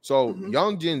 So Mm-hmm.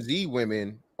 young Gen Z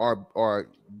women are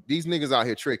these niggas out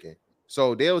here tricking.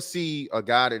 So they'll see a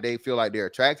guy that they feel like they're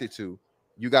attracted to.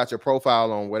 You got your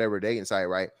profile on whatever dating site,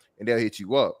 right? And they'll hit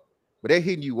you up. But they're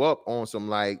hitting you up on some,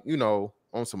 like,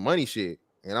 on some money shit.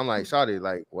 And I'm like, shawty,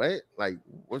 like, what? Like,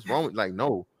 what's wrong with, like,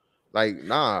 no. Like,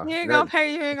 nah. You ain't gonna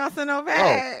pay, you ain't gonna send no No,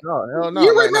 bag. hell no.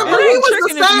 You Like, remember nah. It he ain't was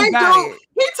tricking the if you same got dude. it.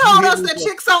 He You told hit us me that up.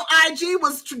 chicks on IG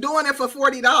was doing it for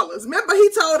 $40. Remember, he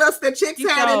told us that chicks He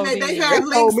had sure they did. had They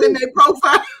links told in me. their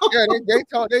profile. Yeah,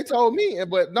 they told me,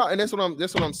 but no, and that's what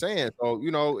I'm saying. So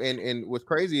and what's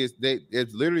crazy is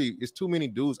it's too many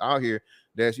dudes out here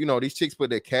that's, these chicks put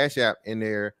their Cash App in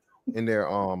their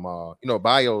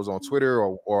bios on Twitter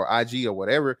or IG or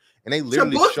whatever, and they to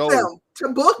literally book show. them. To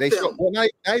book They show, them. well,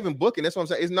 not even booking. That's what I'm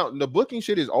saying. It's not, the booking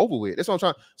shit is over with. That's what I'm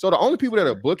trying. So the only people that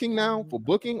are booking now for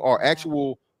booking are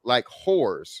actual, like,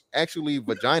 whores, actually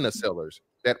vagina sellers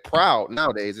that proud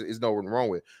nowadays is no one wrong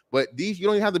with. But these, you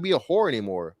don't even have to be a whore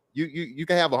anymore. You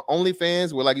can have a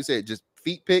OnlyFans where, like you said, just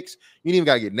feet pics. You don't even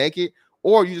gotta get naked,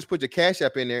 or you just put your Cash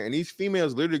App in there, and these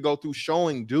females literally go through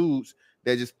showing dudes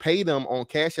that just pay them on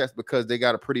Cash Apps because they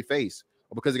got a pretty face,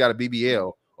 or because they got a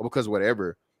BBL, or because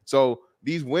whatever. So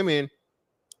these women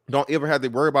don't ever have to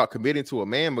worry about committing to a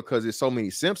man because there's so many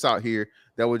simps out here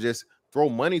that will just throw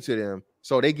money to them,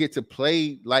 so they get to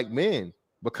play like men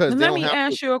because And they let don't me have to.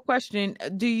 ask you a question.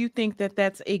 Do you think that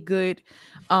that's a good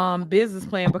business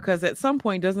plan? Because at some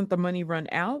point, doesn't the money run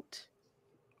out?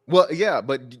 Well, yeah,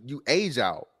 but you age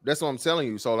out. That's what I'm telling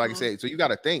you. So, like I Mhm. said, so you got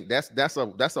to think that's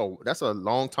a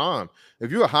long time.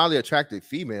 If you're a highly attractive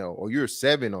female or you're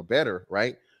 7 or better,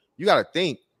 right? You got to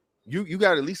think you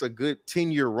got at least a good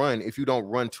 10-year run if you don't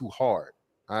run too hard.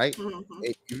 All right. Mhm.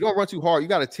 If you don't run too hard, you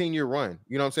got a 10-year run.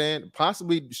 You know what I'm saying?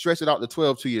 Possibly stretch it out to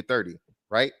 12 to your 30,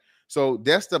 right? So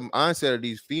that's the mindset of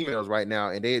these females right now.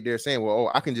 And they're saying, well,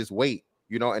 oh, I can just wait,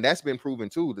 and that's been proven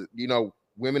too. That,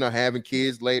 women are having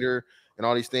kids later and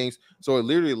all these things. So it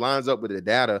literally lines up with the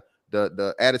data,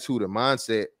 the attitude and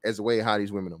mindset as the way how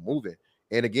these women are moving.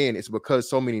 And again, it's because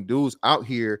so many dudes out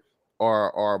here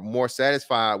are more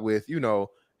satisfied with,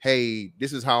 hey,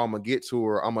 this is how I'm gonna get to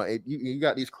her. You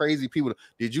got these crazy people.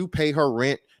 Did you pay her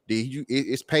rent?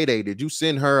 It's payday. Did you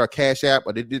send her a Cash App,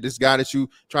 or did this guy that you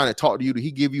trying to talk to you, did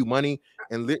he give you money?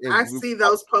 I see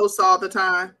those posts all the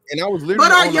time. And I was literally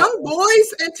But are on young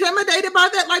boys intimidated by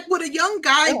that? Like, would a young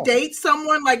guy yeah. date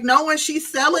someone like knowing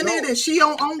she's selling it and she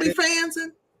on OnlyFans?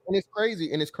 And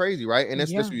it's crazy, right? And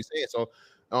that's what you're saying. So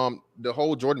the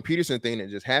whole Jordan Peterson thing that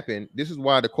just happened, this is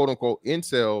why the quote unquote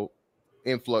incel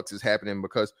influx is happening,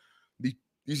 because these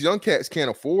young cats can't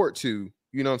afford to,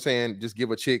 you know what I'm saying, just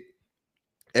give a chick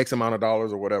X amount of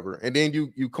dollars or whatever. And then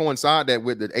you coincide that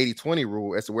with the 80-20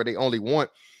 rule as to where they only want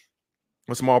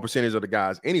a small percentage of the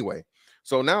guys anyway.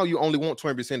 So now you only want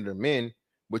 20% of the men,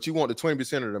 but you want the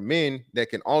 20% of the men that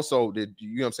can also, that,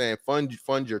 you know what I'm saying,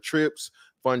 fund your trips,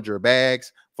 fund your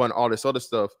bags, fund all this other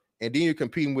stuff. And then you're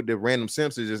competing with the random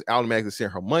simps that just automatically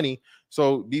send her money.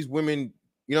 So these women,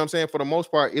 you know what I'm saying, for the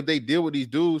most part, if they deal with these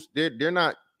dudes, they're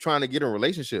not trying to get a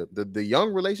relationship. The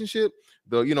young relationship,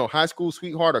 the, you know, high school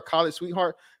sweetheart or college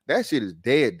sweetheart, that shit is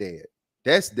dead.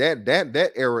 That's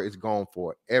that era is gone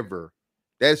forever.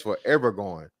 That's forever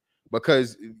gone.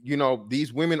 Because, you know,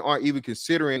 these women aren't even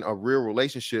considering a real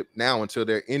relationship now until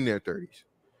they're in their 30s.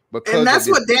 And that's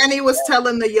what Danny was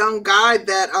telling the young guy,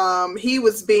 that he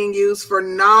was being used for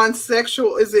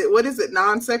non-sexual,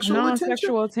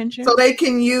 non-sexual attention? So they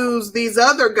can use these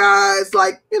other guys,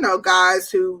 like, you know, guys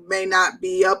who may not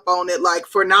be up on it, like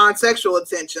for non-sexual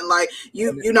attention. Like,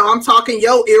 you know, I'm talking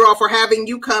your ear off, or having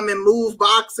you come and move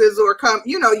boxes, or come,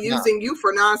 you know, using you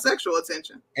for non-sexual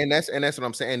attention. And that's what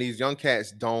I'm saying. These young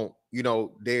cats don't, you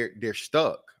know, they're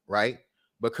stuck, right?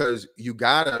 Because you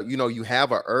gotta, you know, you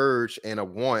have a urge and a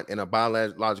want and a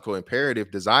biological imperative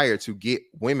desire to get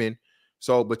women.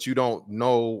 So, but you don't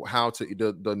know how to,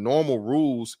 the normal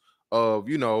rules of,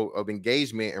 you know, of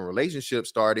engagement and relationship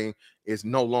starting is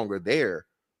no longer there.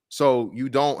 So you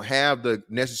don't have the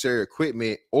necessary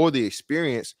equipment or the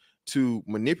experience to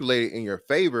manipulate it in your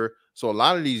favor. So a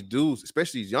lot of these dudes,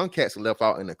 especially these young cats, are left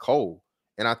out in the cold.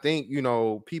 And I think, you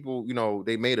know, people, you know,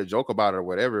 they made a joke about it or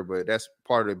whatever, but that's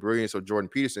part of the brilliance of Jordan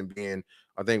Peterson being,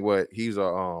 I think, he's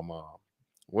a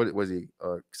what was he,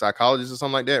 a psychologist or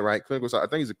something like that, right? I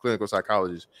think he's a clinical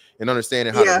psychologist, and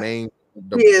understanding how the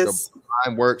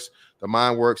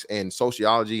mind works, and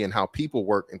sociology, and how people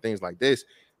work and things like this.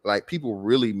 Like, people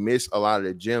really miss a lot of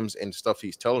the gems and stuff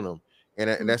he's telling them.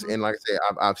 And that's, and like I said,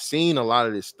 I've seen a lot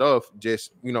of this stuff.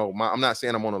 Just, you know, I'm not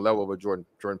saying I'm on the level of a Jordan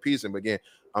Peterson, but again,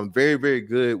 I'm very, very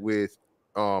good with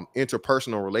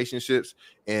interpersonal relationships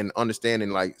and understanding,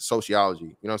 like,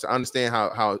 sociology. You know, so I understand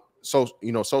how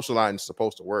socializing is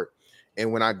supposed to work.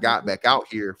 And when I got back out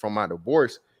here from my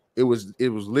divorce, it was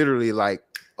literally like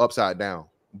upside down.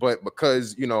 But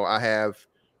because, you know, I have,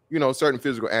 you know, certain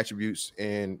physical attributes,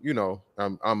 and, you know,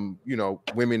 I'm you know,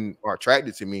 women are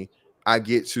attracted to me, I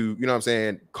get to, you know what I'm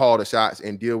saying, call the shots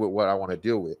and deal with what I want to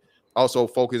deal with. Also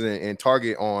focus and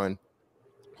target on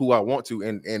who I want to,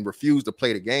 and refuse to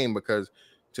play the game, because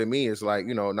to me it's like,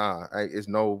 you know, it's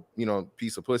no, you know,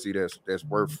 piece of pussy that's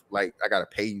worth, like, I gotta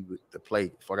pay you to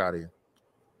play. Fuck out of here.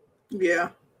 Yeah,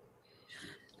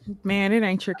 man, it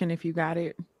ain't tricking if you got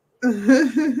it.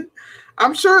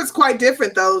 I'm sure it's quite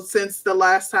different though since the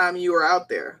last time you were out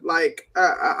there. Like,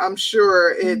 I'm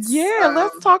sure it's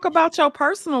let's talk about your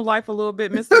personal life a little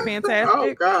bit, Mr.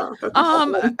 Fantastic. Oh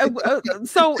God.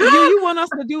 So you want us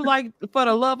to do, like, for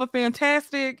the love of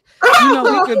Fantastic, you know,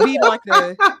 we could be like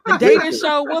the dating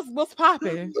show. What's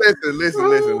popping? Listen.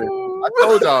 I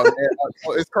told y'all, man,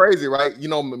 it's crazy, right? You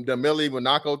know, the Millie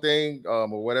Monaco thing, or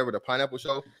whatever, the pineapple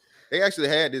show. They actually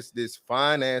had this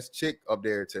fine ass chick up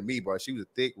there to me, bro. She was a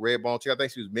thick red bone chick. I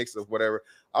think she was mixed of whatever.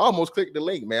 I almost clicked the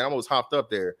link, man. I almost hopped up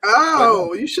there.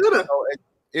 Oh, you should have.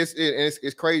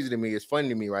 It's crazy to me. It's funny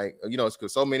to me, right? You know, it's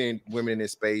because so many women in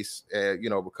this space, you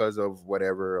know, because of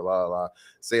whatever,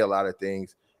 say a lot of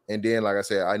things. And then, like I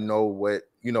said, I know what,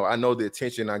 you know, I know the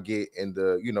attention I get and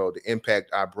the, you know, the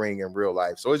impact I bring in real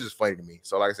life. So it's just funny to me.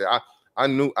 So like I said, I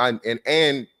knew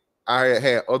I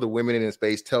had other women in the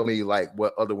space tell me, like,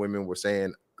 what other women were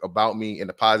saying about me in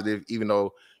the positive, even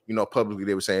though, you know, publicly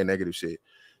they were saying negative shit.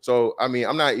 So, I mean,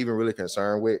 I'm not even really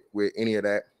concerned with any of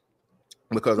that,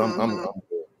 because I'm good.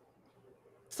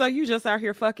 So you just out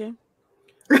here fucking?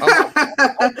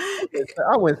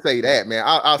 I wouldn't say that, man.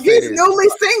 I'll say he's newly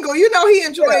single. You know, he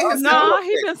enjoyed his. No,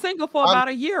 he's been single for about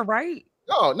a year, right?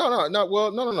 No.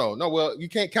 Well, you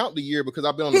can't count the year, because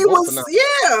I've been on the boat for now.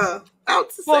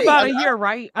 For about a year,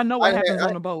 right? I know what happens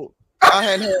on the boat.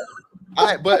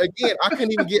 But again, I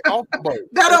couldn't even get off the boat.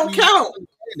 That don't count.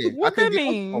 What that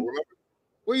mean?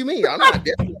 What do you mean? I'm not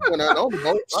definitely on the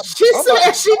boat. She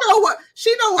said she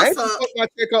know what's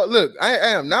up. Look, I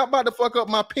am not about to fuck up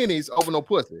my pennies over no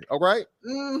pussy. All right,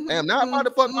 I am not about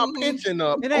to fuck my pension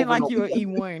up. It ain't like you an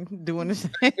E1 doing this.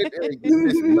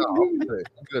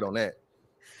 Good on that.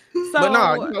 So, but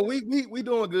no, you know, we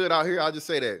doing good out here. I'll just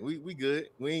say that we good.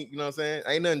 We ain't, you know what I'm saying?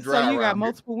 Ain't nothing dry. So you got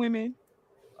multiple women.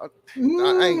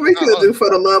 We could do for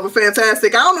the love of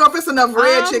Fantastic. I don't know if it's enough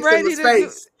red chicks in the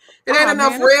space. It ain't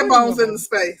enough red bones in the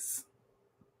space.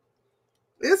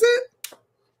 Is it?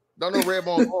 Don't know red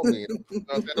bones on me.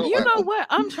 You know what?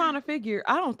 I'm trying to figure.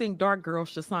 I don't think dark girls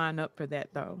should sign up for that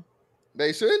though.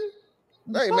 They shouldn't.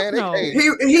 Hey man, no.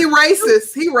 He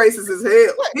racist. He racist as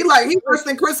hell. He worse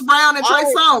than Chris Brown and Trey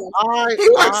Songz.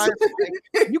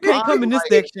 You can't come in this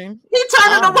section. He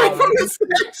turning away from this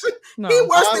section. No. He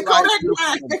worse than Kodak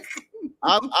Black.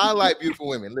 I like beautiful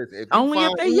women. Listen, only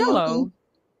if they yellow.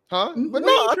 Huh? But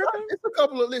no, it's a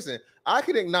couple of I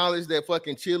can acknowledge that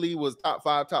fucking Chili was top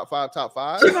five.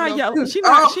 She's not yellow. She's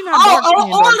not.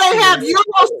 Or they have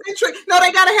Eurocentric. No,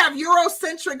 they gotta have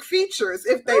Eurocentric features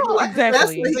if they black.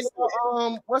 Exactly.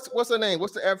 What's her name?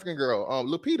 What's the African girl?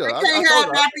 Lupita. They can't have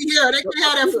nappy hair. They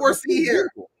can't have that 4C hair.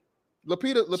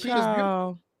 Lupita's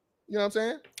beautiful. You know what I'm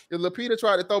saying? If Lupita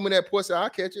tried to throw me that pussy, I'll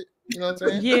catch it. You know what I'm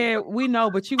saying? Yeah, we know,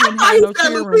 but you wouldn't have no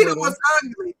cheering. Lupita was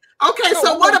ugly. Okay,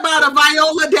 so what about a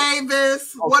Viola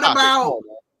Davis? What about?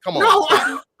 Come on. No,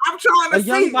 I'm trying to see.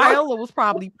 A young Viola was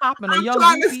probably popping. A young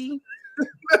Whoopi.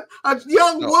 A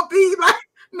young Whoopi. Like,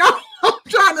 no, I'm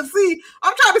trying to see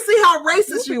how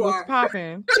racist you are.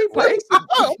 Popping.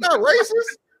 I'm not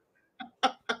racist.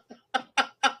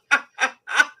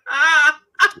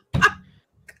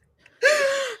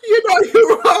 You know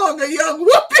you're wrong. A young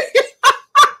Whoopi.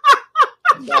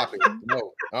 Stop it.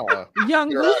 No.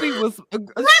 Young Whoopi was young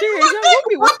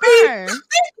Whoopi was fine.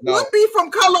 Whoopi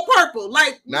from Color Purple.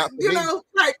 Like, not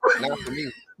for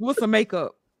me. With some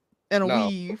makeup and a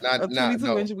weave. A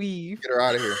 22-inch weave. Get her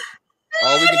out of here.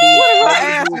 All we can do what if her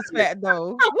ass is fat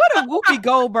though? What if Whoopi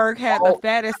Goldberg had the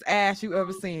fattest ass you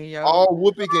ever seen, yo? All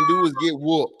Whoopi can do is get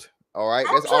whooped. All right,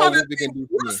 that's all Whoopi can do.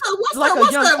 Like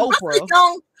a young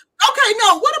Oprah. Okay,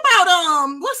 no. What about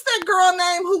what's that girl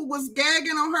name who was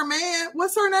gagging on her man?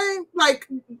 What's her name? Like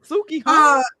Suki.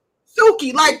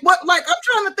 Suki. Like what? Like I'm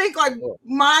trying to think. Like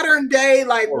modern day.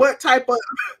 Like what type of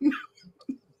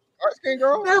dark skin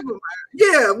girl? Never mind.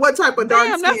 Yeah, what type of dark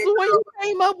skin? That's the one you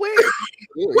came up with.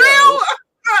 Well,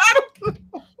 I don't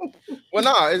know. Well,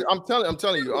 no, I'm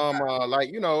telling you,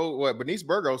 like you know what, Bernice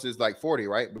Burgos is like 40,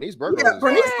 right? Bernice Burgos. Yeah,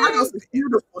 Bernice Burgos is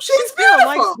beautiful. She's beautiful.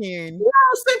 Light skin.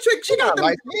 Eurocentric. She got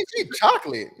light skin. She's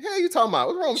chocolate. Hell, you talking about?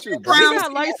 What's wrong with you? She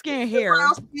got light skin hair.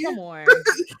 Come on.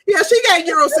 Yeah, she got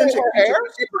Eurocentric hair.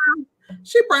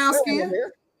 She brown skin.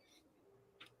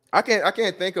 I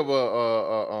can't think of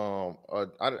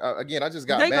again. I just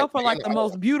got. They go for like the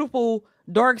most beautiful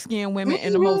dark skinned women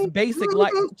and the most basic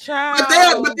like child.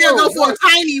 But they'll go for a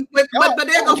tiny. But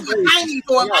they'll go for tiny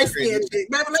for a light skinned chick.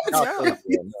 Baby, let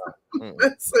me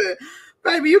listen,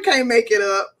 baby, you can't make it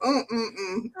up.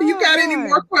 You got any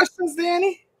more questions,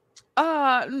 Danny?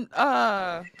 Child.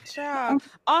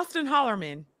 Austin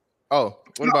Hollerman. Oh,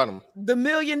 what about him? The $1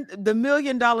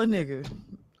 million nigga.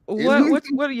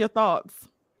 What are your thoughts?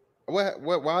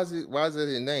 Why is it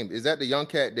his name? Is that the young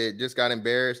cat that just got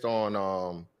embarrassed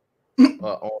on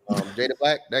Jada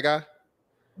Black? That guy?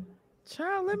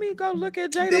 Child, let me go look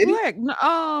at Jada Black.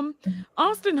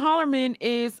 Austin Hollerman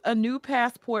is a new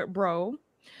passport bro.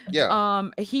 Yeah.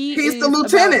 He's the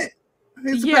lieutenant.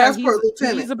 He's a passport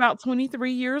lieutenant. He's about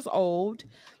 23 years old,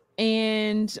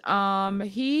 and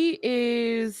he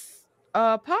is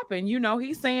popping. You know,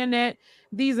 he's saying that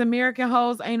these American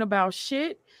hoes ain't about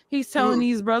shit. He's telling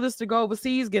these brothers to go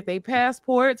overseas, get their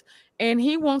passports, and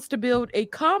he wants to build a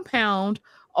compound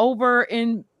over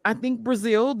in, I think,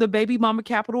 Brazil, the baby mama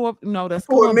capital of, no, that's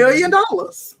for $1 million.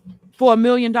 For $1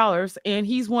 million. And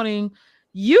he's wanting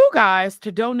you guys to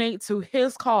donate to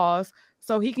his cause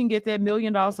so he can get that $1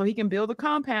 million, so he can build a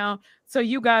compound, so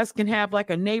you guys can have like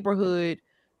a neighborhood,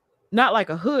 not like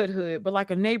a hood, but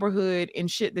like a neighborhood and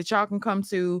shit that y'all can come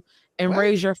to and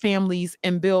raise your families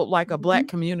and build like a black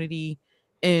community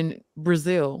in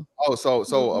Brazil. Oh,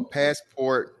 so a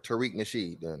passport Tariq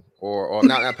Nasheed then, or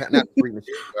not Tariq Nasheed,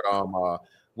 but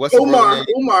what's Umar?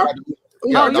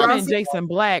 Oh, you meant Jason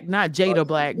Black, not Jada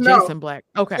Black. No. Jason Black.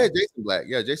 Okay. Yeah, Jason Black.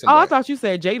 Yeah, Jason. Oh, Black. I thought you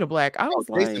said Jada Black. I was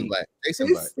like, Jason Black.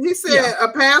 He said a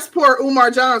passport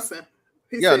Umar Johnson.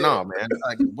 No, man.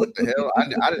 Like, what the hell?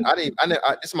 I didn't.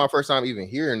 This is my first time even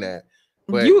hearing that.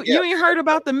 But you ain't heard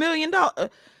about the $1 million?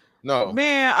 No,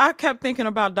 man. I kept thinking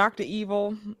about Dr.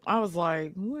 Evil. I was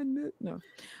like, what? No.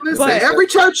 Listen, every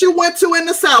church you went to in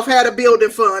the South had a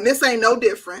building fund. This ain't no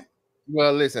different.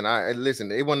 Well, listen.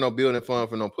 It wasn't no building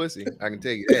fund for no pussy. I can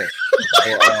tell you that.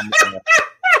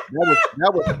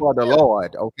 That was for the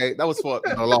Lord. Okay, that was for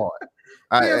the Lord.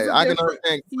 I can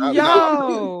understand.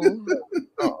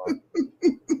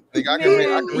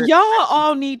 Y'all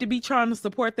all need to be trying to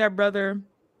support that brother.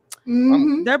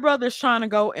 That brother's trying to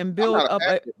go and build up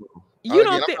a. You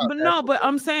don't think, but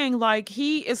I'm saying like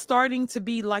he is starting to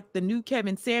be like the new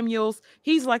Kevin Samuels.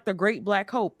 He's like the great Black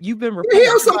Hope. You've been he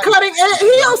on some cutting edge. He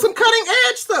on some cutting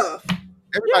edge stuff.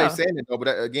 Everybody's saying it though, but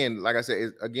again, like I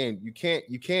said, you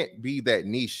can't be that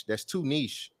niche. That's too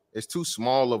niche. It's too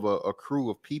small of a crew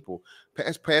of people.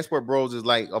 Passport bros is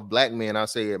like of black men. I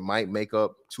say it might make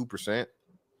up 2%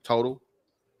 total.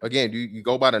 Again, you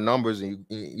go by the numbers, and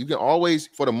you can always,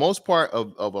 for the most part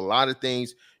of a lot of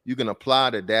things, you can apply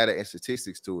the data and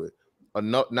statistics to it.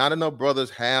 Not enough brothers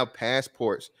have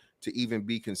passports to even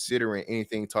be considering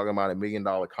anything talking about $1 million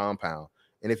compound.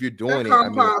 And if you're doing that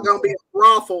compound gonna be a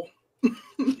brothel.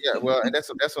 Yeah, well, and that's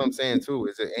what I'm saying too.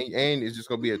 Is it and it's just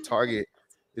gonna be a target.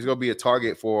 It's gonna be a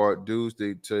target for dudes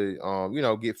to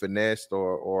get finessed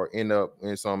or end up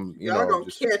in some y'all gonna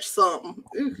just catch something.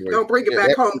 Don't bring it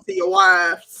back home to your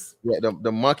wives. Yeah, the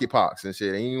monkeypox and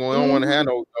shit. And you don't want to have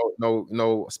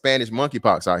no Spanish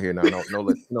monkeypox out here now. No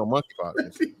monkeypox.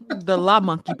 And shit. The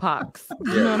monkeypox.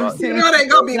 Yeah, you know what I'm saying? You know they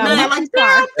gonna be mad like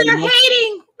they're up there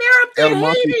hating. They're up there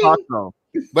hating.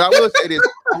 But I will say this.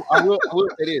 I will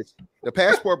say this. The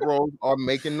passport bros are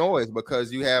making noise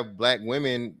because you have black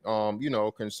women,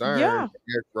 concerned. Yeah.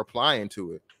 They're replying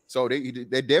to it. So they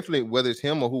definitely, whether it's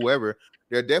him or whoever,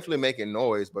 they're definitely making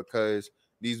noise because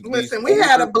these. We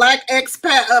had a black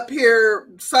expat up here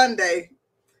Sunday.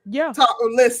 Yeah.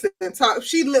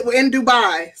 She lived in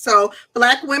Dubai, so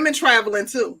black women traveling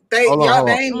too. They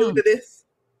ain't new to this.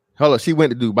 Hold on, she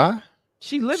went to Dubai.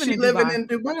 She living in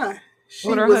Dubai. She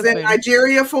was husband. in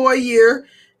Nigeria for a year,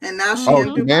 and now she's in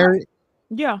Dubai. Married?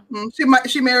 Yeah.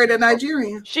 She married a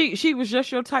Nigerian. She was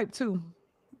just your type too.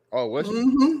 Oh, was she?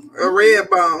 A red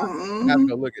bone. I have to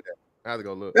go look at that. I have to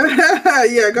go look.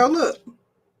 Yeah, go look.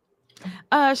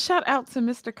 Shout out to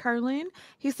Mr. Curlin.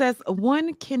 He says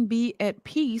one can be at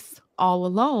peace all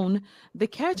alone. The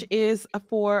catch is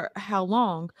for how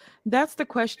long? That's the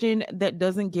question that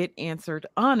doesn't get answered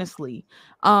honestly.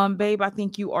 Babe, I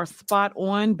think you are spot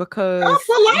on because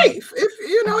for life. If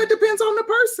it depends on the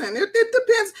person. It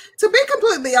depends. To be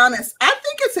completely honest, I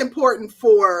think it's important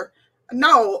for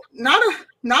not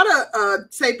a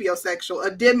sapiosexual,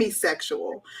 a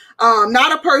demisexual,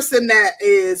 not a person that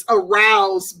is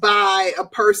aroused by a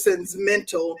person's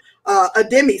mental, a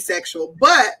demisexual.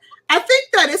 But I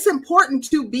think that it's important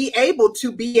to be able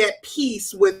to be at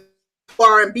peace with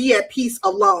and be at peace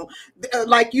alone.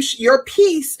 Like your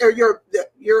peace or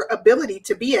your ability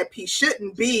to be at peace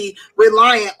shouldn't be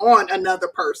reliant on another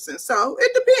person. So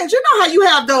it depends. You know how you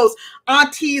have those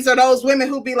aunties or those women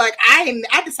who be like,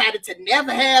 I decided to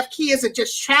never have kids and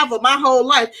just travel my whole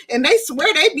life, and they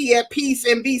swear they be at peace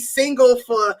and be single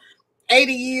for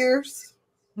 80 years.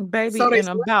 Baby, and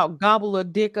about gobble a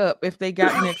dick up if they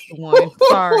got next to one.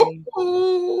 Sorry.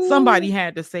 Somebody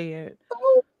had to say it.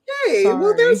 Hey,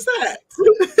 well, there's that.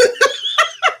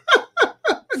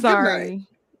 Sorry.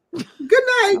 Good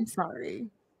night. I'm sorry.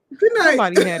 Good night.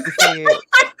 Somebody had to say it.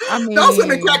 I mean, those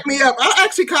women crack me up. I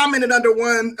actually commented under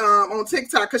one on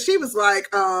TikTok because she was like,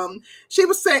 she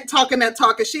was talking that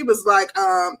talk, and she was like,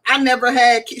 I never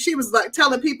had. She was like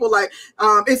telling people like,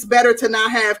 it's better to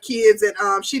not have kids,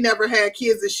 and she never had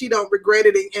kids, and she don't regret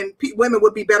it, and women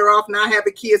would be better off not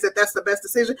having kids if that's the best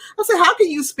decision. I said, how can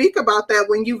you speak about that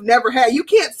when you've never had? You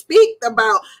can't speak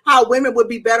about how women would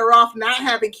be better off not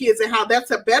having kids and how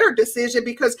that's a better decision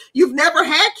because you've never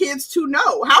had kids to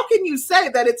know. How can you say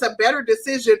that it's a better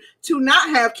decision to not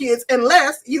have kids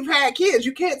unless you've had kids?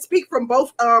 You can't speak from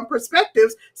both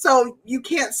perspectives, so you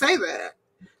can't say that.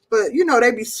 But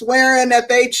they be swearing that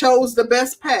they chose the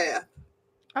best path.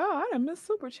 Oh, I done missed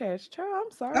super chats, child.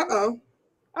 I'm sorry. Uh-oh.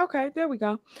 Okay, there we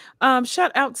go.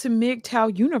 Shout out to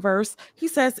MGTOW Universe. He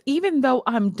says, even though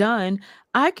I'm done,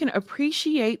 I can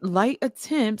appreciate light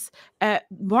attempts at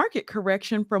market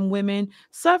correction from women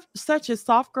such as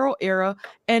soft girl era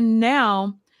and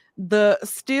now the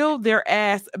steal their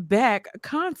ass back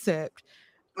concept.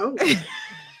 Oh.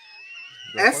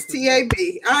 STAB.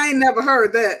 I ain't never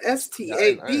heard that.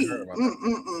 STAB.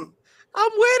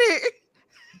 I'm with it.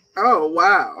 Oh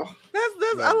wow.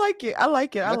 That's I like it. I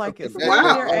like it.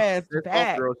 Wow. Their ass back.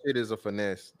 Soft girl shit is a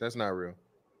finesse. That's not real.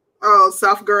 Oh,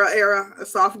 soft girl era, a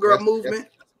soft girl movement.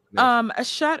 A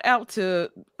shout out to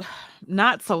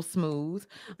Not So Smooth.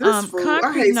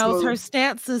 Concrete knows her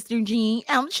stance, Sister Jean.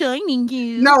 I'm shining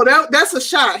you. No, that's a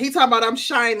shot. He talking about I'm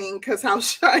shining because how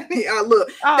shiny I look.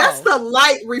 Oh. That's the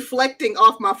light reflecting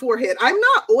off my forehead. I'm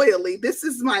not oily. This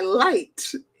is my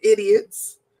light,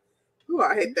 idiots. Ooh,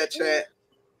 I hate that chat.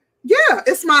 Yeah,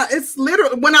 it's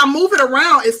literally when I move it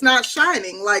around, it's not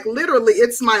shining. Like literally,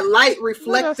 it's my light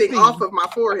reflecting off of my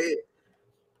forehead.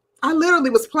 I literally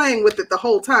was playing with it the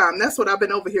whole time. That's what I've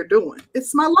been over here doing.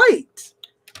 It's my light.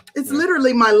 It's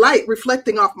literally my light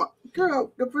reflecting off my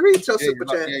girl. Read your super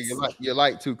chat. Yeah, your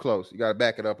light too close. You gotta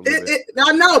back it up a little bit.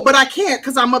 I know, but I can't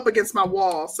because I'm up against my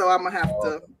wall. So I'm gonna have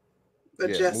to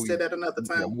adjust it at another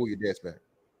time. Move your desk back.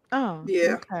 Oh,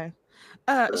 yeah. Okay.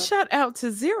 Shout out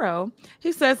to Zero.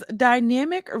 He says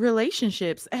dynamic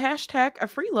relationships. Hashtag a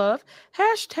free love.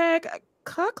 Hashtag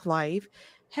cuck life.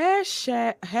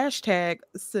 Hashtag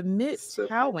submit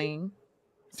towing.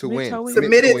 To Submit win. towing.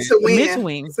 Submit it to Submit to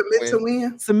win. win. Submit to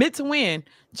win. Submit to win.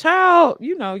 Child,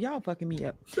 you know, y'all fucking me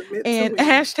up. Submit And to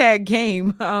win. hashtag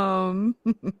game.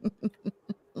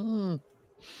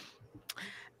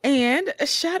 And a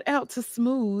shout out to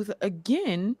Smooth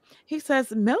again. He says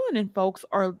melanin folks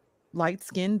are light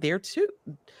skinned there too.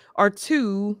 Are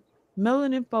two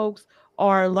melanin folks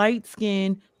are light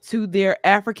skinned to their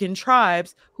African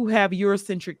tribes who have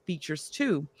Eurocentric features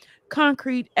too.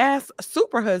 Concrete ass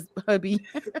super hubby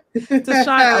to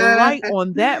shine a light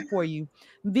on that for you.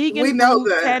 Vegan We know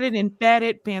food, that. tatted and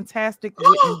fatted, fantastic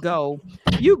wouldn't go.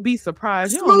 You'd be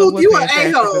surprised. You don't know Smooth, what you an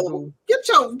fantastic a-hole. do. Get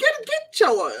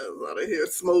your ass out of here,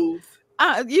 Smooth.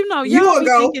 You know, You y'all a be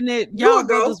go. thinking that You a y'all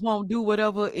go. brothers won't do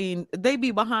whatever, and they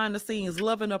be behind the scenes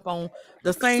loving up on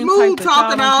the same Smooth type that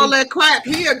talking y'all all don't think. that crap.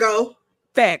 Here go.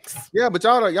 Facts. Yeah, but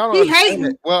y'all don't He understand hating.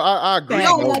 it. Well, I agree, Facts.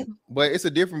 though, but it's a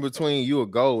difference between you a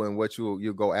go and what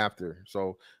you go after.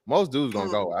 So most dudes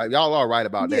gonna go. Y'all are right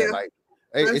about that. Like,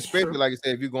 especially like I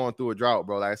said, if you're going through a drought,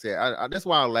 bro. Like I said, I that's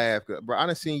why I laugh, bro. I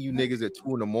done seen you niggas at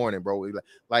 2 a.m, bro.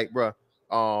 Like, bro.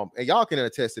 And y'all can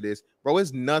attest to this, bro.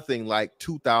 It's nothing like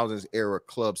 2000s era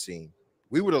club scene.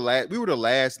 We were the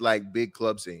last like big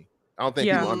club scene. I don't think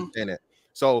people understand that.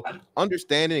 So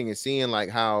understanding and seeing like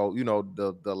how, you know,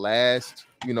 the last,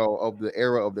 you know, of the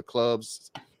era of the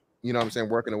clubs, you know what I'm saying,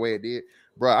 working the way it did,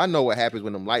 bro. I know what happens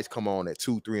when them lights come on at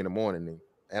 2-3 in the morning,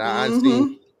 and I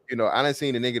seen, you know, I done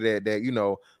seen the nigga that you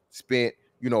know spent,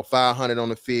 you know, 500 on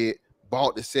the fit,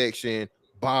 bought the section,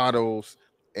 bottles,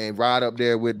 and ride up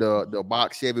there with the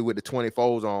box Chevy with the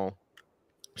 24s on,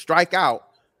 strike out.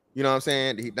 You know what I'm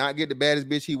saying? He not get the baddest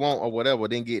bitch he want or whatever,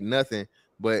 didn't get nothing,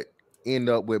 but end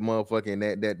up with motherfucking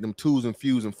that them 2s and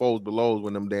fews and 4s belows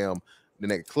when them damn the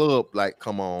next club like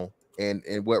come on and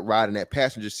what riding that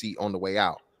passenger seat on the way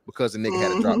out because the nigga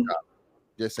had a drop top.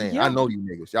 Just saying, I know you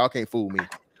niggas. Y'all can't fool me.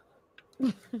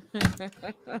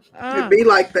 It be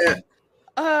like that.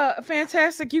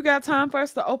 Fantastic. You got time for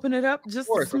us to open it up? Just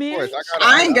of course.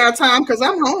 I ain't got time because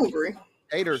I'm hungry.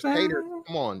 Haters,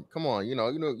 come on. You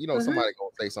know, somebody gonna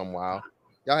say something wild.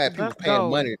 Y'all have people paying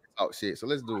money to talk shit, so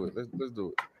let's do it. Let's do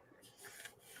it.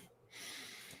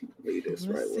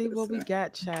 Let's see what we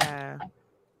got, child.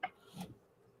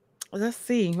 Let's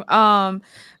see.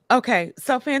 Okay,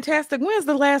 so Fantastic. When's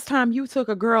the last time you took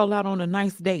a girl out on a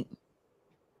nice date?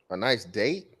 A nice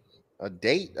date? A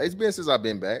date? It's been since I've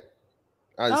been back.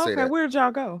 Okay, where'd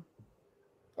y'all go?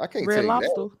 I can't Red tell you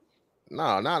Lobster.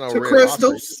 that. No, to Red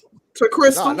Crystals. Lobster. To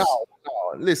Crystals. No.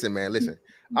 Listen, man. Listen.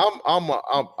 I'm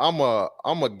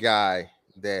a guy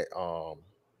that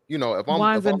you know, if I'm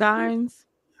wines and dines.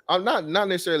 I'm not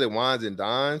necessarily wines and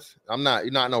dines.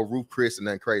 You're not no Ruth Chris and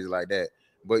nothing crazy like that.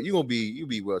 But you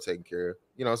be well taken care of.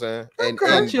 You know what I'm saying? And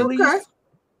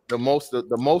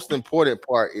the most important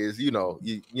part is, you know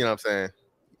what I'm saying?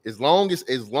 As long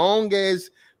as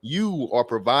you are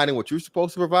providing what you're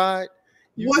supposed to provide.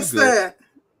 What's that?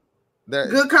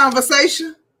 Good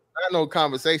conversation. I know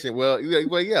conversation. Well,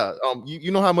 yeah.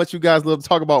 You know how much you guys love to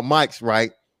talk about mics,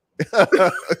 right?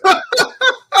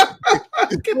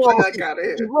 Get the heck out of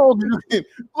here. As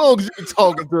long as you're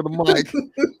talking to the mic.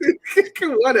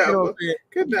 Whatever.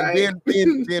 Good night. And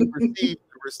then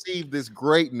receive this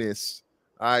greatness.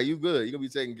 All right, you good. You're gonna be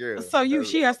taken care of. So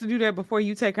she has to do that before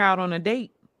you take her out on a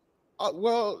date.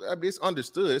 Well, I mean, it's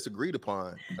understood. It's agreed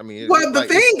upon. I mean, well, the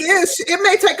thing is, it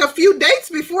may take a few dates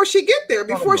before she get there,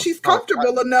 before she's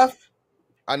comfortable enough.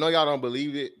 I know y'all don't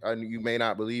believe it. You may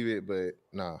not believe it, but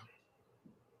nah.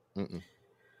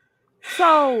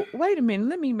 So wait a minute.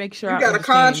 Let me make sure. You got a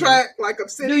contract like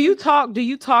Obsidian. Do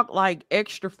you talk like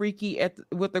extra freaky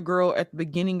with the girl at the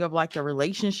beginning of like the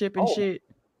relationship and shit,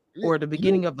 or the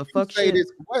beginning of the fuck shit?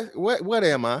 What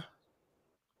am I?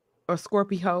 A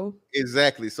Scorpio.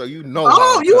 Exactly. So you know.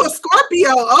 Oh, you a Scorpio?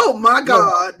 Oh my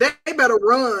God, they better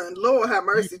run. Lord have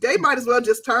mercy. They might as well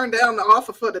just turn down the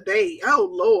offer for the date. Oh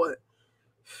Lord.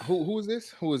 Who is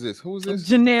this?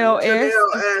 Janelle S.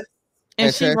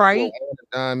 And she right.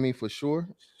 Me for sure.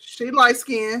 She light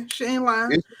skin. She ain't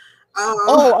lying.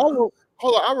 Hold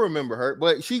on, I remember her,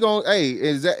 but she gonna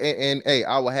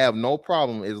I will have no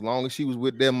problem as long as she was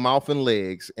with them mouth and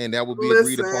legs, and that would be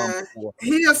agreed upon before.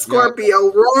 He a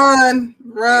Scorpio. Run.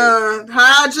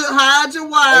 Hide your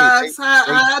wives,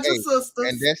 hide your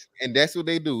sisters. And that's what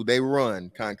they do. They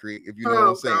run, concrete. If you know what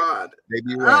I'm saying. God. They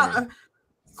be running.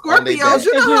 Scorpios,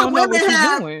 you know how women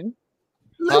have.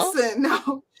 Listen,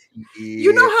 no.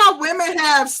 You know how women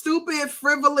have stupid,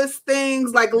 frivolous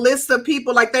things, like lists of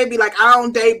people, like they be like, I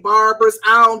don't date barbers,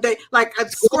 I don't date, like a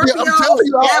Scorpio. I'm telling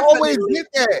you, I always get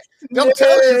that. I'm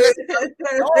telling you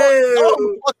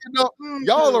that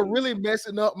y'all are really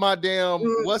messing up my damn,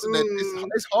 what's that?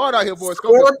 It's hard out here for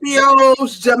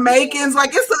Scorpios, Jamaicans,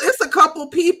 like it's a couple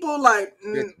people, like,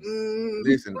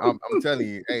 listen, I'm telling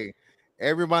you, hey,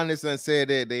 everybody that's said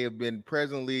that they have been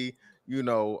presently,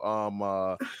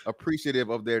 appreciative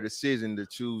of their decision to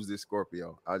choose this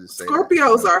Scorpio. I'll just say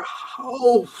Scorpios are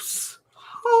hoes.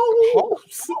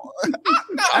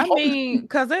 I mean,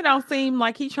 because it don't seem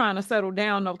like he's trying to settle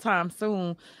down no time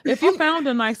soon. If you found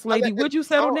a nice lady, would you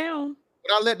settle down?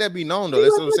 But I let that be known, though.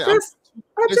 That's what I'm saying.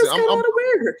 I just got out of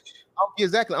weird.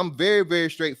 Exactly. I'm very, very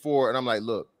straightforward, and I'm like,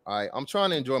 look, I'm trying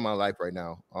to enjoy my life right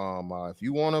now. If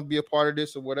you want to be a part of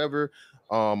this or whatever,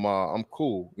 I'm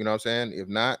cool. You know what I'm saying? If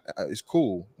not, it's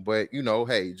cool. But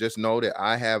hey, just know that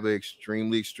I have an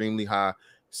extremely, extremely high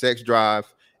sex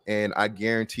drive, and I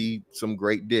guarantee some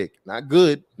great dick. Not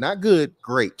good,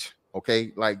 great.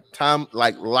 Okay, lifetime,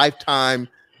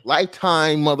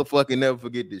 motherfucking never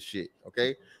forget this shit.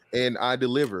 Okay, and I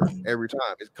deliver every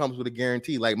time. It comes with a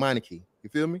guarantee, like Meineke. You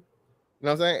feel me? You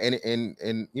know what I'm saying?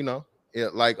 And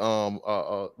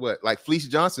like Fleece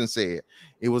Johnson said,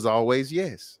 it was always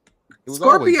yes.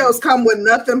 Scorpios come with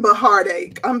nothing but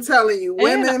heartache. I'm telling you,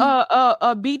 women. And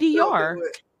a BDR.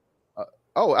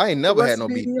 I ain't never had no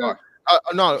BDR.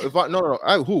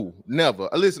 Never.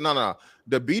 Listen, no.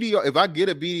 The BDR, if I get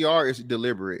a BDR, it's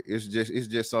deliberate. It's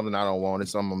just something I don't want.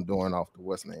 It's something I'm doing off the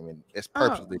what's name, and it's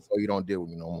purposely so you don't deal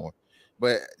with me no more.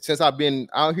 But since I've been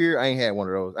out here, I ain't had one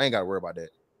of those. I ain't got to worry about that.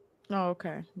 Oh,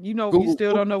 okay. Google, you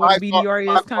still don't know what a BDR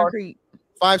is, Concrete?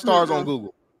 5 stars on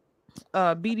Google.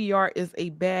 BDR is a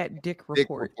bad dick report. Dick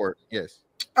report, yes.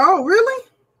 Oh, really?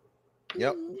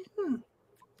 Yep.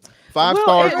 5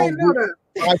 stars on Google.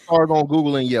 5 stars on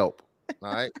Google and Yelp.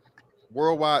 All right.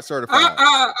 Worldwide certified.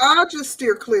 I'll just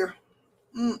steer clear.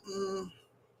 Well,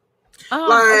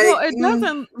 it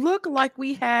doesn't look like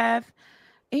we have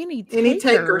any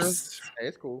takers. Hey,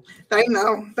 it's cool. They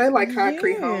know. They like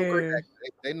concrete hungry.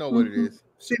 They know what it is.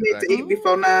 She needs to eat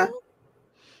before 9.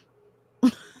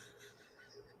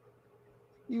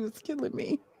 You was killing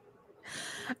me.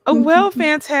 Well,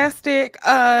 fantastic.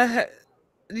 I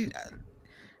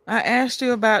asked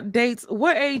you about dates.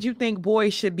 What age you think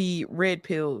boys should be red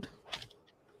pilled?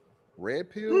 Red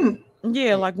pill?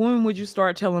 Yeah, like when would you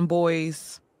start telling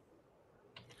boys?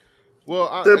 Well,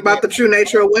 about the true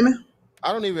nature of women.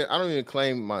 I don't even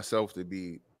claim myself to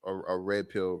be a red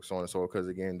pill, so on and so forth, because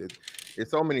again,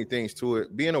 it's so many things to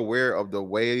it. Being aware of the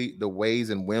ways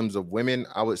and whims of women,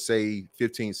 I would say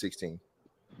 15, 16.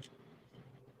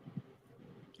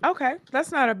 Okay,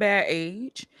 that's not a bad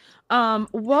age.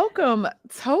 Welcome,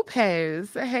 Topaz.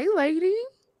 Hey, lady.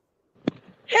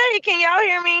 Hey, can y'all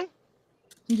hear me?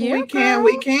 Yeah,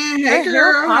 we can. Hey,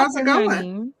 girl, how's it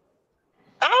going?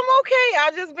 I'm okay.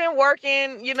 I've just been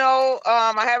working,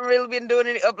 I haven't really been doing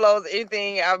any uploads or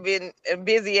anything. I've been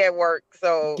busy at work.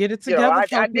 So get it together.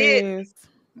 I did.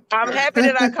 I'm happy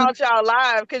that I caught y'all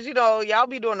live because y'all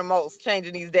be doing the most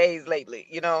changing these days lately,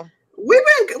 We've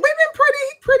been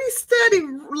pretty steady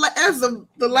as of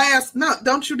the last. No,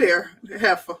 don't you dare,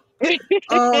 heifer.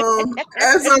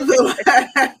 As of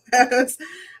the last,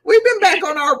 we've been back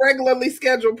on our regularly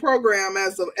scheduled program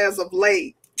as of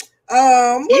late.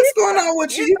 What's going on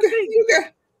with you?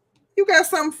 You got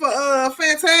something for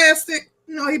Fantastic?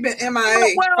 He been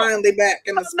MIA, finally back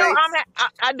in the space. No,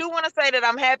 I do want to say that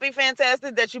I'm happy,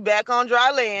 Fantastic, that you back on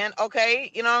dry land. Okay,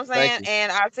 you know what I'm saying?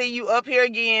 And I see you up here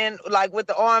again, like with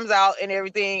the arms out and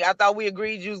everything. I thought we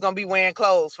agreed you was gonna be wearing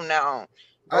clothes from now on.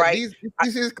 Right?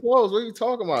 This is clothes. What are you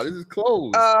talking about? This is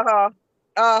clothes. You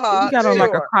got on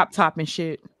like a crop top and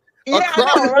shit. Yeah,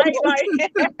 I know, right?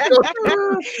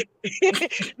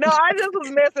 No, I just was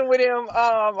messing with him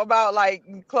about like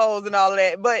clothes and all of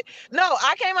that. But no,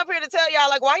 I came up here to tell y'all,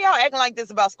 like, why y'all acting like this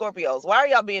about Scorpios? Why are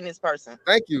y'all being this person?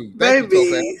 Thank you.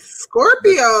 Baby,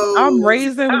 Scorpios. I'm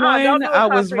raising one. I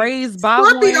was raised by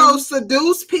Scorpios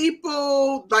seduce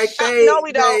people. Like no,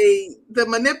 we don't. The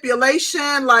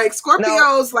manipulation, like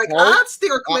Scorpios, I'd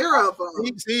steer clear of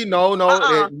them. See, no.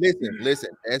 Listen.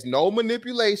 There's no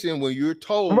manipulation when you're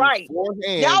told. Right.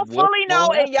 Y'all fully know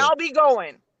and y'all be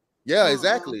going. Yeah,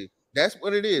 exactly. That's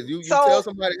what it is. You tell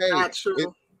somebody, hey,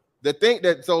 the thing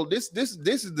that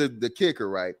this is the kicker,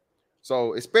 right?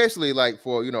 So especially like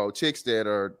for chicks that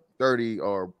are 30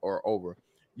 or over,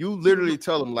 you literally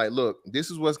tell them like, look,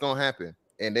 this is what's gonna happen,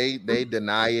 and they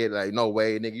deny it, like, no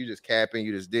way, nigga, you just capping,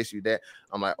 you just this, you that.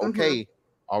 I'm like, okay,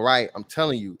 all right, I'm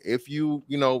telling you, if you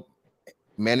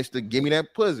manage to give me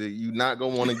that pussy, you're not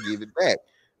gonna want to give it back.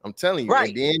 I'm telling you. Right.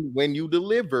 And then when you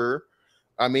deliver,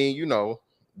 I mean, you know,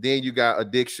 then you got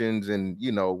addictions and,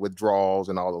 you know, withdrawals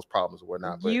and all those problems and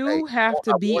whatnot. But you have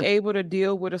to be able to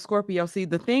deal with a Scorpio. See,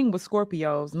 the thing with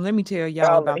Scorpios, and let me tell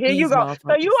y'all about here these you go. motherfuckers.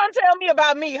 So you want to tell me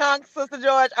about me, huh, Sister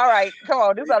George? All right, come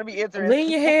on. This ought to be interesting. Lean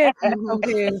your head.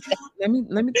 Okay, let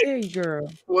me tell you, girl.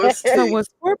 So what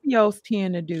Scorpios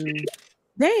tend to do,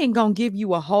 they ain't gonna give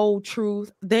you a whole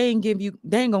truth. They ain't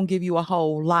gonna give you a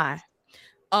whole lie.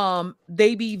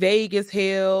 They be vague as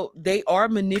hell. They are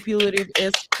manipulative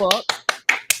as fuck.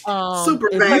 Super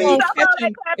if vague.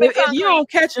 If you don't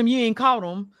catch them, you ain't caught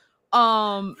them.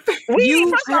 We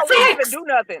didn't even do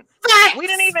nothing. We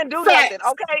didn't even do nothing.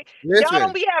 Okay, y'all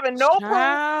don't be having no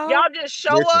proof. Y'all just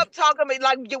show up talking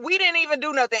like we didn't even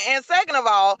do nothing. And second of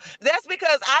all, that's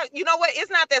because you know what?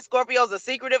 It's not that Scorpios are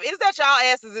secretive. It's that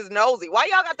y'all asses is nosy. Why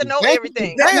y'all got to know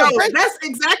everything? That's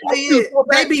exactly it.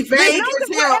 They be vague as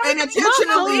hell and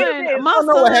intentionally. My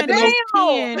son is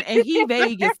 10 and he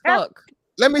vague as fuck.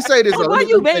 Let me say this. Why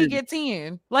you vague at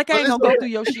 10? Like I ain't gonna go through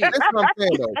your shit. That's what I'm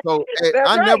saying though. So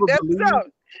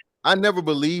I never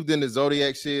believed in the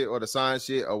zodiac shit or the sign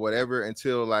shit or whatever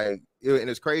until like, and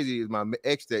it's crazy is my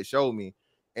ex that showed me,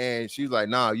 and she's like,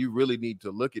 "Nah, you really need to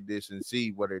look at this and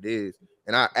see what it is."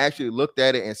 And I actually looked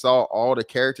at it and saw all the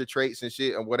character traits and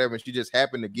shit and whatever. And she just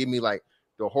happened to give me like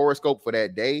the horoscope for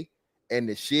that day, and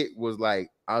the shit was like,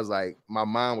 I was like, my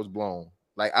mind was blown.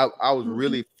 Like I was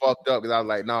really fucked up because I was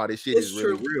like, nah, this shit is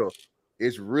really real.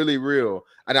 It's really real.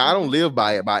 And I don't live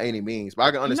by it by any means, but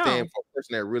I can understand for a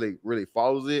person that really, really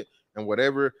follows it and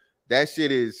whatever. That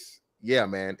shit is, yeah,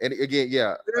 man. And again,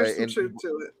 yeah, there's some truth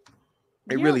to it.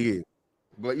 It really is.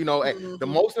 But you know, the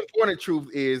most important truth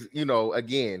is, you know,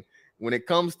 again, when it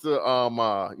comes to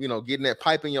you know, getting that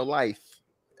pipe in your life,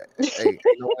 hey, ain't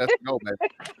nowhere else to go,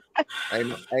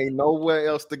 man. Ain't nowhere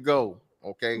else to go.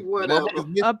 Okay.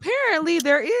 Apparently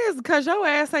there is, because your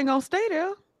ass ain't gonna stay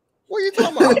there. What are you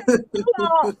talking about?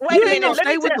 Wait a minute. Gonna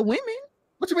stay with the women.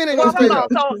 What you mean ain't gonna stay there?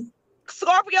 So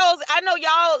Scorpios, I know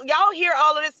y'all hear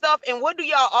all of this stuff, and what do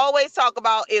y'all always talk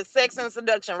about is sex and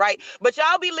seduction, right? But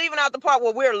y'all be leaving out the part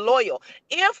where we're loyal.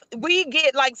 If we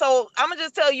get like, so I'm gonna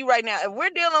just tell you right now, if we're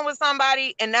dealing with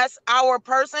somebody and that's our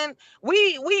person,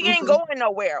 we ain't going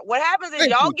nowhere. What happens is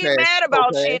y'all get mad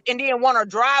about shit and then want to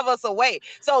drive us away.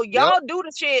 So y'all do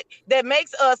the shit that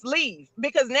makes us leave,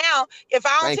 because now if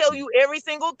I don't tell you every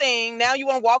single thing, now you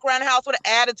want to walk around the house with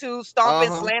an attitude,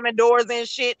 stomping, slamming doors and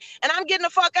shit, and I'm getting the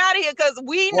fuck out of here because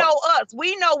we know us.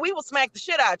 We know we will smack the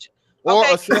shit out you.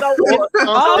 Okay,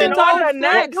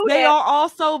 they are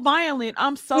also violent.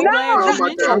 I'm so glad you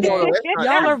mentioned that.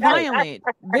 Y'all are violent,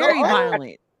 very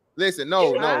violent. Listen,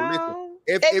 listen.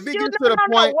 If it gets to the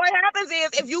point, what happens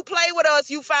is if you play with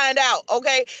us, you find out.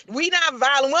 Okay, we not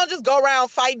violent. We don't just go around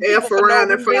fighting people for no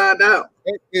reason. Find out.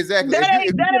 Exactly. If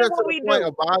you get to the point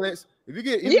of violence, if you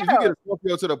get a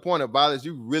Scorpio to the point of violence,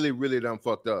 you really, really done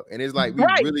fucked up. And it's like we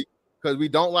really, because we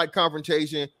don't like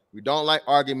confrontation, we don't like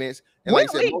arguments, and like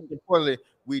I said, most importantly,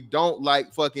 we don't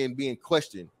like fucking being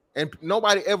questioned. And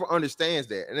nobody ever understands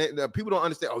that. And people don't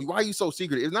understand. Oh, why are you so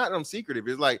secretive? It's not I'm secretive.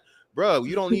 It's like, bro,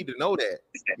 you don't need to know that.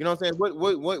 You know what I'm saying?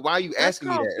 What? Why are you asking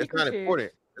me that? It's not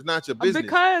important. It's not your business.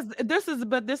 Because this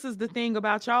is the thing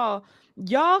about y'all.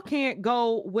 Y'all can't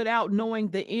go without knowing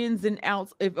the ins and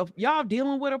outs. If y'all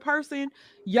dealing with a person,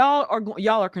 y'all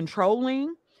are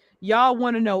controlling. Y'all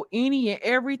want to know any and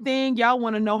everything. Y'all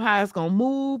want to know how it's gonna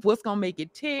move, what's gonna make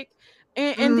it tick,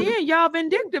 and then y'all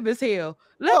vindictive as hell.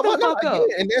 Let them fuck up.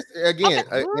 And that's again,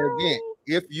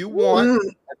 if you want,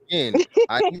 again,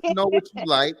 I need to know what you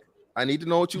like. I need to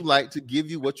know what you like to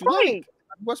give you what you like.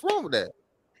 What's wrong with that?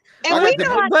 And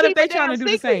but if they trying to do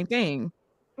the same thing.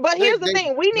 But here's the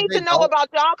thing, we need to know about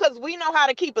y'all because we know how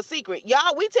to keep a secret.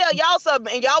 Y'all, we tell y'all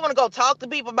something and y'all want to go talk to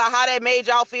people about how that made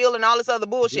y'all feel and all this other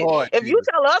bullshit. If you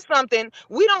tell us something,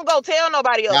 we don't go tell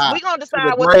nobody else. We gonna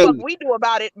decide what the fuck we do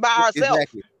about it by ourselves.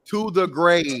 Exactly. To the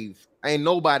grave. Ain't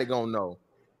nobody gonna know.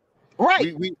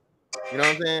 Right. We you know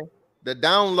what I'm saying? The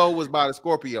down low was by the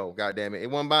Scorpio, goddamn it. It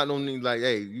wasn't about no like,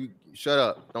 hey, you shut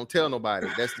up. Don't tell nobody.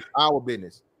 That's our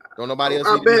business. Don't nobody else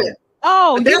need to know.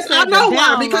 Oh, I know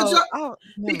why.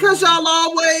 Because y'all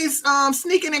always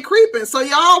sneaking and creeping. So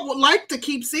y'all would like to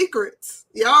keep secrets.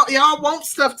 Y'all want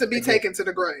stuff to be taken to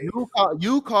the grave.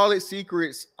 You call it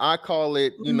secrets. I call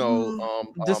it, you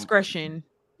know, discretion.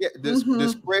 Yeah,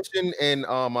 discretion and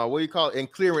what do you call it?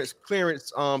 And clearance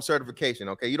certification.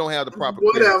 Okay, you don't have the proper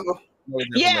whatever.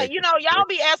 Yeah, y'all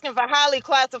be asking for highly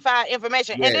classified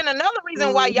information. And then another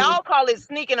reason why y'all call it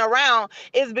sneaking around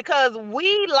is because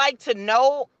we like to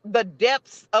know the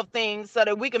depths of things so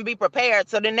that we can be prepared.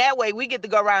 So then that way we get to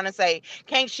go around and say,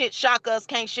 can't shit shock us,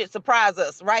 can't shit surprise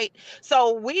us, right?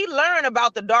 So we learn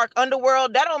about the dark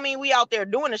underworld. That don't mean we out there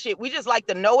doing the shit. We just like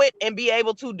to know it and be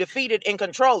able to defeat it and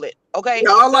control it, okay?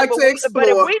 Y'all like to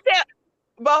explore.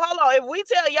 But hold on, if we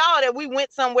tell y'all that we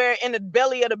went somewhere in the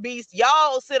belly of the beast,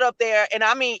 y'all sit up there, and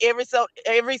I mean every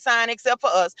sign except for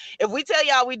us. If we tell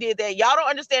y'all we did that, y'all don't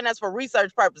understand that's for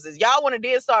research purposes. Y'all want to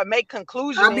then start make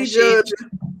conclusions and shit.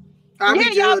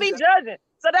 Y'all be judging.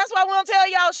 So that's why we don't tell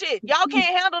y'all shit. Y'all can't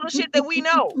handle the shit that we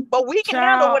know, but we can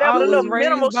handle whatever the little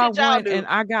minimal shit y'all do. And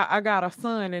I got a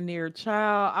son in there,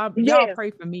 child. Y'all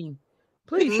pray for me.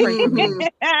 Please pray for me.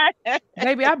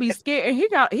 Baby, I be scared. And he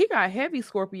got heavy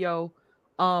Scorpio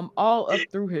all up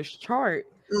through his chart.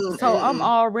 So I'm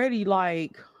already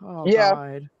like, oh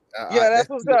God. That's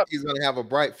what's up. He's gonna have a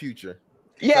bright future.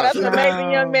 Yeah, that's an amazing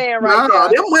young man right there.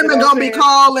 Them women gonna be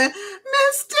calling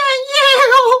Mr.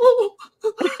 You.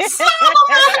 Okay,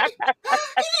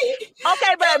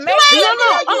 but maybe I'm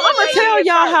gonna tell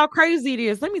y'all how crazy it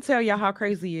is. Let me tell y'all how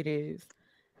crazy it is.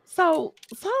 So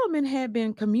Solomon had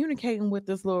been communicating with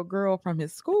this little girl from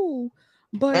his school,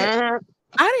 but I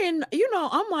didn't,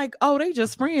 I'm like, oh, they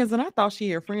just friends. And I thought she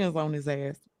had friends on his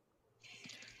ass.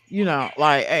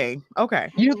 Like, hey,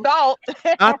 okay. You thought.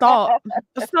 I thought.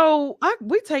 So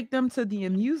we take them to the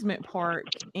amusement park,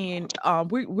 and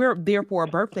we're there for a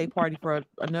birthday party for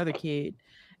another kid.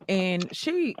 And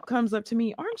she comes up to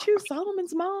me, aren't you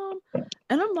Solomon's mom?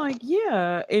 And I'm like,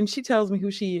 yeah. And she tells me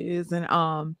who she is. And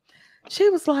she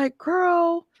was like,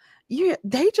 girl,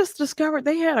 they just discovered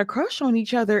they had a crush on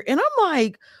each other. And I'm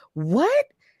like, what?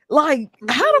 Like,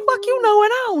 how the fuck you know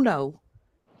and I don't know?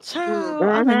 Child,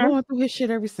 I've been going through his shit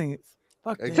ever since.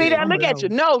 Fuck See that? Look at you,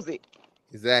 nosy.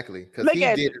 Exactly, because he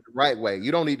did it the right way.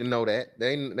 You don't need to know that.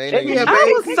 They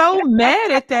I was so mad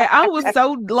at that. I was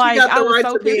so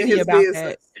pissy about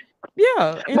that.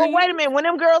 Yeah. But wait a minute. When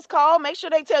them girls call, make sure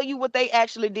they tell you what they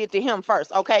actually did to him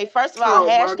first. Okay. First of all,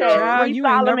 hashtag free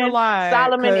Solomon.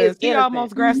 Solomon is he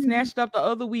almost got snatched up the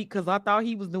other week because I thought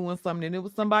he was doing something and it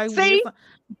was somebody. See,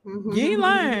 you ain't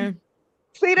lying.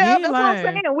 See that? That's what I'm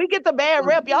saying. We get the bad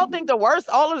rep. Y'all think the worst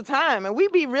all of the time, and we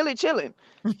be really chilling.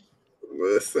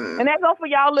 Listen. And that go for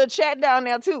y'all little chat down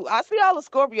there too. I see all the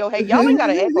Scorpio. Hey, y'all ain't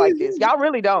gotta act like this. Y'all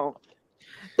really don't.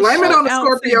 Blame it on the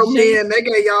Scorpio men. They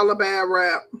gave y'all a bad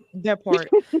rap. That part.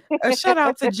 Shout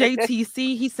out to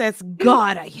JTC. He says,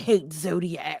 God, I hate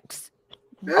zodiacs.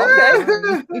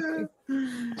 Okay.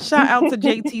 Shout out to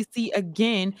JTC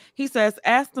again. He says,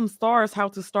 ask them stars how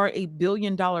to start $1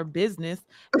 billion business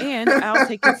and I'll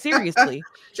take it seriously.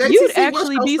 JTC, you'd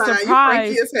actually be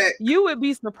surprised. You would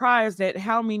be surprised at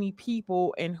how many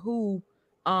people and who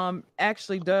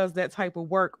actually does that type of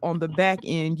work on the back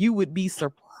end. You would be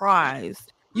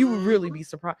surprised. You would really be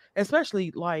surprised,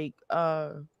 especially like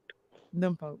them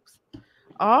folks.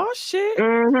 Oh shit.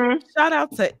 Shout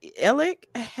out to Alec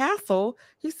Hassel.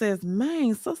 He says,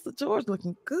 man, Sister George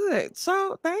looking good.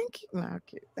 So thank you. No,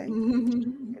 okay, thank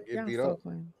you. Y'all so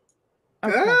funny.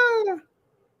 Okay.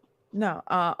 No,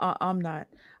 I'm not.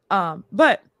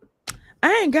 But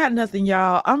I ain't got nothing,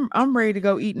 y'all. I'm ready to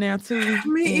go eat now too.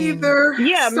 Me either.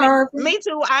 Yeah, me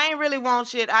too. I ain't really want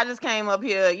shit. I just came up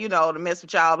here, to mess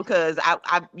with y'all because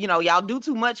I y'all do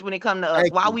too much when it comes to us.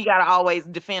 Why we gotta always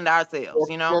defend ourselves,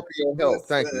 Scorpio help.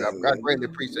 Thank you. I greatly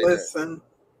appreciate that.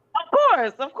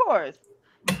 Of course.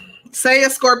 Say a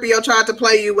Scorpio tried to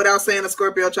play you without saying a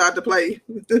Scorpio tried to play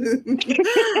you.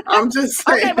 I'm just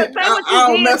saying. Okay, but say what you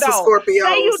did, mess with Scorpios.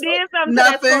 Say you did something to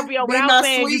that Scorpio without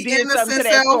saying you did something to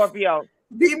that Scorpio.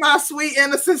 Be my sweet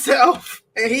innocent self,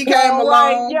 and he came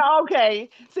along. Yeah, okay.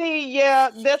 See,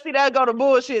 that go to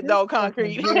bullshit though,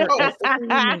 Concrete. Listen,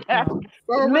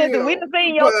 we done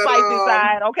seen your spicy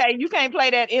side. Okay, you can't play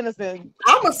that innocent.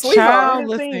 I'm a sweetheart.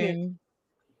 Listen.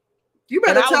 You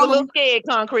better tell I was a little scared,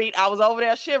 Concrete. I was over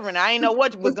there shivering. I ain't know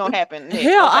what was gonna happen next.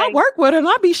 Hell, okay? I work with her and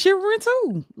I be shivering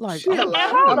too. Like, I'm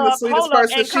the sweetest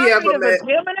person she ever met.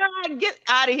 Get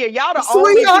out of here. Y'all the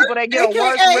only people that get a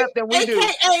worse rep than we do.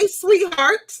 AKA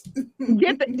sweetheart.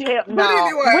 Get the hell no.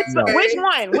 Anyway, which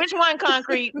one? Which one,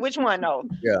 Concrete? Which one? No.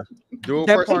 Yeah. Dual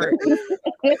that part.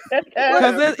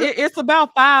 Because it's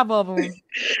about 5 of them.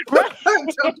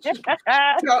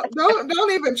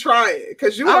 Don't even try it,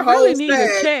 because you I really need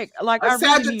to check. Like a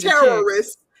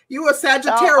Sagittarius. You a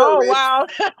Sagittarius. Oh wow!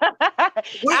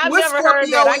 I've never heard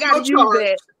that. I gotta use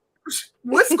that.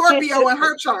 What Scorpio in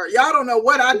her chart? Y'all don't know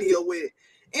what I deal with.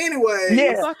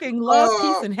 Anyway, fucking love,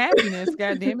 peace, and happiness.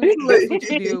 Goddamn it, that's what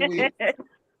you deal with.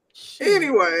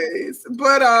 Anyways,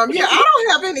 but yeah, I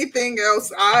don't have anything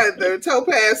else either.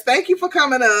 Topaz, thank you for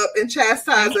coming up and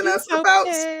chastising us about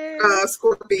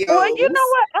Scorpios. Well, you know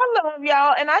what? I love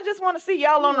y'all, and I just want to see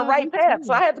y'all on the right path.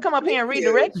 So I had to come up here and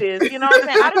redirect this. You know what I'm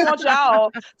saying? I didn't want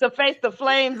y'all to face the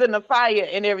flames and the fire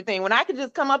and everything. When I could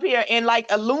just come up here and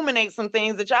like illuminate some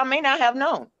things that y'all may not have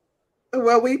known.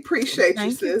 Well, we appreciate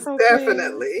you, sis.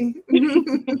 Definitely.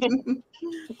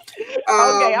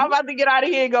 Okay, I'm about to get out of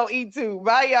here and go eat too.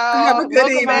 Bye, y'all. Have a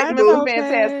good evening, Mr.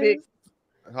 Fantastic.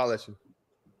 I'll let you.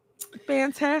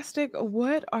 Fantastic.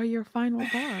 What are your final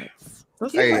thoughts?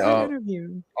 Hey,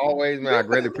 interview. Always, man. I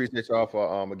greatly appreciate y'all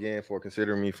for again for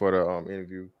considering me for the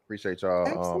interview. Appreciate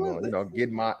y'all. You know,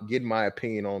 getting my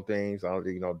opinion on things.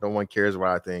 You know, no one cares what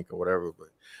I think or whatever,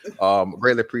 but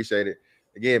greatly appreciate it.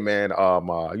 Again, man.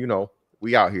 You know,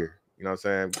 we out here. You know what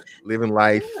I'm saying? Living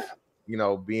life. You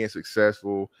know, being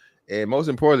successful, and most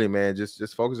importantly, man,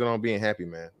 just focusing on being happy,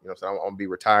 man. You know, so I'm gonna be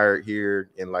retired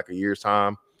here in like a year's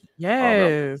time.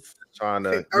 Yes. Trying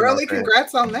to early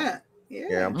congrats on that.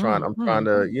 Yeah, I'm trying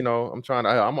to, you know, I'm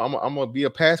gonna be a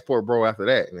passport bro after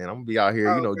that, man. I'm gonna be out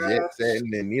here, you know, jet setting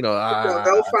and you know,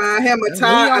 go find him a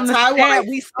Thai.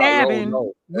 We stabbing.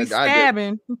 We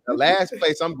stabbing. The last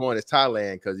place I'm going is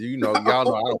Thailand because you know, y'all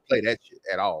know I don't play that shit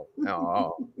at all.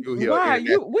 Why?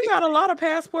 We got a lot of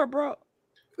passport bro.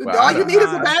 Well, all you need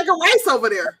is a bag of rice over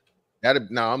there.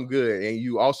 No, I'm good. And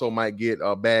you also might get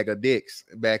a bag of dicks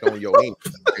back on your ink.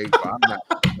 Okay? I'm not,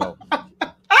 no.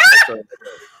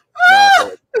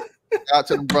 So, out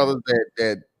to the brothers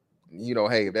that you know,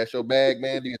 hey, if that's your bag,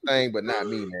 man, do your thing, but not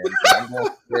me, man. I'm going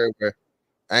where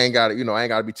I ain't got to, you know, I ain't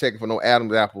got to be checking for no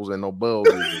Adam's apples and no bulbs.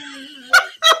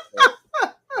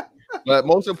 But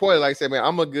most importantly, like I said, man,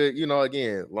 I'm a good, you know,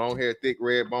 again, long hair, thick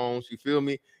red bones. You feel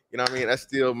me? You know what I mean? That's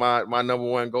still my number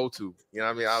one go-to. You know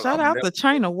what I mean? Shout out to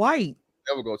China White.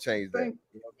 Never gonna change that.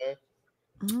 You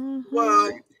know what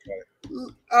I'm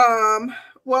saying?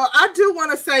 Well, I do want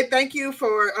to say thank you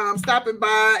for stopping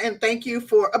by and thank you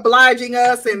for obliging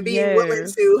us and being willing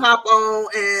to hop on.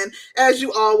 And as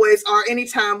you always are,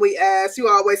 anytime we ask, you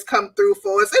always come through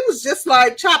for us. It was just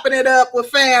like chopping it up with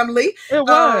family. It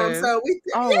was. So we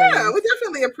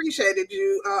definitely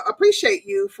appreciate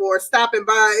you for stopping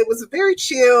by. It was very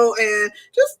chill and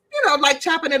just, you know, like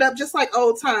chopping it up just like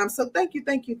old times. So thank you.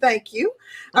 What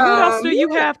else do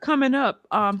you have coming up?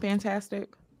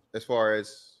 Fantastic. As far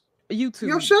as YouTube,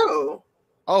 your show.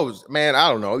 Oh man, I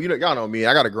don't know. You know, y'all know me.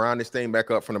 I gotta grind this thing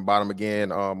back up from the bottom again.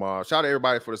 Shout out to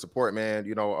everybody for the support, man.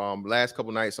 You know, last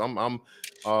couple nights, I'm not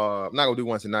gonna do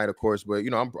one tonight, of course, but you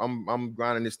know, I'm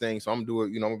grinding this thing, so I'm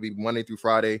doing. You know, I'm gonna be Monday through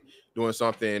Friday doing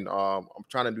something. I'm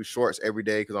trying to do shorts every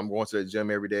day because I'm going to the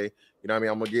gym every day. You know what I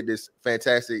mean? I'm gonna get this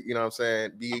fantastic. You know what I'm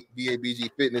saying?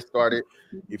 BABG fitness started.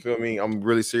 You feel me? I'm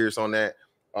really serious on that.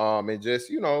 And just,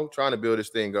 you know, trying to build this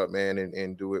thing up, man,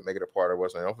 and do it, make it a part of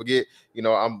what's on. Don't forget, you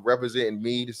know, I'm representing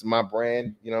me. This is my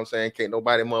brand. You know what I'm saying? Can't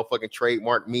nobody motherfucking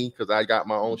trademark me because I got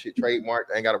my own shit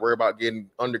trademarked. I ain't got to worry about getting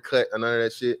undercut or none of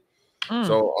that shit.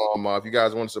 So, if you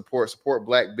guys want to support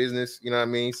Black business, you know what I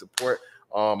mean? Support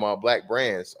Black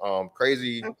brands.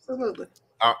 Crazy. Absolutely.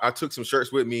 I took some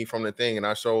shirts with me from the thing, and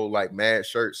I showed like mad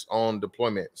shirts on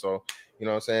deployment. So, you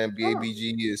know what I'm saying?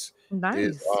 BABG is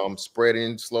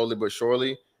spreading slowly but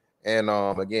surely. And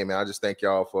again, man, I just thank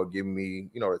y'all for giving me,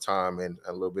 you know, the time and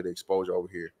a little bit of exposure over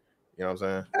here. You know what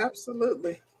I'm saying?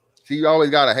 Absolutely. See, you always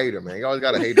got a hater, man. You always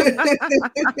got a hater.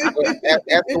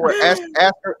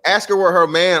 ask her what her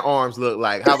man arms look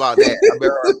like. How about that?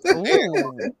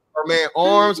 Her man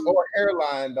arms or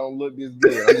hairline don't look this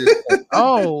good. I'm just saying.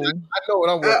 I know what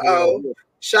I'm working with.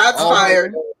 Shots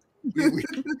fired. You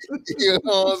know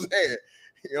what I'm saying?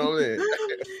 You know what I mean?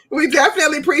 We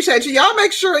definitely appreciate you. Y'all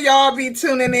make sure y'all be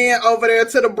tuning in over there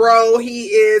to the bro. He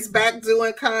is back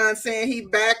doing content. He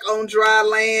back on dry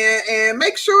land. And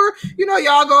make sure, you know,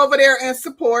 y'all go over there and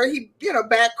support. He, you know,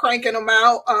 back cranking them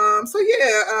out.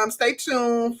 Stay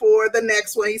tuned for the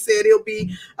next one. He said he'll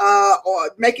be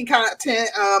making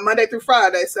content Monday through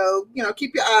Friday. So, you know,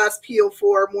 keep your eyes peeled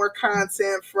for more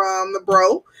content from the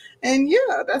bro. And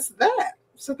yeah, that's that.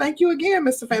 So thank you again,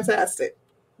 Mr. Fantastic.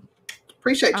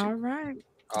 Appreciate you. All right.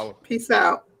 Peace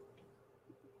out.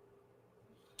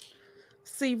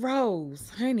 See,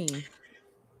 Rose, honey,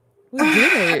 we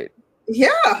did it.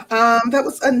 Yeah, that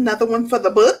was another one for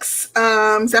the books.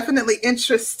 Definitely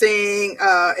interesting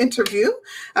interview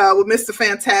with Mr.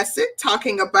 Fantastic,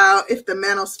 talking about if the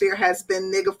manosphere has been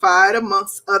niggified,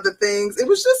 amongst other things. It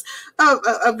was just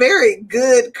a very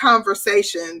good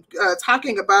conversation,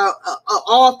 talking about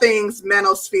all things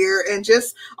manosphere and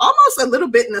just almost a little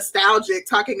bit nostalgic,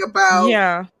 talking about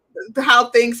how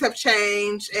things have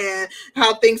changed and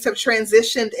how things have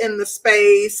transitioned in the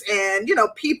space, and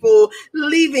people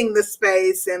leaving the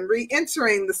space and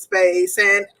re-entering the space.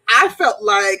 And I felt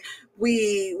like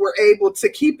we were able to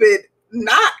keep it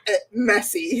not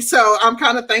messy, so I'm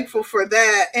kind of thankful for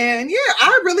that. And yeah,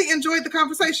 I really enjoyed the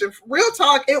conversation. Real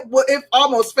talk, it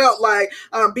almost felt like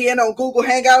being on Google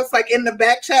Hangouts, like in the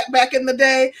back chat back in the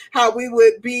day, how we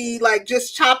would be like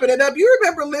just chopping it up. You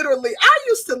remember, I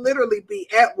used to literally be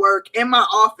at work in my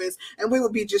office and we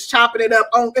would be just chopping it up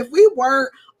on, if we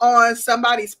weren't on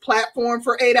somebody's platform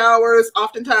for 8 hours,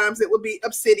 oftentimes it would be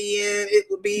Obsidian, it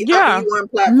would be one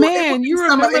platform. Man, you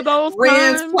remember those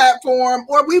Ren's platform,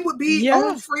 or we would be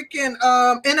on freaking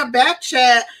in a back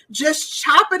chat just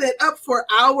chopping it up for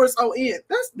hours on end.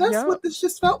 That's what this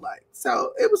just felt like.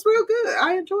 So it was real good.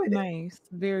 I enjoyed it. Nice,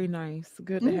 very nice.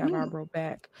 Good to have our bro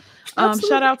back.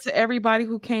 Shout out to everybody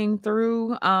who came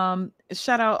through. A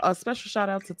special shout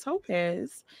out to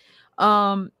Topaz.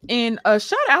 And a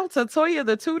shout out to Toya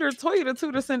the Tutor. Toya the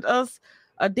Tutor sent us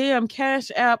a damn Cash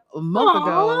App a month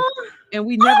ago, and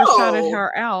we never shouted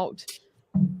her out.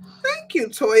 Thank you,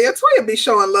 Toya. Toya be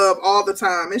showing love all the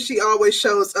time, and she always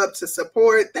shows up to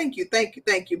support. Thank you,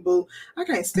 boo. I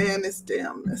can't stand this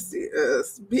damn messy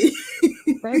baby.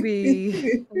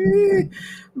 Leave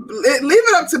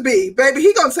it up to B, baby.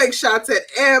 He gonna take shots at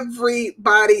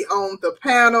everybody on the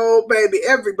panel, baby.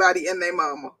 Everybody and their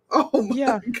mama. Oh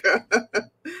my god,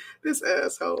 this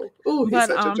asshole. Oh, he's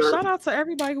such a jerk. Shout out to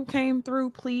everybody who came through.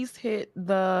 Please hit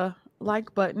the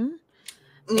like button,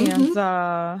 and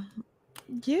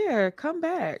come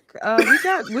back.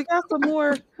 We got some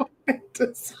more.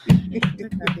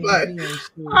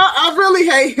 I really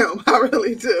hate him. I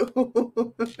really do.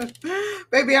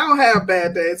 Baby, I don't have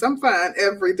bad days. I'm fine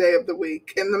every day of the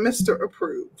week, and the Mr.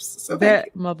 approves. So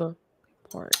that mother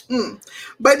part.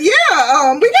 But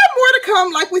yeah, we got more to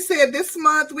come. Like we said, this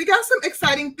month we got some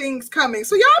exciting things coming.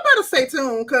 So y'all better stay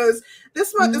tuned, because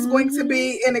this month is going to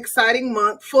be an exciting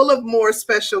month full of more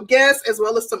special guests as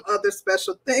well as some other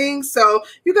special things. So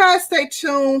you guys stay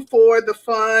tuned for the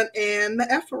fun and the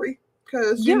effery,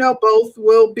 because both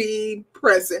will be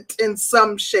present in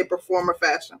some shape or form or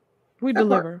fashion. We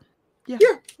deliver. Yeah,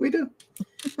 we do.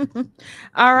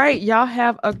 All right, y'all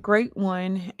have a great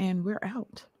one, and we're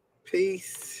out.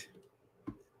 Peace.